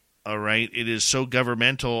 All right? It is so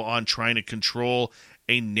governmental on trying to control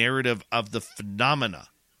a narrative of the phenomena.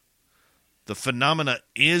 The phenomena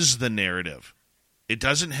is the narrative. It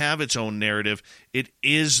doesn't have its own narrative. It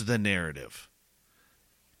is the narrative.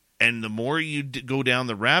 And the more you go down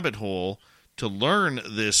the rabbit hole to learn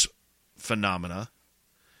this phenomena,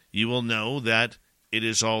 you will know that it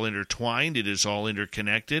is all intertwined, it is all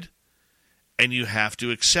interconnected, and you have to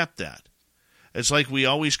accept that. It's like we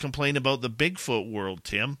always complain about the Bigfoot world,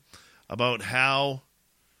 Tim, about how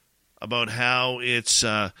it's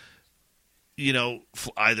either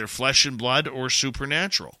flesh and blood or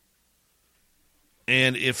supernatural.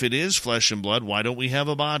 And if it is flesh and blood, why don't we have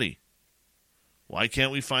a body? Why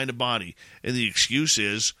can't we find a body? And the excuse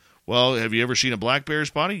is, well, have you ever seen a black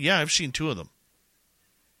bear's body? Yeah, I've seen 2 of them.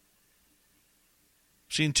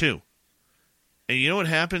 Seen 2. And you know what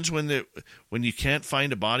happens when you can't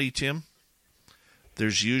find a body, Tim?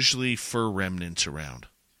 There's usually fur remnants around.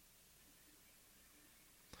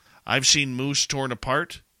 I've seen moose torn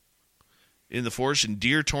apart in the forest and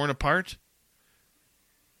deer torn apart.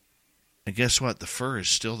 And guess what? The fur is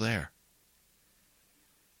still there.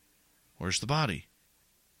 Where's the body?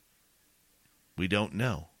 We don't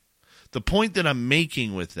know. The point that I'm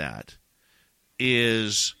making with that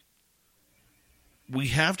is we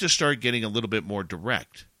have to start getting a little bit more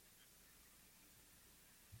direct.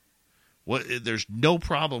 There's no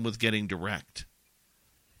problem with getting direct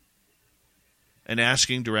and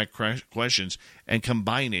asking direct questions and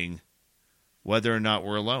combining whether or not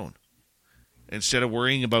we're alone. Instead of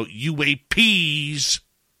worrying about UAPs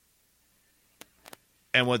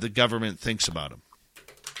and what the government thinks about them.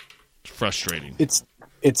 It's frustrating.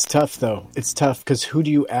 It's tough, though. It's tough because who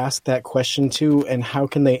do you ask that question to, and how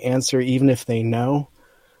can they answer even if they know?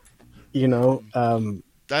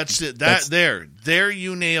 That's it. There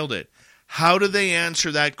you nailed it. How do they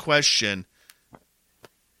answer that question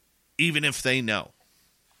even if they know?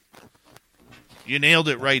 You nailed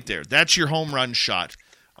it right there. That's your home run shot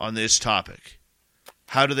on this topic.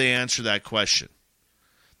 How do they answer that question?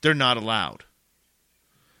 They're not allowed.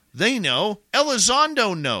 They know.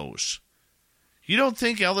 Elizondo knows. You don't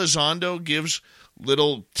think Elizondo gives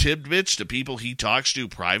little tidbits to people he talks to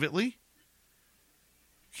privately?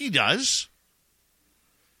 He does.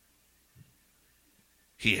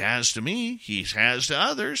 He has to me. He has to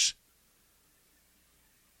others.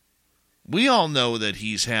 We all know that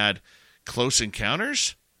he's had close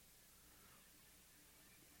encounters.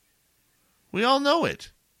 We all know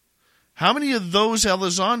it. How many of those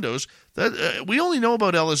Elizondos, we only know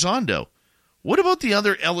about Elizondo. What about the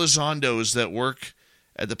other Elizondos that work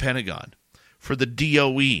at the Pentagon, for the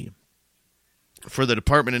DOE, for the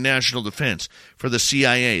Department of National Defense, for the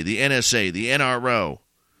CIA, the NSA, the NRO,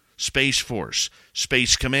 Space Force,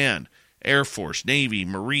 Space Command, Air Force, Navy,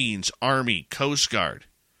 Marines, Army, Coast Guard?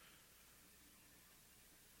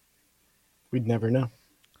 We'd never know.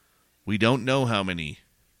 We don't know how many.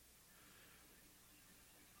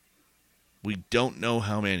 We don't know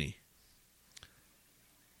how many.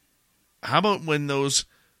 How about when those,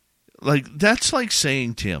 that's like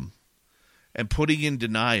saying, Tim, and putting in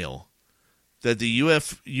denial that the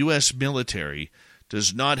U.S. military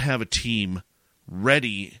does not have a team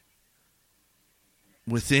ready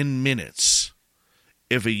within minutes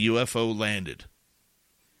if a UFO landed.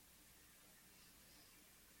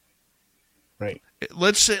 Right.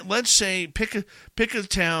 Let's say pick a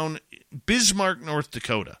town, Bismarck, North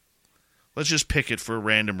Dakota. Let's just pick it for a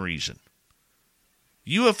random reason.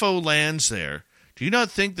 UFO lands there. Do you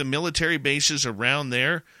not think the military bases around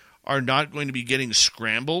there are not going to be getting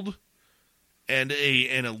scrambled? And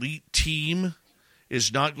an elite team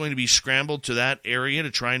is not going to be scrambled to that area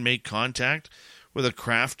to try and make contact with a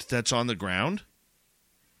craft that's on the ground?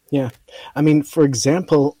 Yeah. I mean, for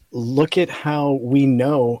example, look at how we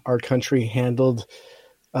know our country handled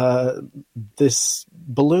this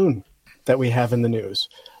balloon that we have in the news.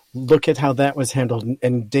 Look at how that was handled.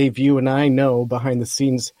 And Dave, you and I know behind the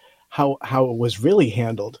scenes how it was really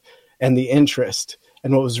handled and the interest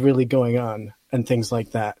and what was really going on and things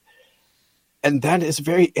like that. And that is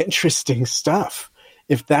very interesting stuff.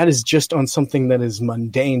 If that is just on something that is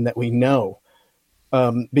mundane that we know,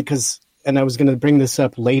 because, and I was going to bring this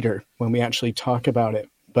up later when we actually talk about it,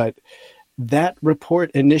 but that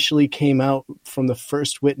report initially came out from the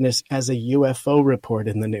first witness as a UFO report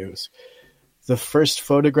in the news. The first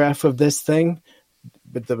photograph of this thing,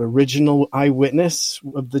 but the original eyewitness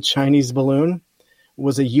of the Chinese balloon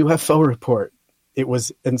was a UFO report. It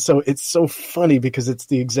was, and so it's so funny because it's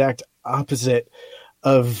the exact opposite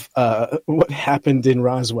of what happened in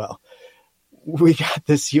Roswell. We got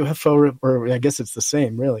this UFO, or I guess it's the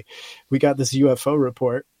same, really. We got this UFO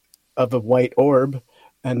report of a white orb,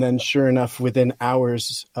 and then sure enough, within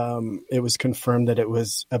hours, it was confirmed that it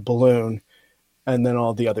was a balloon, and then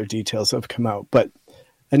all the other details have come out. But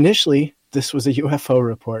initially, this was a UFO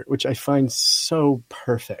report, which I find so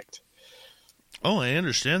perfect. Oh, I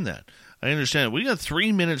understand that. I understand. We got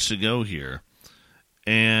 3 minutes to go here,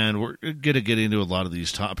 and we're going to get into a lot of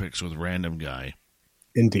these topics with Random Guy.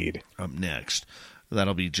 Indeed. Up next.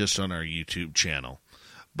 That'll be just on our YouTube channel.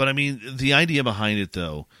 But, I mean, the idea behind it,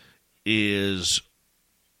 though, is,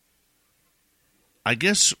 I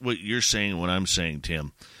guess what you're saying, what I'm saying,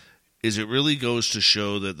 Tim, is it really goes to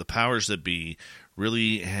show that the powers that be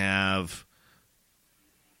really have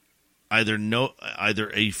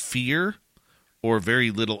either a fear or very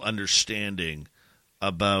little understanding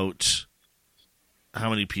about how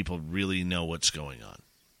many people really know what's going on,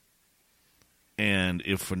 and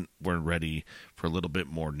if we're ready for a little bit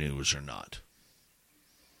more news or not.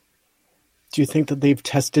 Do you think that they've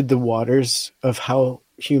tested the waters of how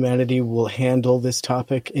humanity will handle this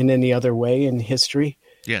topic in any other way in history?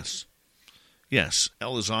 Yes. Yes.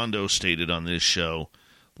 Elizondo stated on this show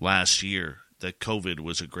last year that COVID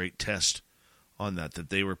was a great test on that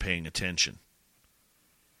they were paying attention.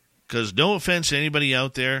 Because no offense to anybody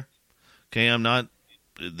out there, okay,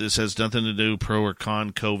 this has nothing to do pro or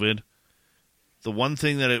con COVID. The one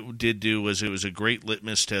thing that it did do was it was a great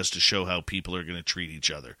litmus test to show how people are going to treat each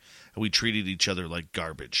other. And we treated each other like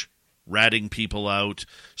garbage, ratting people out,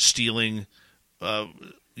 stealing,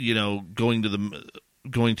 going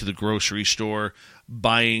to the grocery store,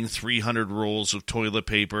 buying 300 rolls of toilet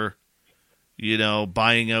paper,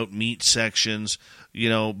 buying out meat sections,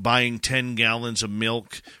 buying 10 gallons of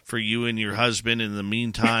milk for you and your husband. In the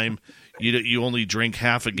meantime, you only drink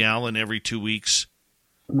half a gallon every 2 weeks.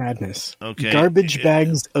 Madness. Okay. Garbage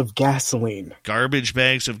bags of gasoline. Garbage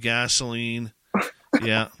bags of gasoline.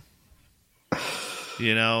 Yeah.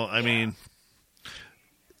 I mean,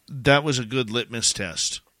 that was a good litmus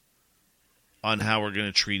test on how we're going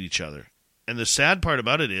to treat each other. And the sad part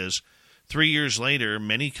about it is, 3 years later,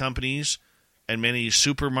 many companies and many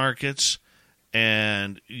supermarkets,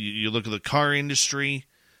 and you look at the car industry,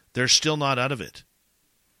 they're still not out of it.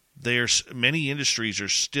 Many industries are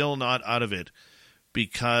still not out of it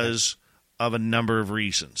because of a number of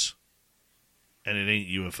reasons. And it ain't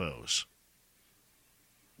UFOs.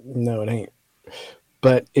 No, it ain't.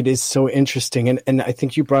 But it is so interesting. And I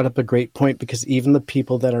think you brought up a great point, because even the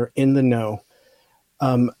people that are in the know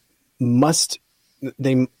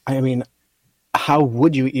how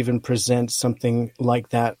would you even present something like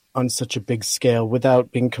that on such a big scale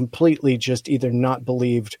without being completely just either not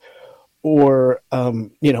believed or,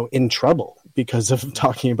 in trouble because of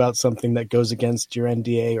talking about something that goes against your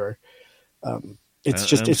NDA or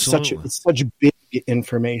it's such big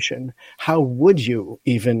information. How would you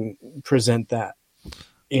even present that?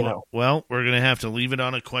 Well, we're going to have to leave it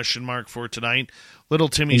on a question mark for tonight. Little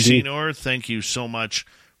Timmy Senor, thank you so much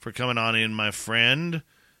for coming on in, my friend.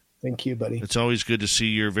 Thank you, buddy. It's always good to see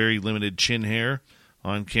your very limited chin hair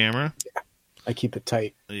on camera. Yeah, I keep it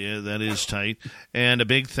tight. Yeah, that is tight. And a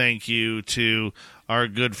big thank you to our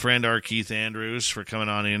good friend, R. Keith Andrews, for coming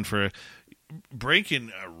on in for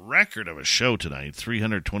breaking a record of a show tonight.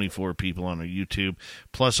 324 people on our YouTube,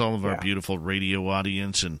 plus all of our beautiful radio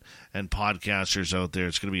audience and podcasters out there.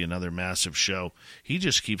 It's going to be another massive show. He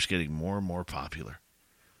just keeps getting more and more popular.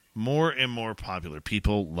 More and more popular.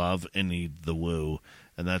 People love and need the woo,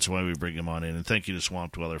 and that's why we bring him on in. And thank you to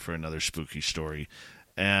Swamp Dweller for another spooky story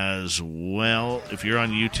as well. If you're on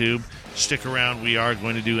YouTube, stick around. We are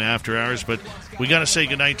going to do after hours, but we got to say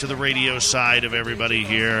goodnight to the radio side of everybody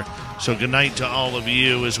here. So goodnight to all of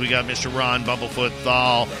you as we got Mr. Ron Bumblefoot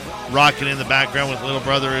Thal rocking in the background with Little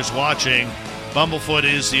Brother Is Watching. Bumblefoot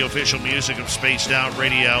is the official music of Spaced Out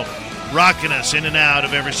Radio, rocking us in and out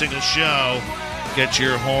of every single show. Get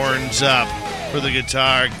your horns up for the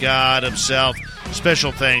guitar god himself.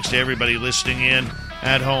 Special thanks to everybody listening in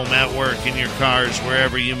at home, at work, in your cars,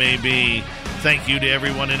 wherever you may be. Thank you to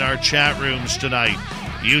everyone in our chat rooms tonight.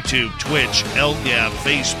 YouTube, Twitch, LGAB,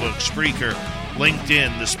 Facebook, Spreaker,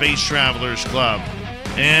 LinkedIn, the Space Travelers Club.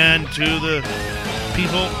 And to the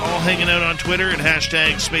people all hanging out on Twitter at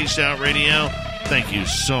hashtag Spaced Out Radio, thank you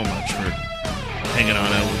so much for hanging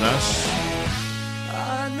on out with us.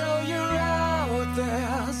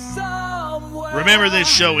 Remember, this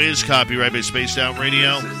show is copyrighted by Spaced Out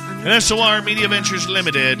Radio and SOR Media Ventures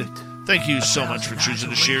Limited. Thank you so much for choosing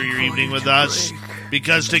to share your evening with us,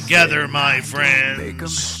 because together, my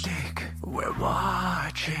friends, we're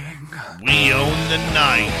watching. We own the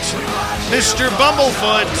night. Mr.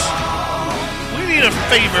 Bumblefoot, we need a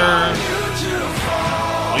favor.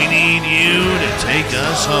 We need you to take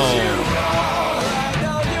us home.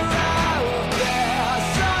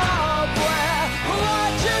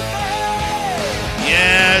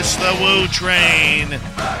 Yes, the Woo Train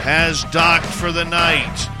has docked for the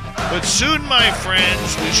night. But soon, my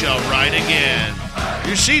friends, we shall ride again.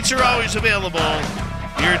 Your seats are always available.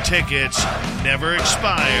 Your tickets never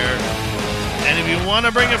expire. And if you want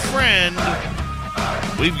to bring a friend,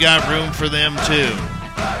 we've got room for them too.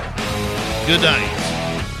 Good night.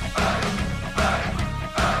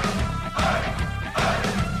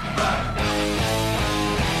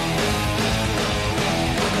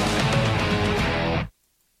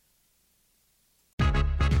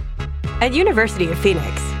 At University of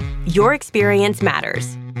Phoenix, your experience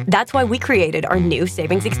matters. That's why we created our new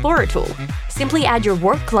Savings Explorer tool. Simply add your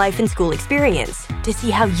work, life, and school experience to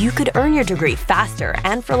see how you could earn your degree faster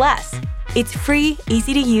and for less. It's free,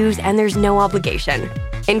 easy to use, and there's no obligation.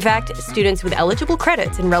 In fact, students with eligible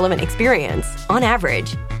credits and relevant experience, on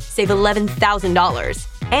average, save $11,000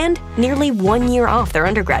 and nearly 1 year off their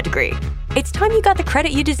undergrad degree. It's time you got the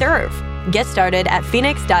credit you deserve. Get started at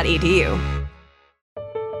phoenix.edu.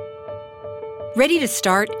 Ready to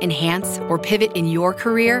start, enhance, or pivot in your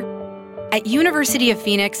career? At University of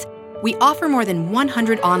Phoenix, we offer more than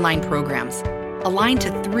 100 online programs aligned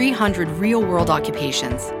to 300 real-world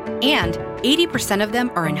occupations, and 80% of them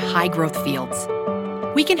are in high-growth fields.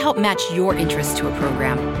 We can help match your interests to a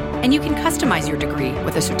program, and you can customize your degree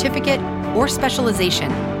with a certificate or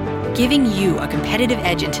specialization, giving you a competitive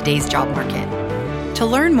edge in today's job market. To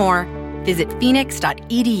learn more, visit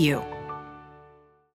phoenix.edu.